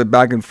talking a little bit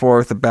back and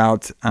forth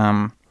about,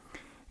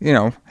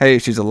 hey,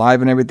 she's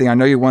alive and everything. I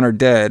know you want her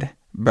dead,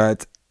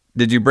 but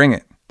did you bring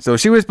it? So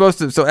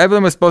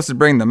Evelyn was supposed to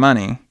bring the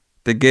money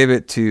to give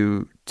it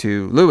to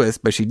Lewis,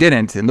 but she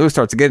didn't. And Lewis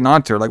starts getting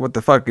onto her, like, what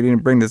the fuck? You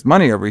didn't bring this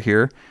money over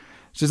here.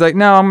 She's like,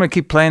 no, I'm going to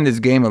keep playing this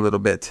game a little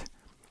bit.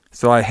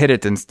 So I hit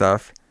it and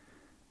stuff.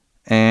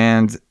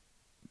 And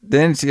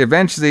then she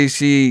eventually,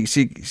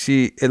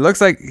 it looks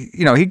like,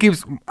 he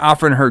keeps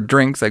offering her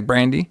drinks like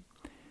brandy.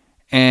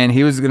 And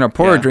he was going to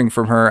pour a drink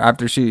from her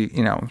after she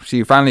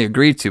finally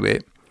agreed to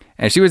it.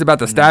 And she was about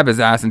to stab his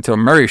ass until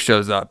Murray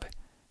shows up.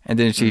 And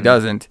then she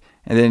doesn't.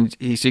 And then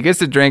she gets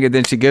the drink and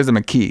then she gives him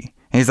a key.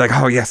 And he's like,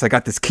 oh, yes, I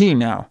got this key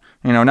now.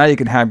 Now you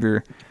can have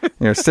your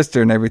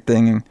sister and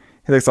everything. And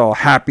he looks all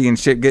happy and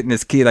shit getting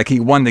his key like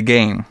he won the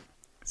game.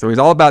 So he's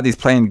all about these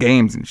playing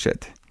games and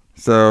shit.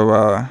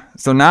 So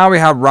now we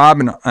have Rob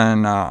and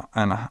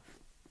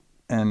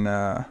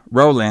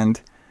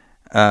Roland.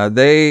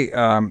 They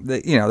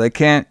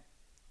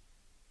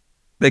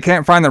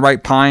can't find the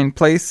right pine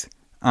place.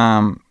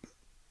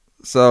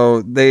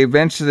 So they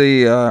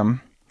eventually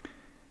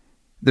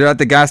they're at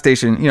the gas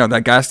station,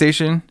 that gas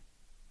station,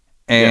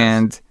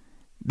 and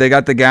they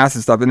got the gas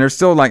and stuff, and they're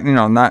still like,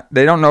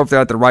 they don't know if they're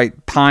at the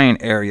right pine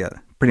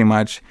area, pretty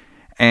much.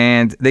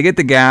 And they get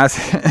the gas,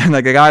 and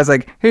like the guy's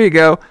like, here you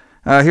go,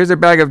 here's a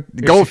bag of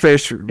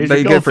goldfish that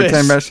you get for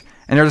 10 bucks,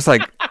 and they're just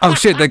like, oh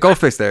shit, the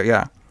goldfish there,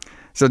 yeah.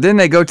 So then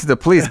they go to the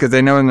police because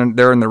they know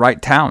they're in the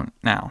right town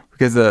now,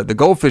 because the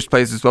goldfish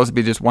place is supposed to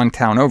be just one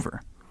town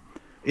over.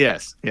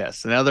 Yes.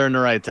 So now they're in the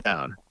right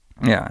town.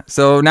 Yeah.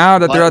 So now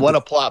that they're what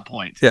a plot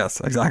point. Yes,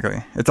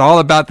 exactly. It's all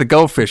about the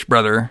goldfish,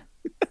 brother.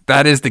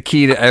 That is the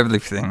key to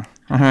everything.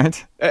 All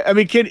right. I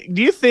mean,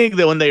 do you think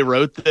that when they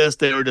wrote this,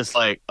 they were just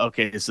like,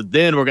 okay, so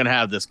then we're gonna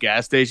have this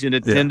gas station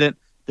attendant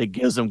that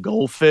gives them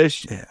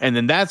goldfish, and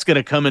then that's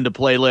gonna come into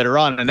play later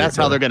on, and that's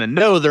how they're gonna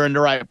know they're in the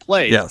right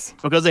place. Yes.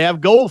 Because they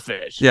have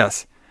goldfish.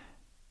 Yes.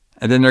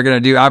 And then they're gonna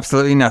do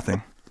absolutely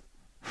nothing.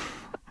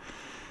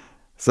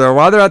 So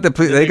while they're at the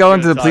police, they go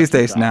into the police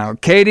station now.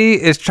 Katie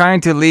is trying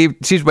to leave.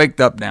 She's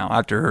waked up now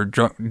after her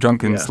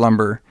drunken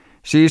slumber.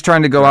 She's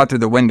trying to go out through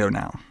the window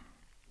now.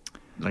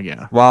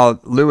 Yeah. While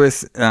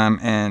Lewis and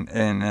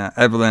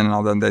Evelyn and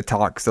all them, they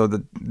talk. So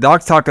the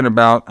doc's talking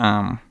about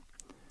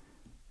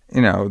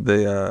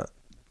the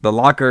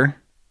locker,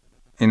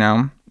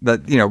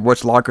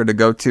 which locker to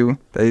go to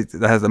that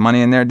has the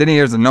money in there. Then he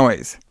hears a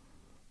noise.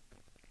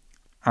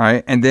 All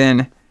right, and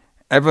then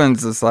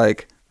Evelyn's just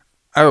like,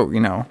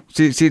 oh,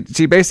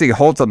 she basically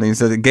holds something and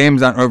says the game's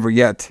not over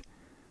yet.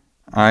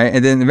 All right,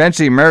 and then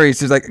eventually Murray's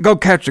just like, go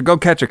catch her,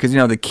 because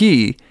the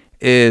key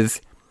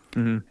is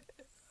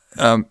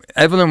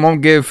Evelyn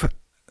won't give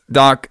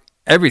Doc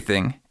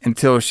everything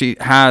until she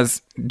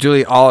has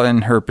Julie all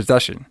in her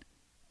possession.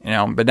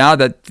 But now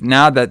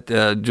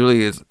that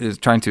Julie is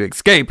trying to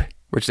escape,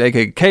 which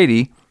aka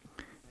Katie,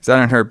 is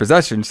not in her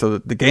possession, so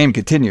the game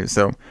continues.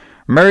 So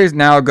Murray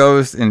now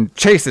goes and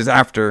chases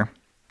after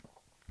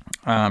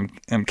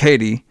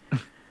Katie.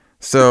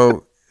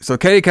 So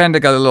Katie kind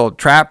of got a little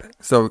trap.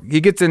 So he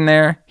gets in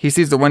there. He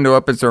sees the window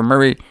open. So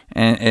Murray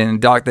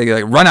and Doc, they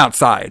like run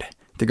outside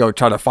to go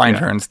try to find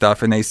her and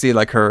stuff. And they see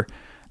like her,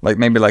 like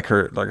maybe like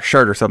her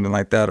shirt or something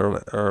like that,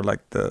 or like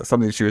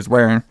something she was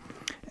wearing.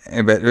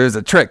 But it was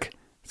a trick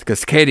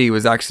because Katie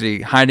was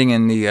actually hiding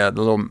in the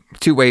little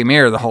two-way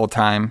mirror the whole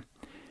time.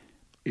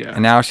 Yeah.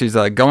 And now she's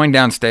going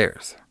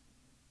downstairs.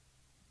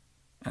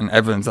 And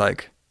Evelyn's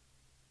like,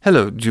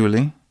 "Hello,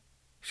 Julie."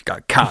 She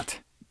got caught.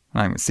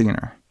 I'm not even seeing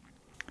her.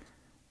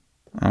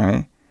 All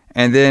right.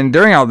 And then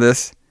during all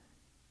this,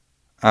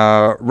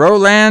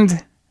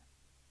 Roland,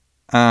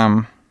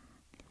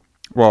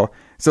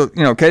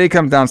 Katie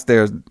comes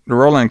downstairs.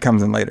 Roland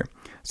comes in later.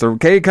 So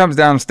Katie comes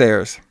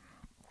downstairs.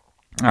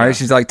 All right.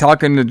 She's like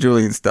talking to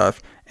Julie and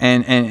stuff.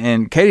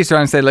 And Katie's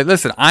trying to say, like,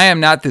 listen, I am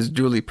not this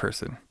Julie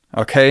person.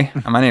 Okay.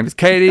 My name is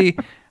Katie.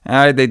 All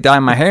right. They dye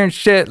my hair and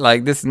shit.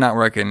 Like, this is not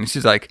working. And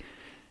she's like,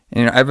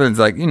 Evelyn's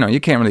like, you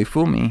can't really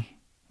fool me.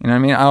 You know what I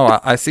mean? Oh,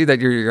 I see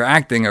that you're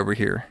acting over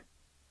here.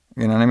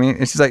 You know what I mean?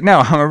 And she's like, no,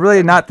 I'm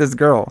really not this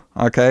girl.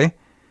 Okay.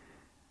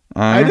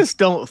 I just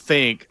don't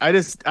think, I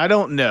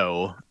don't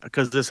know,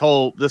 because this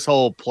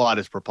whole plot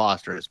is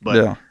preposterous,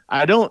 but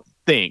I don't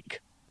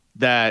think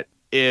that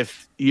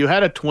if you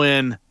had a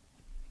twin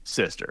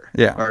sister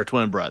or a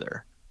twin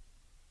brother,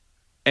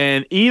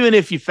 and even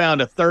if you found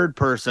a third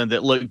person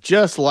that looked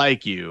just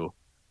like you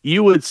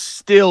would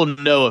still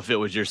know if it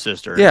was your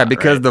sister. Yeah,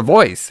 because the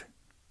voice.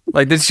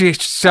 Like, did she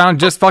sound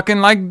just fucking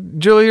like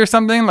Julie or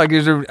something? Like,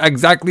 is her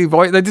exactly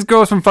voice? Like, this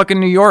girl's from fucking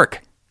New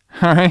York.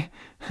 All right?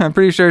 I'm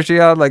pretty sure she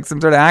had, like, some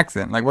sort of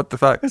accent. Like, what the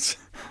fuck?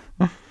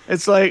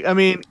 It's like, I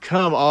mean,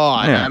 come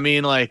on. Yeah. I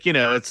mean, like,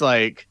 it's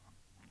like...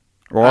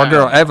 Well, our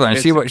girl Evelyn,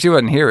 she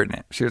wasn't hearing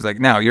it. She was like,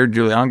 no, you're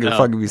Julie. I don't give a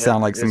fuck if you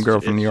sound like some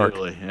girl from New York.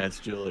 Julie. Yeah, it's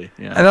Julie.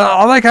 Yeah. And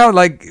I like how,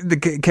 like,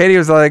 Katie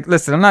was like,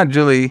 listen, I'm not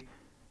Julie.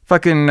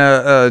 Fucking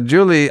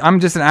Julie, I'm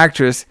just an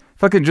actress.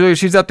 Fucking Julie,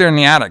 she's up there in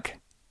the attic.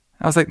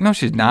 I was like, no,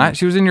 she's not.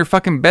 She was in your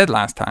fucking bed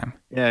last time.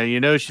 Yeah,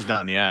 she's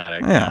not in the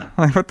attic. Yeah,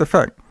 like, what the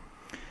fuck?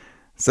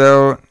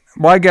 So,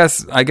 well, I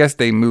guess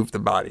they moved the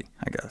body.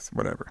 I guess,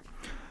 whatever.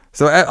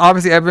 So,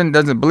 obviously, Evelyn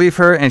doesn't believe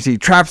her, and she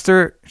traps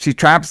her. She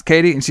traps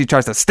Katie, and she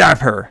tries to stab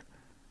her.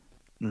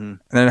 Mm-hmm. And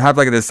then have,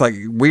 like, this, like,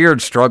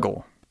 weird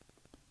struggle.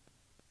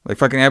 Like,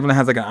 fucking Evelyn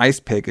has, like, an ice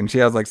pick, and she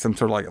has, like, some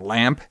sort of, like,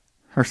 lamp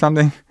or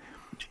something.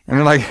 And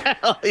they're like,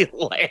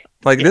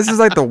 this is,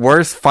 like, the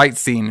worst fight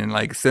scene in,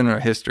 like, cinema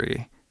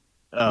history.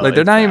 Oh, like,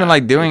 they're not even,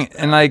 like, doing it.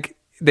 And, like,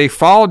 they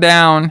fall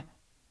down.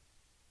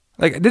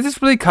 Like, did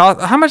this really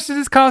cost? How much did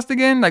this cost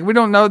again? Like, we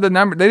don't know the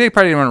number. They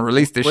probably didn't want to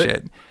release this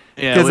shit.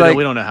 Yeah,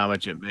 we don't know how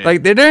much it made.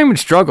 Like, they don't even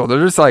struggle.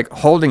 They're just, like,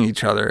 holding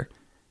each other.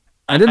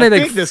 And then I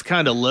think this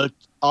kind of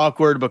looked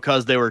awkward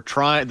because they were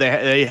trying.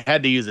 They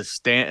had to use a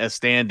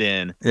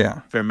stand-in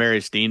for Mary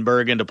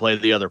Steenburgen to play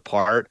the other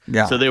part.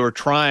 Yeah. So they were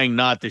trying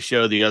not to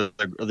show the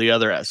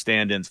other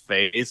stand-in's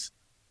face,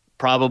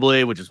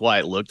 probably, which is why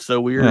it looked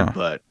so weird. Yeah.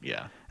 But,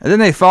 yeah. And then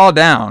they fall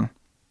down.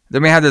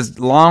 Then we have this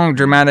long,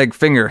 dramatic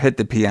finger hit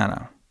the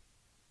piano.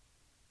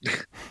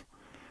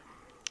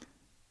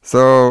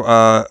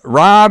 So,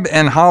 Rob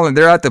and Holland,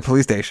 they're at the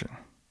police station.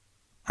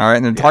 All right.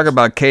 And they're talking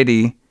about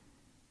Katie.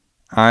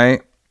 All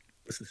right.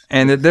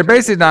 And they're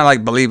basically not,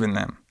 like, believing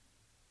them.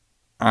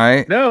 All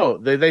right. No,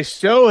 they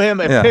show him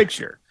a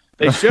picture.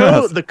 They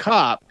show the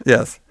cop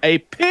a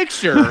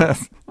picture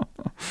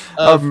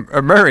of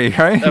Murray,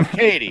 right? Of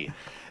Katie.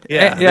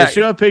 Yeah, they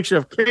show a picture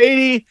of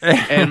Katie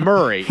and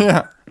Murray.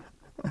 Yeah.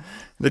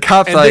 The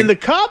cop's and then the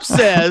cop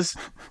says,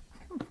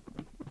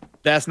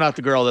 "That's not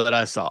the girl that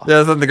I saw." Yeah,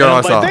 that's not the girl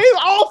I saw. They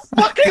all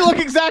fucking look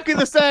exactly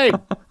the same.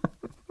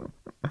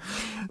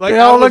 Like, they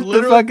all look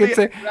the fucking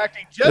same.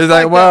 Just like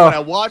that when I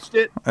watched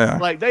it. Yeah.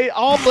 Like, they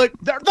all look,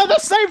 they're the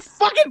same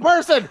fucking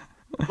person.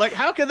 Like,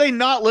 how can they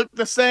not look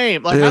the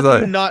same? Like, how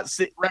can you not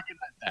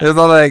recognize that? It's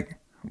all like,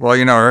 well,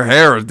 her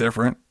hair is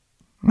different.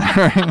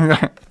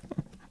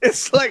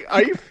 It's like,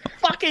 are you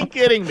fucking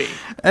kidding me?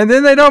 And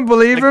then they don't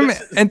believe him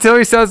until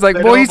he says, like,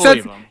 well,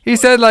 he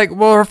said, like,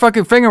 well, her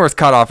fucking finger was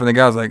cut off. And the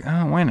guy's like,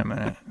 oh, wait a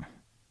minute.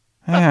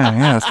 Yeah,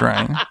 that's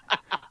right.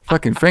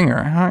 Fucking finger.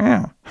 Oh,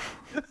 yeah.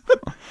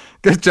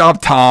 Good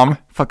job, Tom.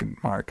 Fucking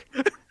Mark.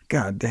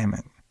 God damn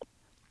it.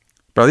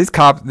 Bro, these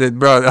cops, I'm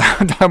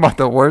talking about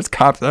the worst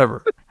cops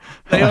ever.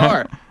 They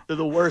are. They're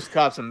the worst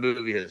cops in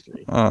movie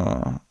history.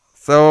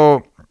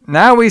 So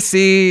now we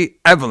see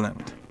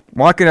Evelyn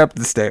walking up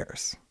the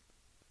stairs.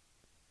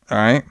 All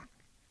right.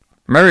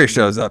 Murray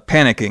shows up,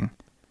 panicking.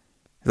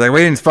 He's like, we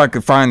didn't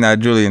fucking find that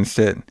Julian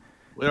shit.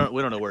 We don't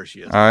know where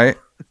she is. All right.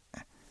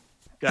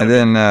 And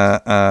then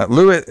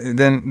Lewis.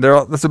 Then they're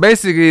all. So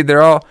basically,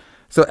 they're all.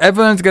 So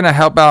Evelyn's gonna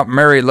help out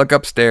Murray look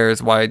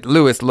upstairs while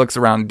Lewis looks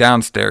around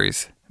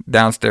downstairs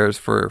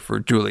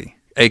for Julie,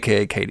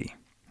 aka Katie.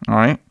 All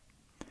right.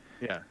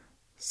 Yeah.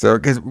 So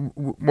because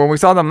when we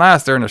saw them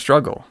last, they're in a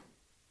struggle.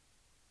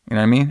 You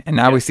know what I mean? And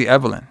now we see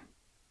Evelyn.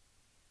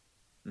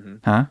 Mm-hmm.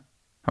 Huh?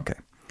 Okay.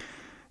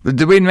 But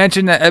did we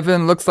mention that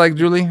Evelyn looks like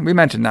Julie? We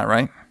mentioned that,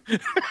 right?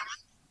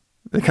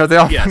 Because they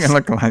all fucking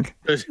look alike.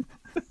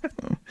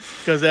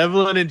 Because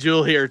Evelyn and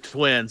Julie are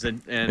twins,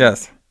 and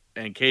yes.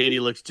 And Katie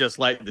looks just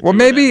like the well,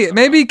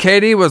 maybe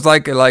Katie was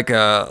like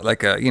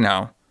a you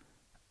know,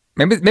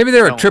 maybe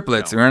they were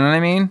triplets. You know what I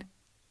mean?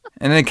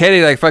 And then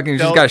Katie like fucking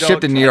just got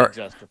shipped to New York.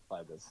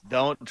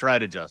 Don't try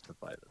to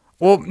justify this.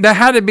 Well, that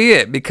had to be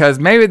it because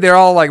maybe they're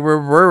all like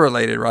we're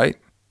related, right?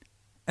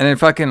 And then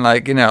fucking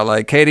like you know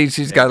like Katie,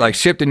 she's got like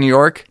shipped to New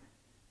York.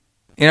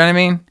 You know what I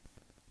mean?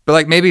 But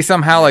like maybe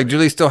somehow like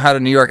Julie still had a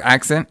New York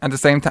accent at the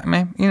same time.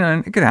 Maybe, you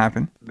know, it could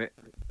happen. It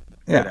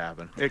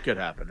could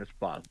happen. It's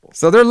possible.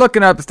 So they're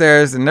looking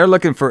upstairs and they're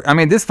looking for. I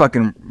mean, this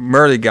fucking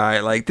Murray guy.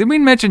 Like, did we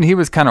mention he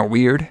was kind of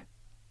weird?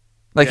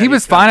 Like he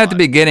was fine at the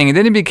beginning, and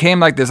then he became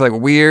like this like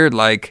weird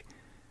like.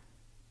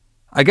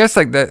 I guess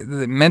like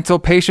the mental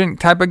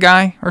patient type of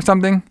guy or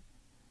something.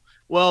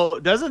 Well,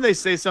 doesn't they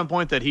say some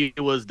point that he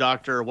was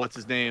Dr. What's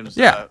his name's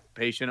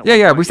patient?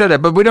 Yeah, we said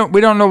that, but we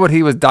don't know what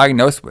he was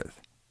diagnosed with.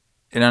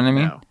 You know what I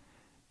mean? No.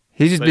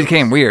 He just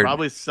became weird.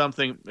 Probably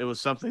something. It was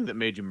something that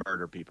made you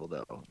murder people,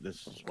 though.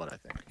 This is what I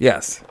think.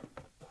 Yes.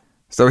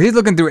 So he's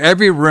looking through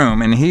every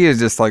room, and he is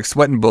just like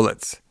sweating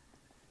bullets.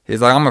 He's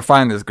like, I'm gonna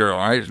find this girl.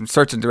 Right? I'm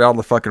searching through all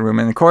the fucking room,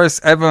 and of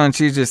course, Evelyn,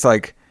 she's just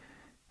like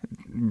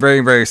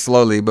very, very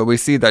slowly, but we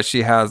see that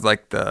she has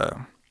like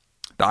the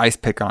ice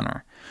pick on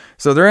her.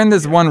 So they're in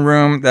this one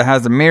room that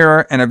has a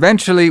mirror, and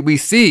eventually we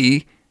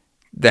see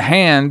the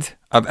hand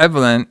of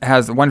Evelyn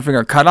has one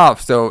finger cut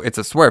off, so it's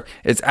a swerve.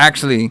 It's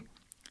actually,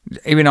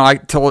 even though I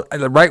told,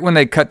 right when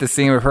they cut the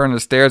scene with her on the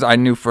stairs, I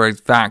knew for a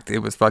fact it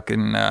was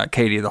fucking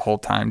Katie the whole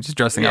time, just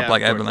dressing up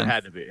like Evelyn. It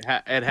had to be. It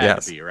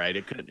had to be, right?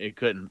 It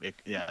couldn't.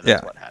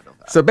 That's what had to happen.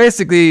 So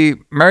basically,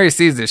 Murray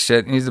sees this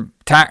shit, and he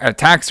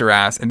attacks her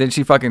ass, and then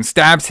she fucking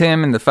stabs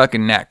him in the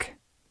fucking neck.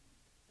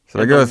 So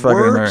they go with fucking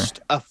her.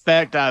 Worst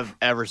effect I've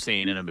ever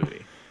seen in a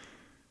movie.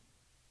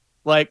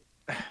 Like,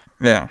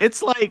 yeah,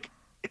 it's like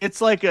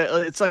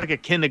a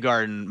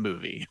kindergarten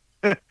movie.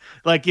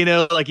 Like, you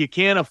know, like you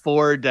can't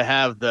afford to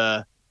have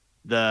the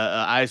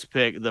ice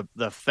pick, the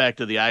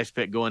effect of the ice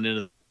pick going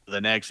into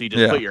the neck. So you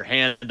just put your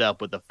hand up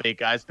with the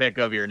fake ice pick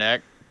over your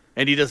neck,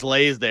 and he just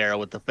lays there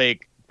with the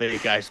fake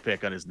ice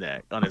pick on his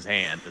neck, on his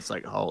hand. It's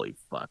like, holy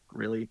fuck,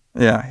 really?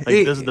 Yeah.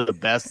 Like, this is the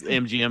best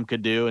MGM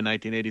could do in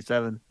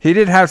 1987. He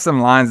did have some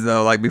lines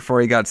though, like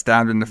before he got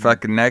stabbed in the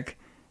fucking neck.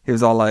 He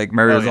was all like,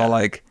 Murray was all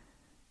like,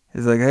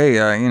 he's like, hey,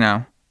 you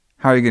know,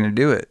 how are you gonna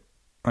do it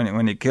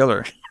when you kill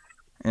her?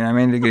 You know what I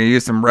mean? You're gonna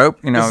use some rope,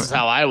 you know. This is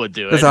how I would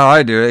do it. This is how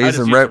I do it. Use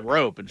some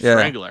rope and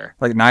strangle her.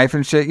 Like knife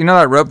and shit. You know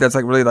that rope that's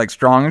like really like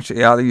strong and shit?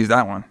 Yeah, they use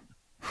that one.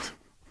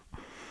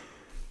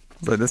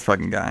 But this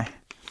fucking guy.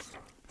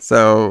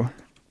 So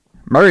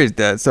Murray's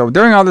dead. So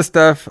during all this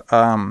stuff,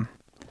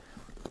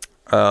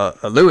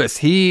 Lewis,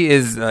 he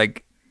is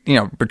like, you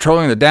know,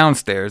 patrolling the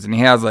downstairs, and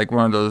he has like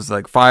one of those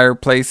like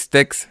fireplace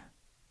sticks.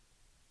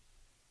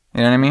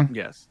 You know what I mean?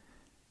 Yes.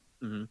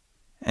 Mm-hmm.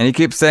 And he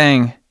keeps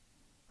saying,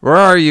 "Where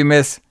are you,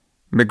 Miss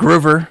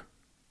McGruver?"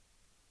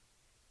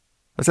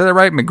 I said that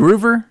right?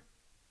 McGruver?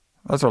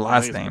 That's her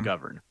last name.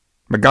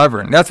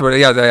 McGovern. That's what,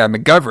 yeah,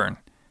 McGovern.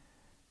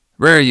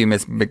 Where are you,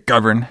 Miss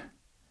McGovern?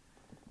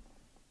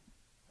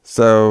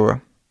 So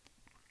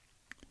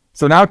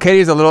now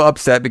Katie's a little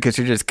upset because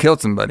she just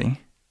killed somebody.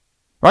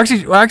 Well, actually,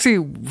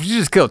 she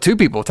just killed two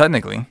people,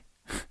 technically.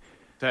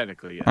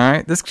 Technically, yeah. All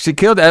right. She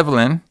killed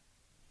Evelyn.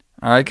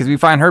 All right, because we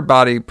find her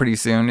body pretty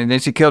soon, and then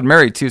she killed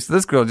Mary too. So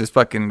this girl just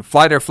fucking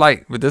flight or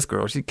flight with this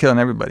girl. She's killing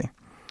everybody.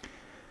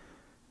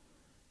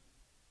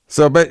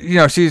 So, but you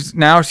know, she's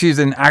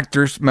in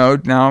actor's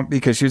mode now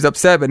because she was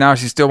upset, but now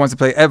she still wants to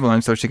play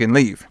Evelyn so she can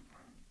leave.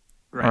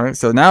 Right. All right.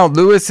 So now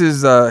Lewis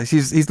is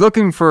he's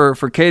looking for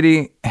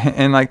Katie,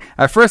 and like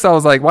at first I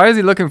was like, why is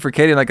he looking for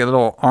Katie like a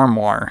little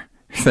armoire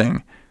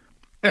thing?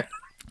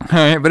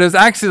 Right, but it was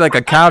actually like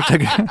a couch.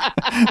 Did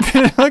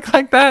it look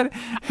like that?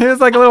 It was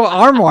like a little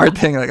armoire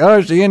thing. Like, oh,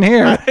 is she in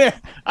here?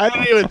 I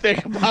didn't even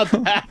think about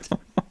that.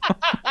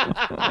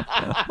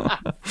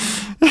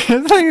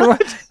 It's like,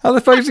 how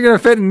the fuck is she gonna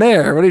fit in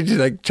there? What did you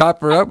like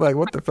chop her up? Like,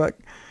 what the fuck?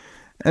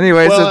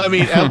 Anyway, well, I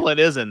mean, Evelyn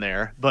is in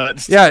there,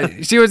 but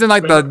yeah, she was in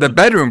like the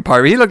bedroom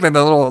part. He looked like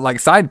the little like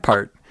side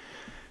part.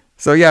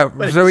 So yeah,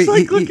 so he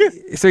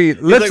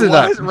lifts it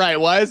up.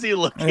 Why is he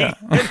looking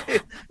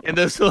in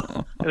those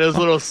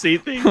little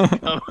seat things?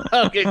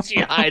 How is she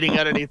hiding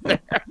underneath there?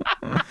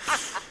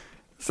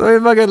 So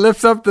he fucking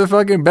lifts up the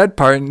fucking bed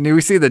part, and we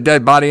see the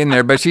dead body in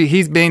there. But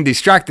he's being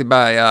distracted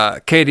by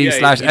Katie /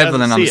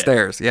 Evelyn on the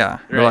stairs. Yeah,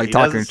 they're like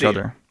talking to each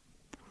other.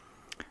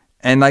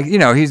 And like, you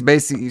know,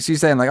 she's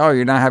saying like, oh,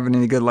 you're not having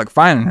any good luck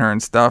finding her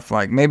and stuff.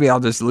 Like, maybe I'll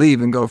just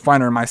leave and go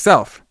find her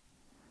myself.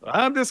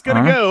 I'm just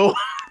gonna go.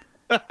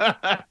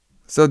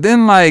 So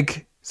then,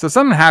 like, So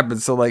something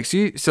happens.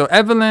 So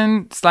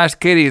Evelyn /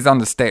 Katie is on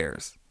the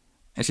stairs,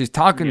 and she's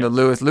talking to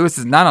Lewis. Lewis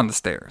is not on the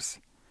stairs.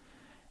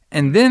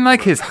 And then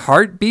like his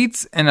heart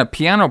beats and a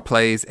piano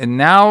plays. And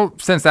now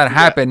since that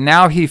happened,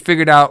 now he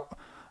figured out,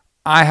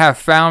 I have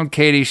found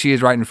Katie. She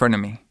is right in front of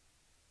me.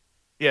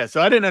 Yeah.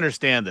 So I didn't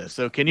understand this.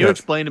 So can you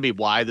explain to me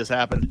why this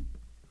happened?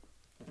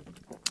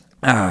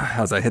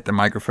 As I hit the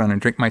microphone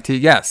and drink my tea.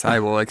 Yes, I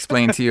will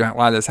explain to you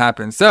why this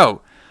happened.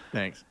 So,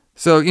 thanks.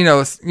 So,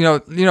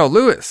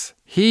 Lewis,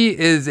 he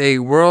is a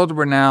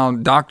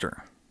world-renowned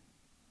doctor.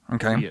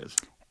 Okay. He is.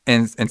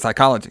 In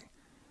psychology.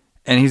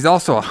 And he's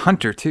also a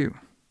hunter too.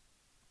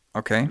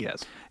 Okay.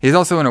 Yes. He's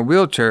also in a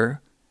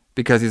wheelchair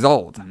because he's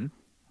old.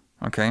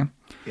 Mm-hmm. Okay.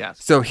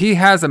 Yes. So he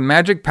has a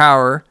magic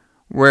power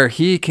where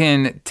he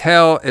can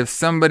tell if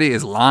somebody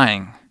is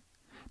lying.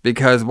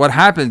 Because what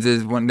happens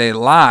is when they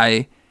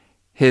lie,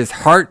 his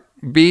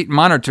heartbeat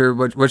monitor,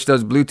 which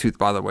does Bluetooth,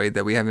 by the way,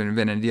 that we haven't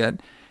invented yet,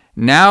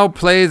 now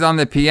plays on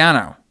the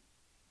piano.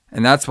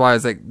 And that's why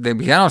it's like the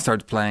piano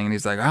starts playing and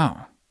he's like,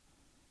 oh,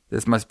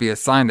 this must be a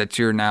sign that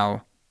you're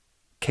now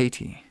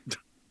Katie.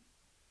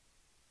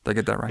 Did I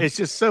get that right? It's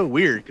just so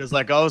weird because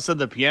like all of a sudden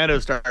the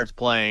piano starts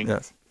playing.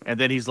 Yes. And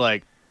then he's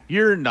like,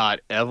 you're not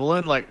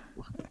Evelyn. Like,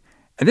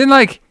 and then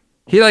like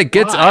he like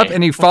gets up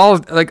and he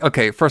falls. Like,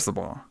 okay, first of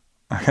all,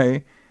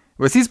 okay,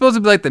 was he supposed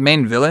to be like the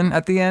main villain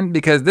at the end?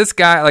 Because this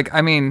guy, like,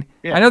 I mean,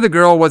 I know the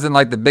girl wasn't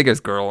like the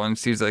biggest girl, and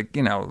she's like,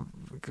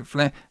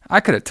 I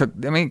could have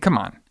took. I mean, come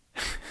on,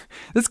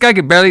 this guy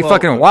could barely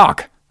fucking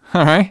walk.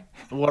 All right.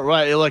 Well,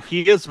 right, like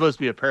he is supposed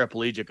to be a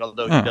paraplegic,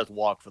 although he does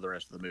walk for the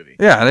rest of the movie.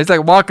 Yeah, and he's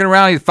like walking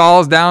around. He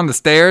falls down the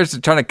stairs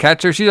trying to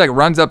catch her. She like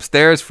runs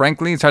upstairs,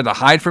 frankly, and tries to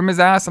hide from his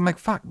ass. I'm like,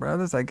 fuck, bro.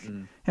 That's like, I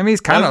mean, he's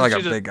kind of like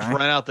a big guy.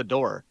 Run out the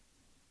door.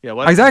 Yeah,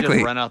 why exactly. She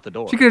just run out the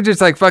door? She could have just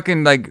like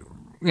fucking like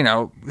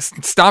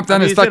stomped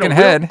on his fucking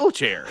head.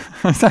 Wheelchair.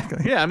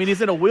 Exactly. Yeah, I mean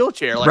he's in a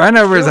wheelchair. Like, run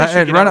over his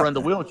head. Run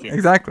the wheelchair.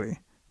 Exactly.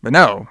 But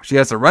no, she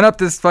has to run up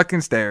this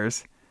fucking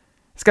stairs.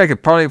 This guy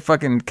could probably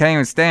can't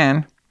even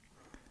stand.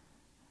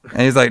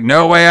 And he's like,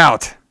 no way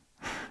out.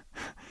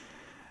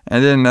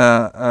 And then,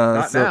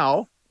 Not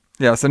now.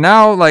 Yeah. So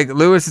now, like,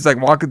 Lewis is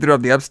like walking through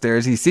up the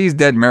upstairs. He sees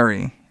dead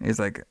Murray. He's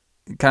like,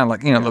 kind of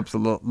like, looks a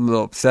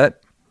little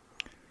upset.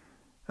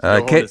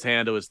 Hold his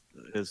hand to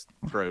his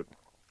throat.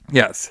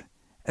 Yes.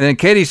 And then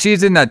Katie,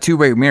 she's in that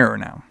two-way mirror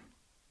now.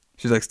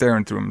 She's like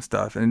staring through him and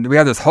stuff. And we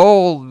have this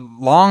whole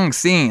long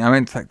scene. I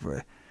mean, it's like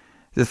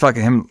just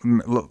fucking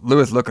him,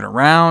 Lewis looking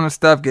around and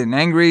stuff, getting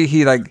angry.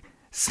 He like,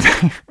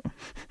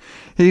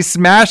 he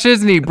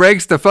smashes and he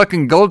breaks the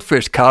fucking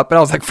goldfish cup. And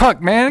I was like,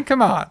 fuck, man,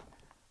 come on.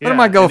 What did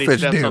my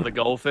goldfish do? He steps on the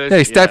goldfish. Yeah,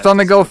 he steps on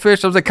the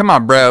goldfish. I was like, come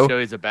on, bro. Show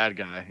he's a bad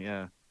guy,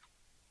 yeah.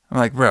 I'm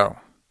like, bro,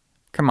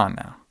 come on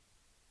now.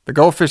 The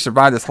goldfish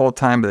survived this whole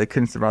time, but they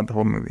couldn't survive the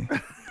whole movie.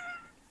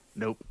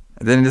 Nope.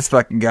 And then this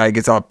fucking guy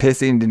gets all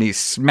pissy and then he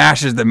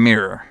smashes the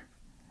mirror.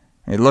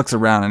 And he looks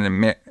around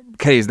and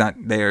Katie's not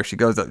there. She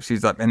goes up.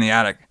 She's up in the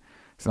attic.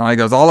 So now he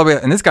goes all the way.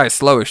 And this guy's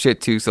slow as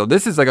shit too. So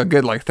this is like a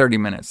good like 30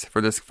 minutes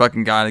for this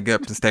fucking guy to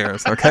get up the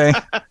stairs. Okay.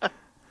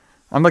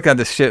 I'm looking at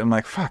this shit. I'm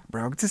like, fuck,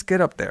 bro, just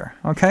get up there.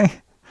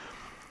 Okay.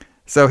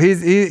 So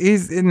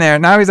he's in there.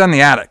 Now he's on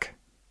the attic.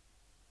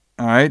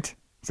 All right.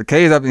 So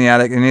Katie's up in the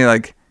attic and he's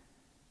like,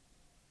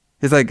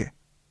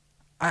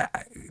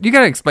 you got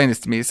to explain this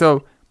to me.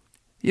 So,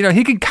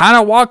 he can kind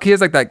of walk. He has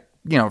like that,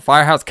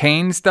 Firehouse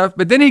Cane stuff.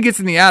 But then he gets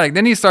in the attic.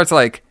 Then he starts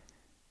like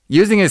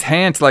using his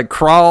hand to like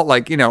crawl,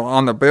 like,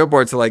 on the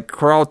billboard to like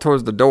crawl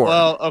towards the door.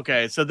 Well,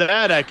 okay. So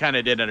that I kind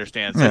of did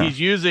understand. So he's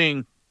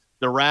using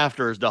the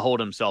rafters to hold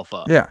himself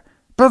up. Yeah.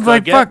 But so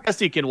like, I guess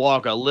he can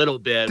walk a little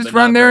bit. Just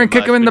run there and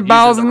kick him in the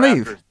bowels and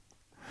leave.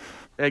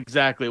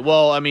 Exactly.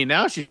 Well, I mean,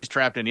 now she's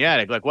trapped in the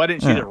attic. Like, why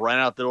didn't she just run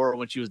out the door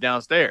when she was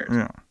downstairs?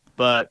 Yeah.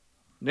 But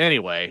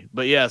anyway,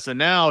 so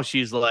now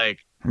she's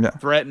like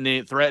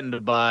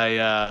threatened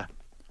by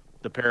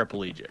the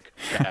paraplegic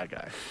bad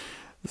guy.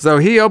 So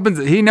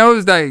he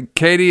knows that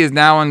Katie is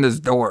now on this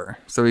door.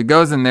 So he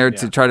goes in there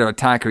to try to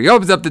attack her. He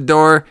opens up the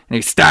door and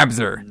he stabs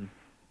her. Mm-hmm.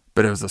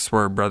 But it was a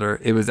swerve, brother.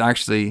 It was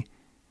actually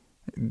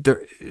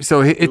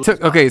so it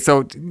took okay,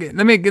 so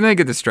let me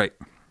get this straight.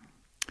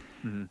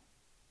 Mm-hmm.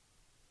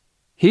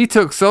 He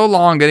took so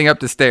long getting up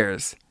the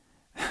stairs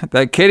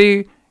that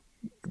Katie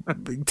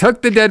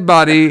took the dead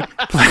body,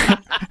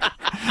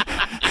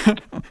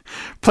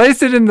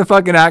 placed it in the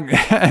fucking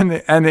in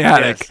the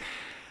attic,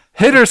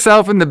 hid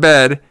herself in the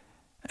bed,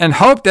 and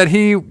hoped that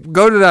he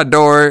go to that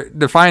door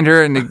to find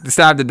her and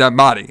stab the dead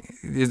body.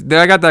 Did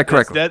I got that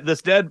correctly?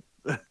 This dead,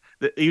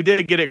 you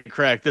did get it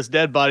correct. This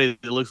dead body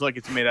that looks like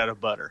it's made out of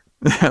butter.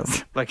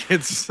 Yes. Like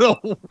it's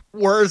the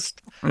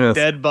worst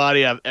dead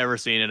body I've ever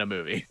seen in a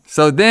movie.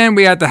 So then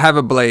we had to have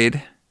a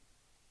blade.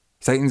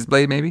 Satan's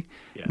blade, maybe.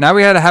 Yeah. Now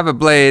we had to have a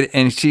blade,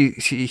 and she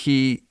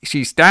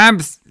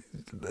stabs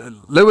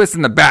Lewis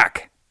in the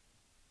back.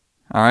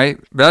 All right,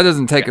 but that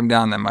doesn't take him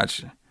down that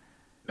much.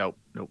 Nope.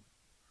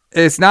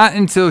 It's not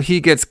until he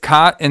gets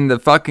caught in the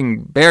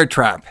fucking bear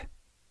trap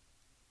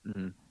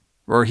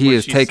where he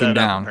is taken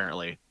down.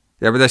 Apparently,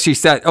 yeah, but that she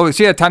said. Oh,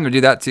 she had time to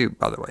do that too,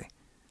 by the way.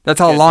 That's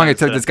how Yeah, long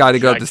it's it took this guy to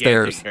go up the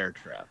gigantic stairs. Bear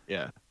trap.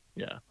 Yeah.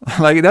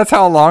 Like, that's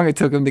how long it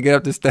took him to get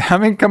up the stairs. I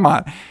mean, come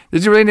on.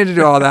 Did you really need to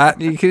do all that?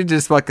 You could have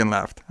just fucking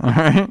left. All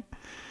right.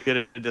 Could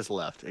have just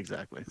left.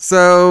 Exactly.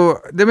 So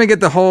then we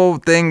get the whole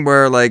thing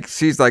where, like,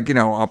 she's like, you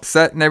know,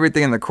 upset and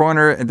everything in the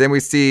corner. And then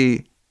we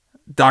see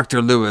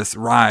Dr. Lewis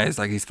rise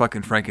like he's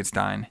fucking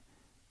Frankenstein.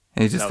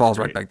 And he just falls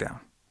right back down.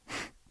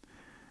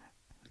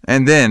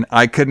 And then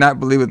I could not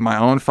believe with my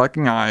own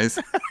fucking eyes.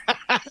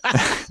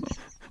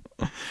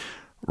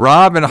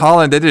 Rob and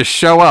Holland, they just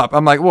show up.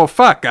 I'm like, well,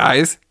 fuck,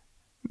 guys.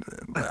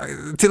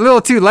 A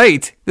little too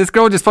late. This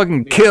girl just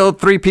fucking killed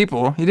 3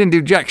 people. You didn't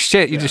do jack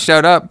shit. You just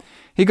showed up.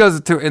 He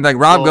goes to, and like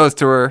Rob goes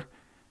to her,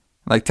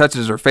 like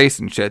touches her face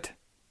and shit.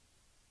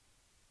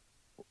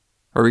 What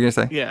were we gonna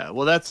say? Yeah,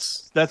 well,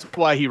 that's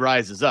why he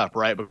rises up,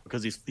 right?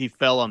 Because he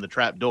fell on the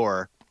trap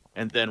door,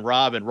 and then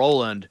Rob and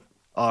Roland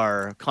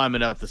are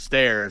climbing up the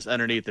stairs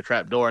underneath the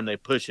trap door, and they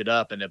push it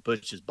up, and it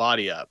pushes his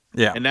body up.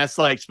 Yeah, and that's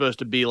like supposed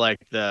to be like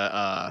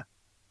the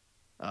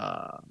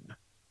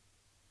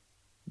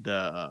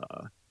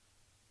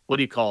what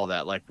do you call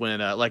that? Like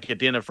when like at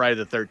the end of Friday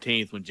the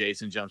 13th, when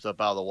Jason jumps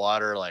up out of the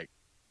water, like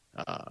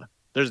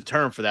there's a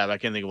term for that, but I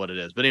can't think of what it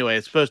is. But anyway,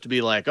 it's supposed to be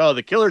like, oh,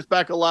 the killer's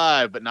back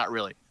alive, but not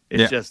really.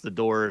 It's just the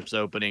door's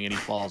opening and he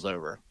falls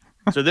over.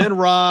 So then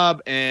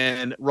Rob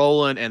and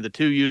Roland and the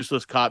 2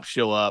 useless cops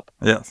show up.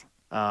 Yes.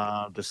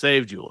 To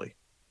save Julie.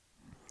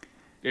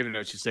 Even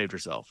though she saved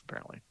herself,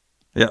 apparently.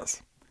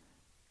 Yes.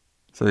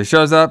 So he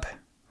shows up.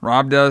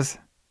 Rob does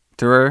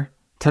to her,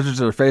 touches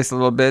her face a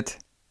little bit.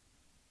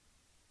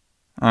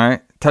 All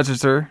right,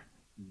 touches her.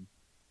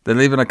 They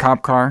leave in a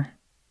cop car.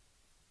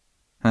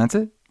 And that's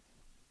it.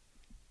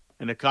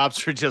 And the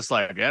cops are just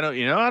like, I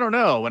don't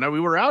know. When we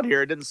were out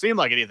here, it didn't seem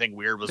like anything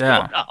weird was going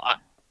on.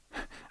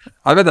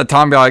 I bet that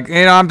Tom be like,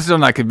 I'm still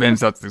not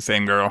convinced that's the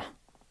same girl.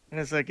 And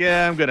it's like,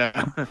 yeah,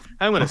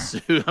 I'm gonna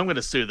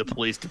sue the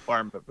police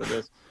department for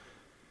this.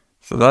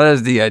 So that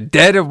is the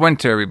Dead of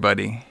Winter,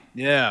 everybody.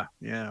 Yeah.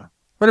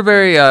 What a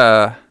very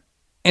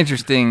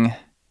interesting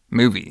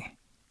movie.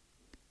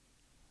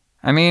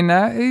 I mean,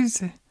 I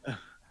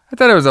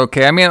thought it was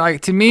okay. I mean,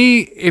 like, to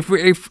me,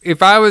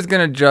 if I was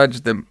gonna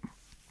judge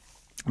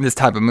this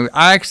type of movie,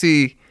 I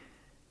actually,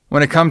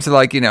 when it comes to,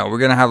 like, you know, we're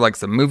gonna have like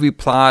some movie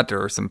plot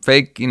or some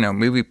fake, you know,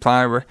 movie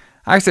plot.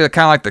 I actually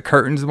kind of like the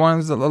Curtains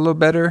ones a little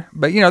better.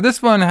 But, you know,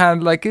 this one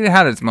had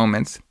its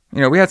moments.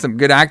 You know, we had some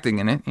good acting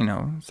in it. You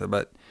know,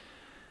 but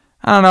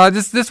I don't know.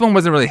 This one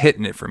wasn't really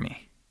hitting it for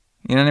me.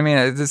 You know what I mean?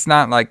 It's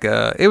not like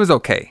it was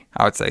okay.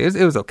 I would say it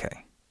was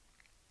okay.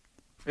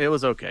 It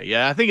was okay.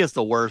 Yeah, I think it's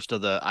the worst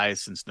of the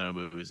ice and snow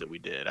movies that we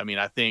did. I mean,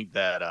 I think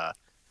that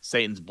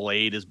Satan's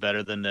Blade is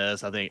better than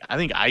this. I think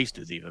Iced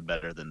is even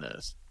better than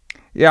this.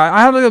 Yeah,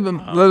 I had a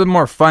little bit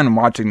more fun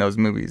watching those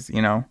movies,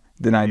 you know,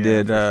 than I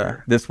did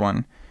this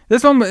one.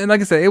 This one,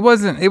 like I said, it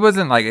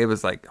wasn't like it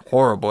was like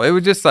horrible. It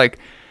was just like,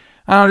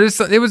 I don't know,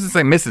 it was just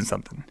like missing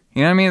something.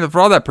 You know what I mean? For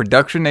all that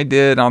production they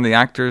did, all the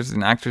actors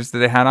and actresses that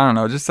they had, I don't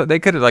know, just they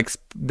could have like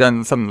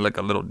done something like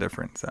a little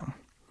different. So.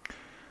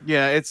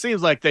 Yeah, it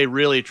seems like they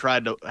really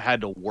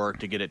had to work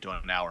to get it to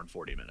an hour and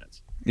 40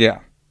 minutes. Yeah.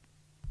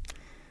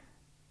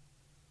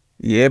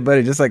 Yeah,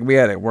 buddy, just like we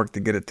had to work to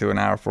get it to an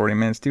hour 40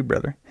 minutes too,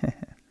 brother.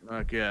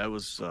 Yeah, it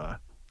was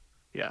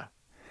yeah.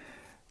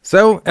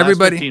 So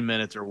everybody, 15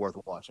 minutes are worth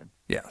watching.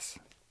 Yes.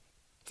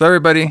 So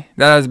everybody,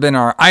 that has been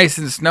our Ice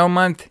and Snow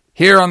month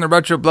here on the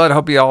Retro Blood.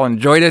 Hope you all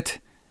enjoyed it.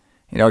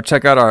 You know,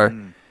 check out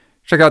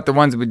the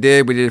ones we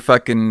did. We did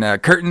fucking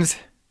Curtains.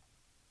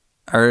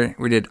 Or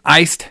we did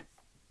Iced.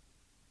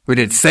 We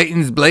did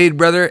Satan's Blade,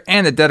 brother,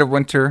 and The Dead of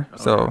Winter.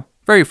 Okay. So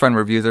very fun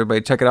reviews.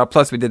 Everybody check it out.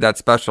 Plus we did that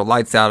special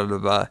Lights Out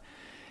of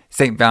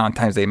St.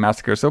 Valentine's Day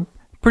Massacre. So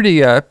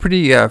pretty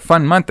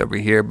fun month over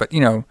here. But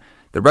you know,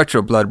 the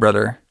Retro Blood,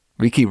 brother,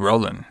 we keep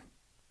rolling,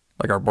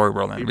 like our boy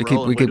Roland. We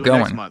keep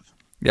going. Next month.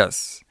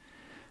 Yes.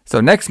 So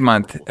next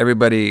month,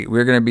 everybody,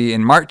 we're going to be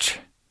in March,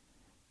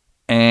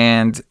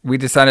 and we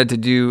decided to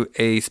do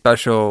a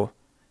special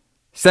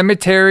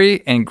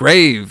cemetery and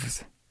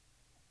graves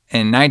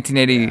in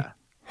 1980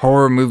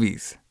 horror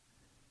movies.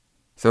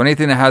 So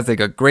anything that has like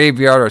a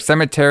graveyard or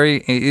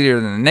cemetery, either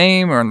in the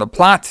name or in the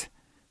plot,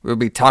 we'll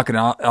be talking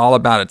all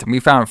about it. And we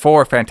found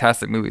 4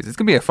 fantastic movies. It's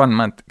going to be a fun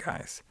month,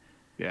 guys.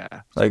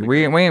 Yeah. Like,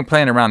 we ain't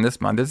playing around this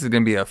month. This is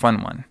going to be a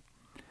fun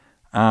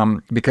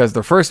one. Because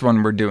the first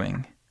one we're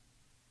doing,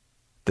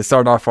 to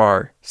start off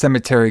our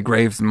Cemetery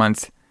Graves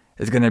month,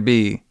 is going to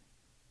be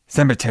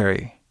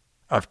Cemetery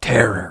of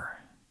Terror.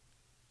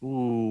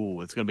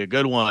 Ooh, it's going to be a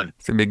good one.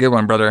 It's going to be a good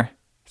one, brother.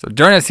 So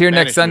join us here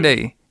next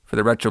Sunday for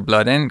the Retro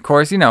Blood. And, of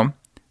course, you know,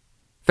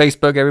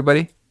 Facebook,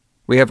 everybody.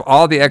 We have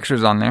all the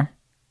extras on there.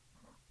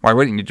 Why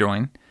wouldn't you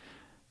join?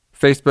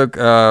 Facebook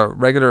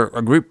regular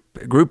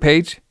group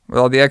page with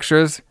all the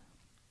extras.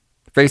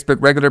 Facebook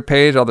regular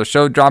page, all the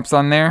show drops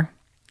on there.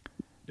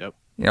 Yep.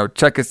 You know,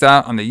 check us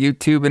out on the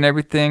YouTube and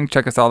everything.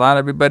 Check us all out,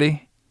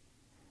 everybody.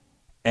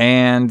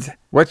 And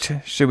what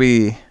should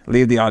we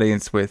leave the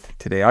audience with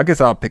today? I guess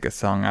I'll pick a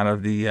song out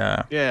of the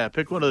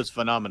pick one of those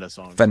Phenomena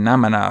songs.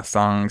 Phenomena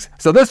songs.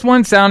 So this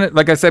one sounded,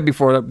 like I said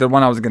before, the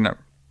one I was gonna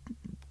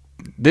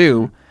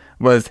do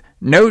was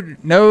no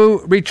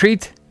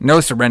retreat, no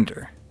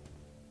surrender.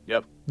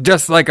 Yep.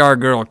 Just like our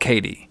girl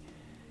Katie.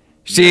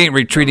 She ain't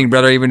retreating,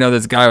 brother, even though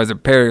this guy was a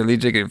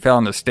paraplegic and fell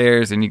on the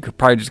stairs, and you could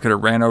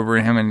have ran over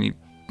him, and you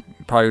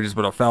probably just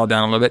would have fell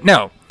down a little bit.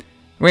 No,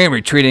 we ain't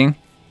retreating.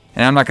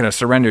 And I'm not going to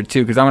surrender,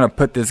 too, because I'm going to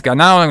put this guy...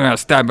 Not only am I going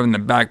to stab him in the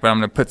back, but I'm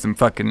going to put some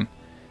fucking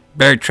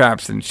bear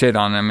traps and shit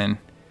on him. And,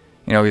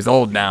 you know, he's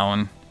old now,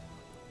 and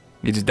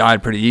he just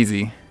died pretty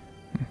easy.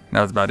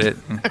 That was about it.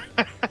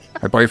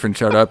 My boyfriend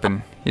showed up,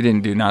 and he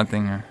didn't do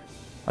nothing.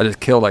 I just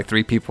killed, like,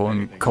 3 people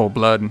in cold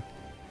blood.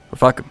 But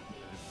fuck him.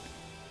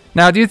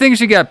 Now, do you think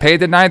she got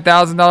paid the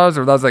 $9,000?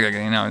 Or that's like,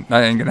 you know,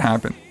 that ain't going to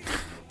happen?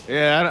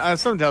 Yeah,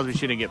 sometimes we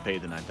shouldn't get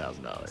paid the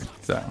 $9,000.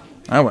 So,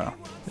 oh well.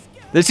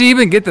 Did she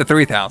even get the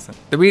 $3,000?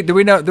 Do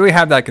we know? Do we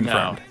have that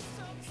confirmed?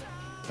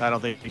 No. I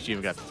don't think she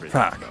even got the $3,000.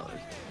 Fuck.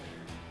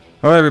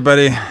 Well,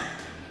 everybody,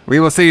 we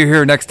will see you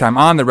here next time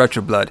on the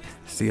Retro Blood.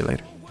 See you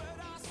later.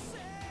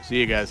 See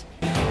you guys.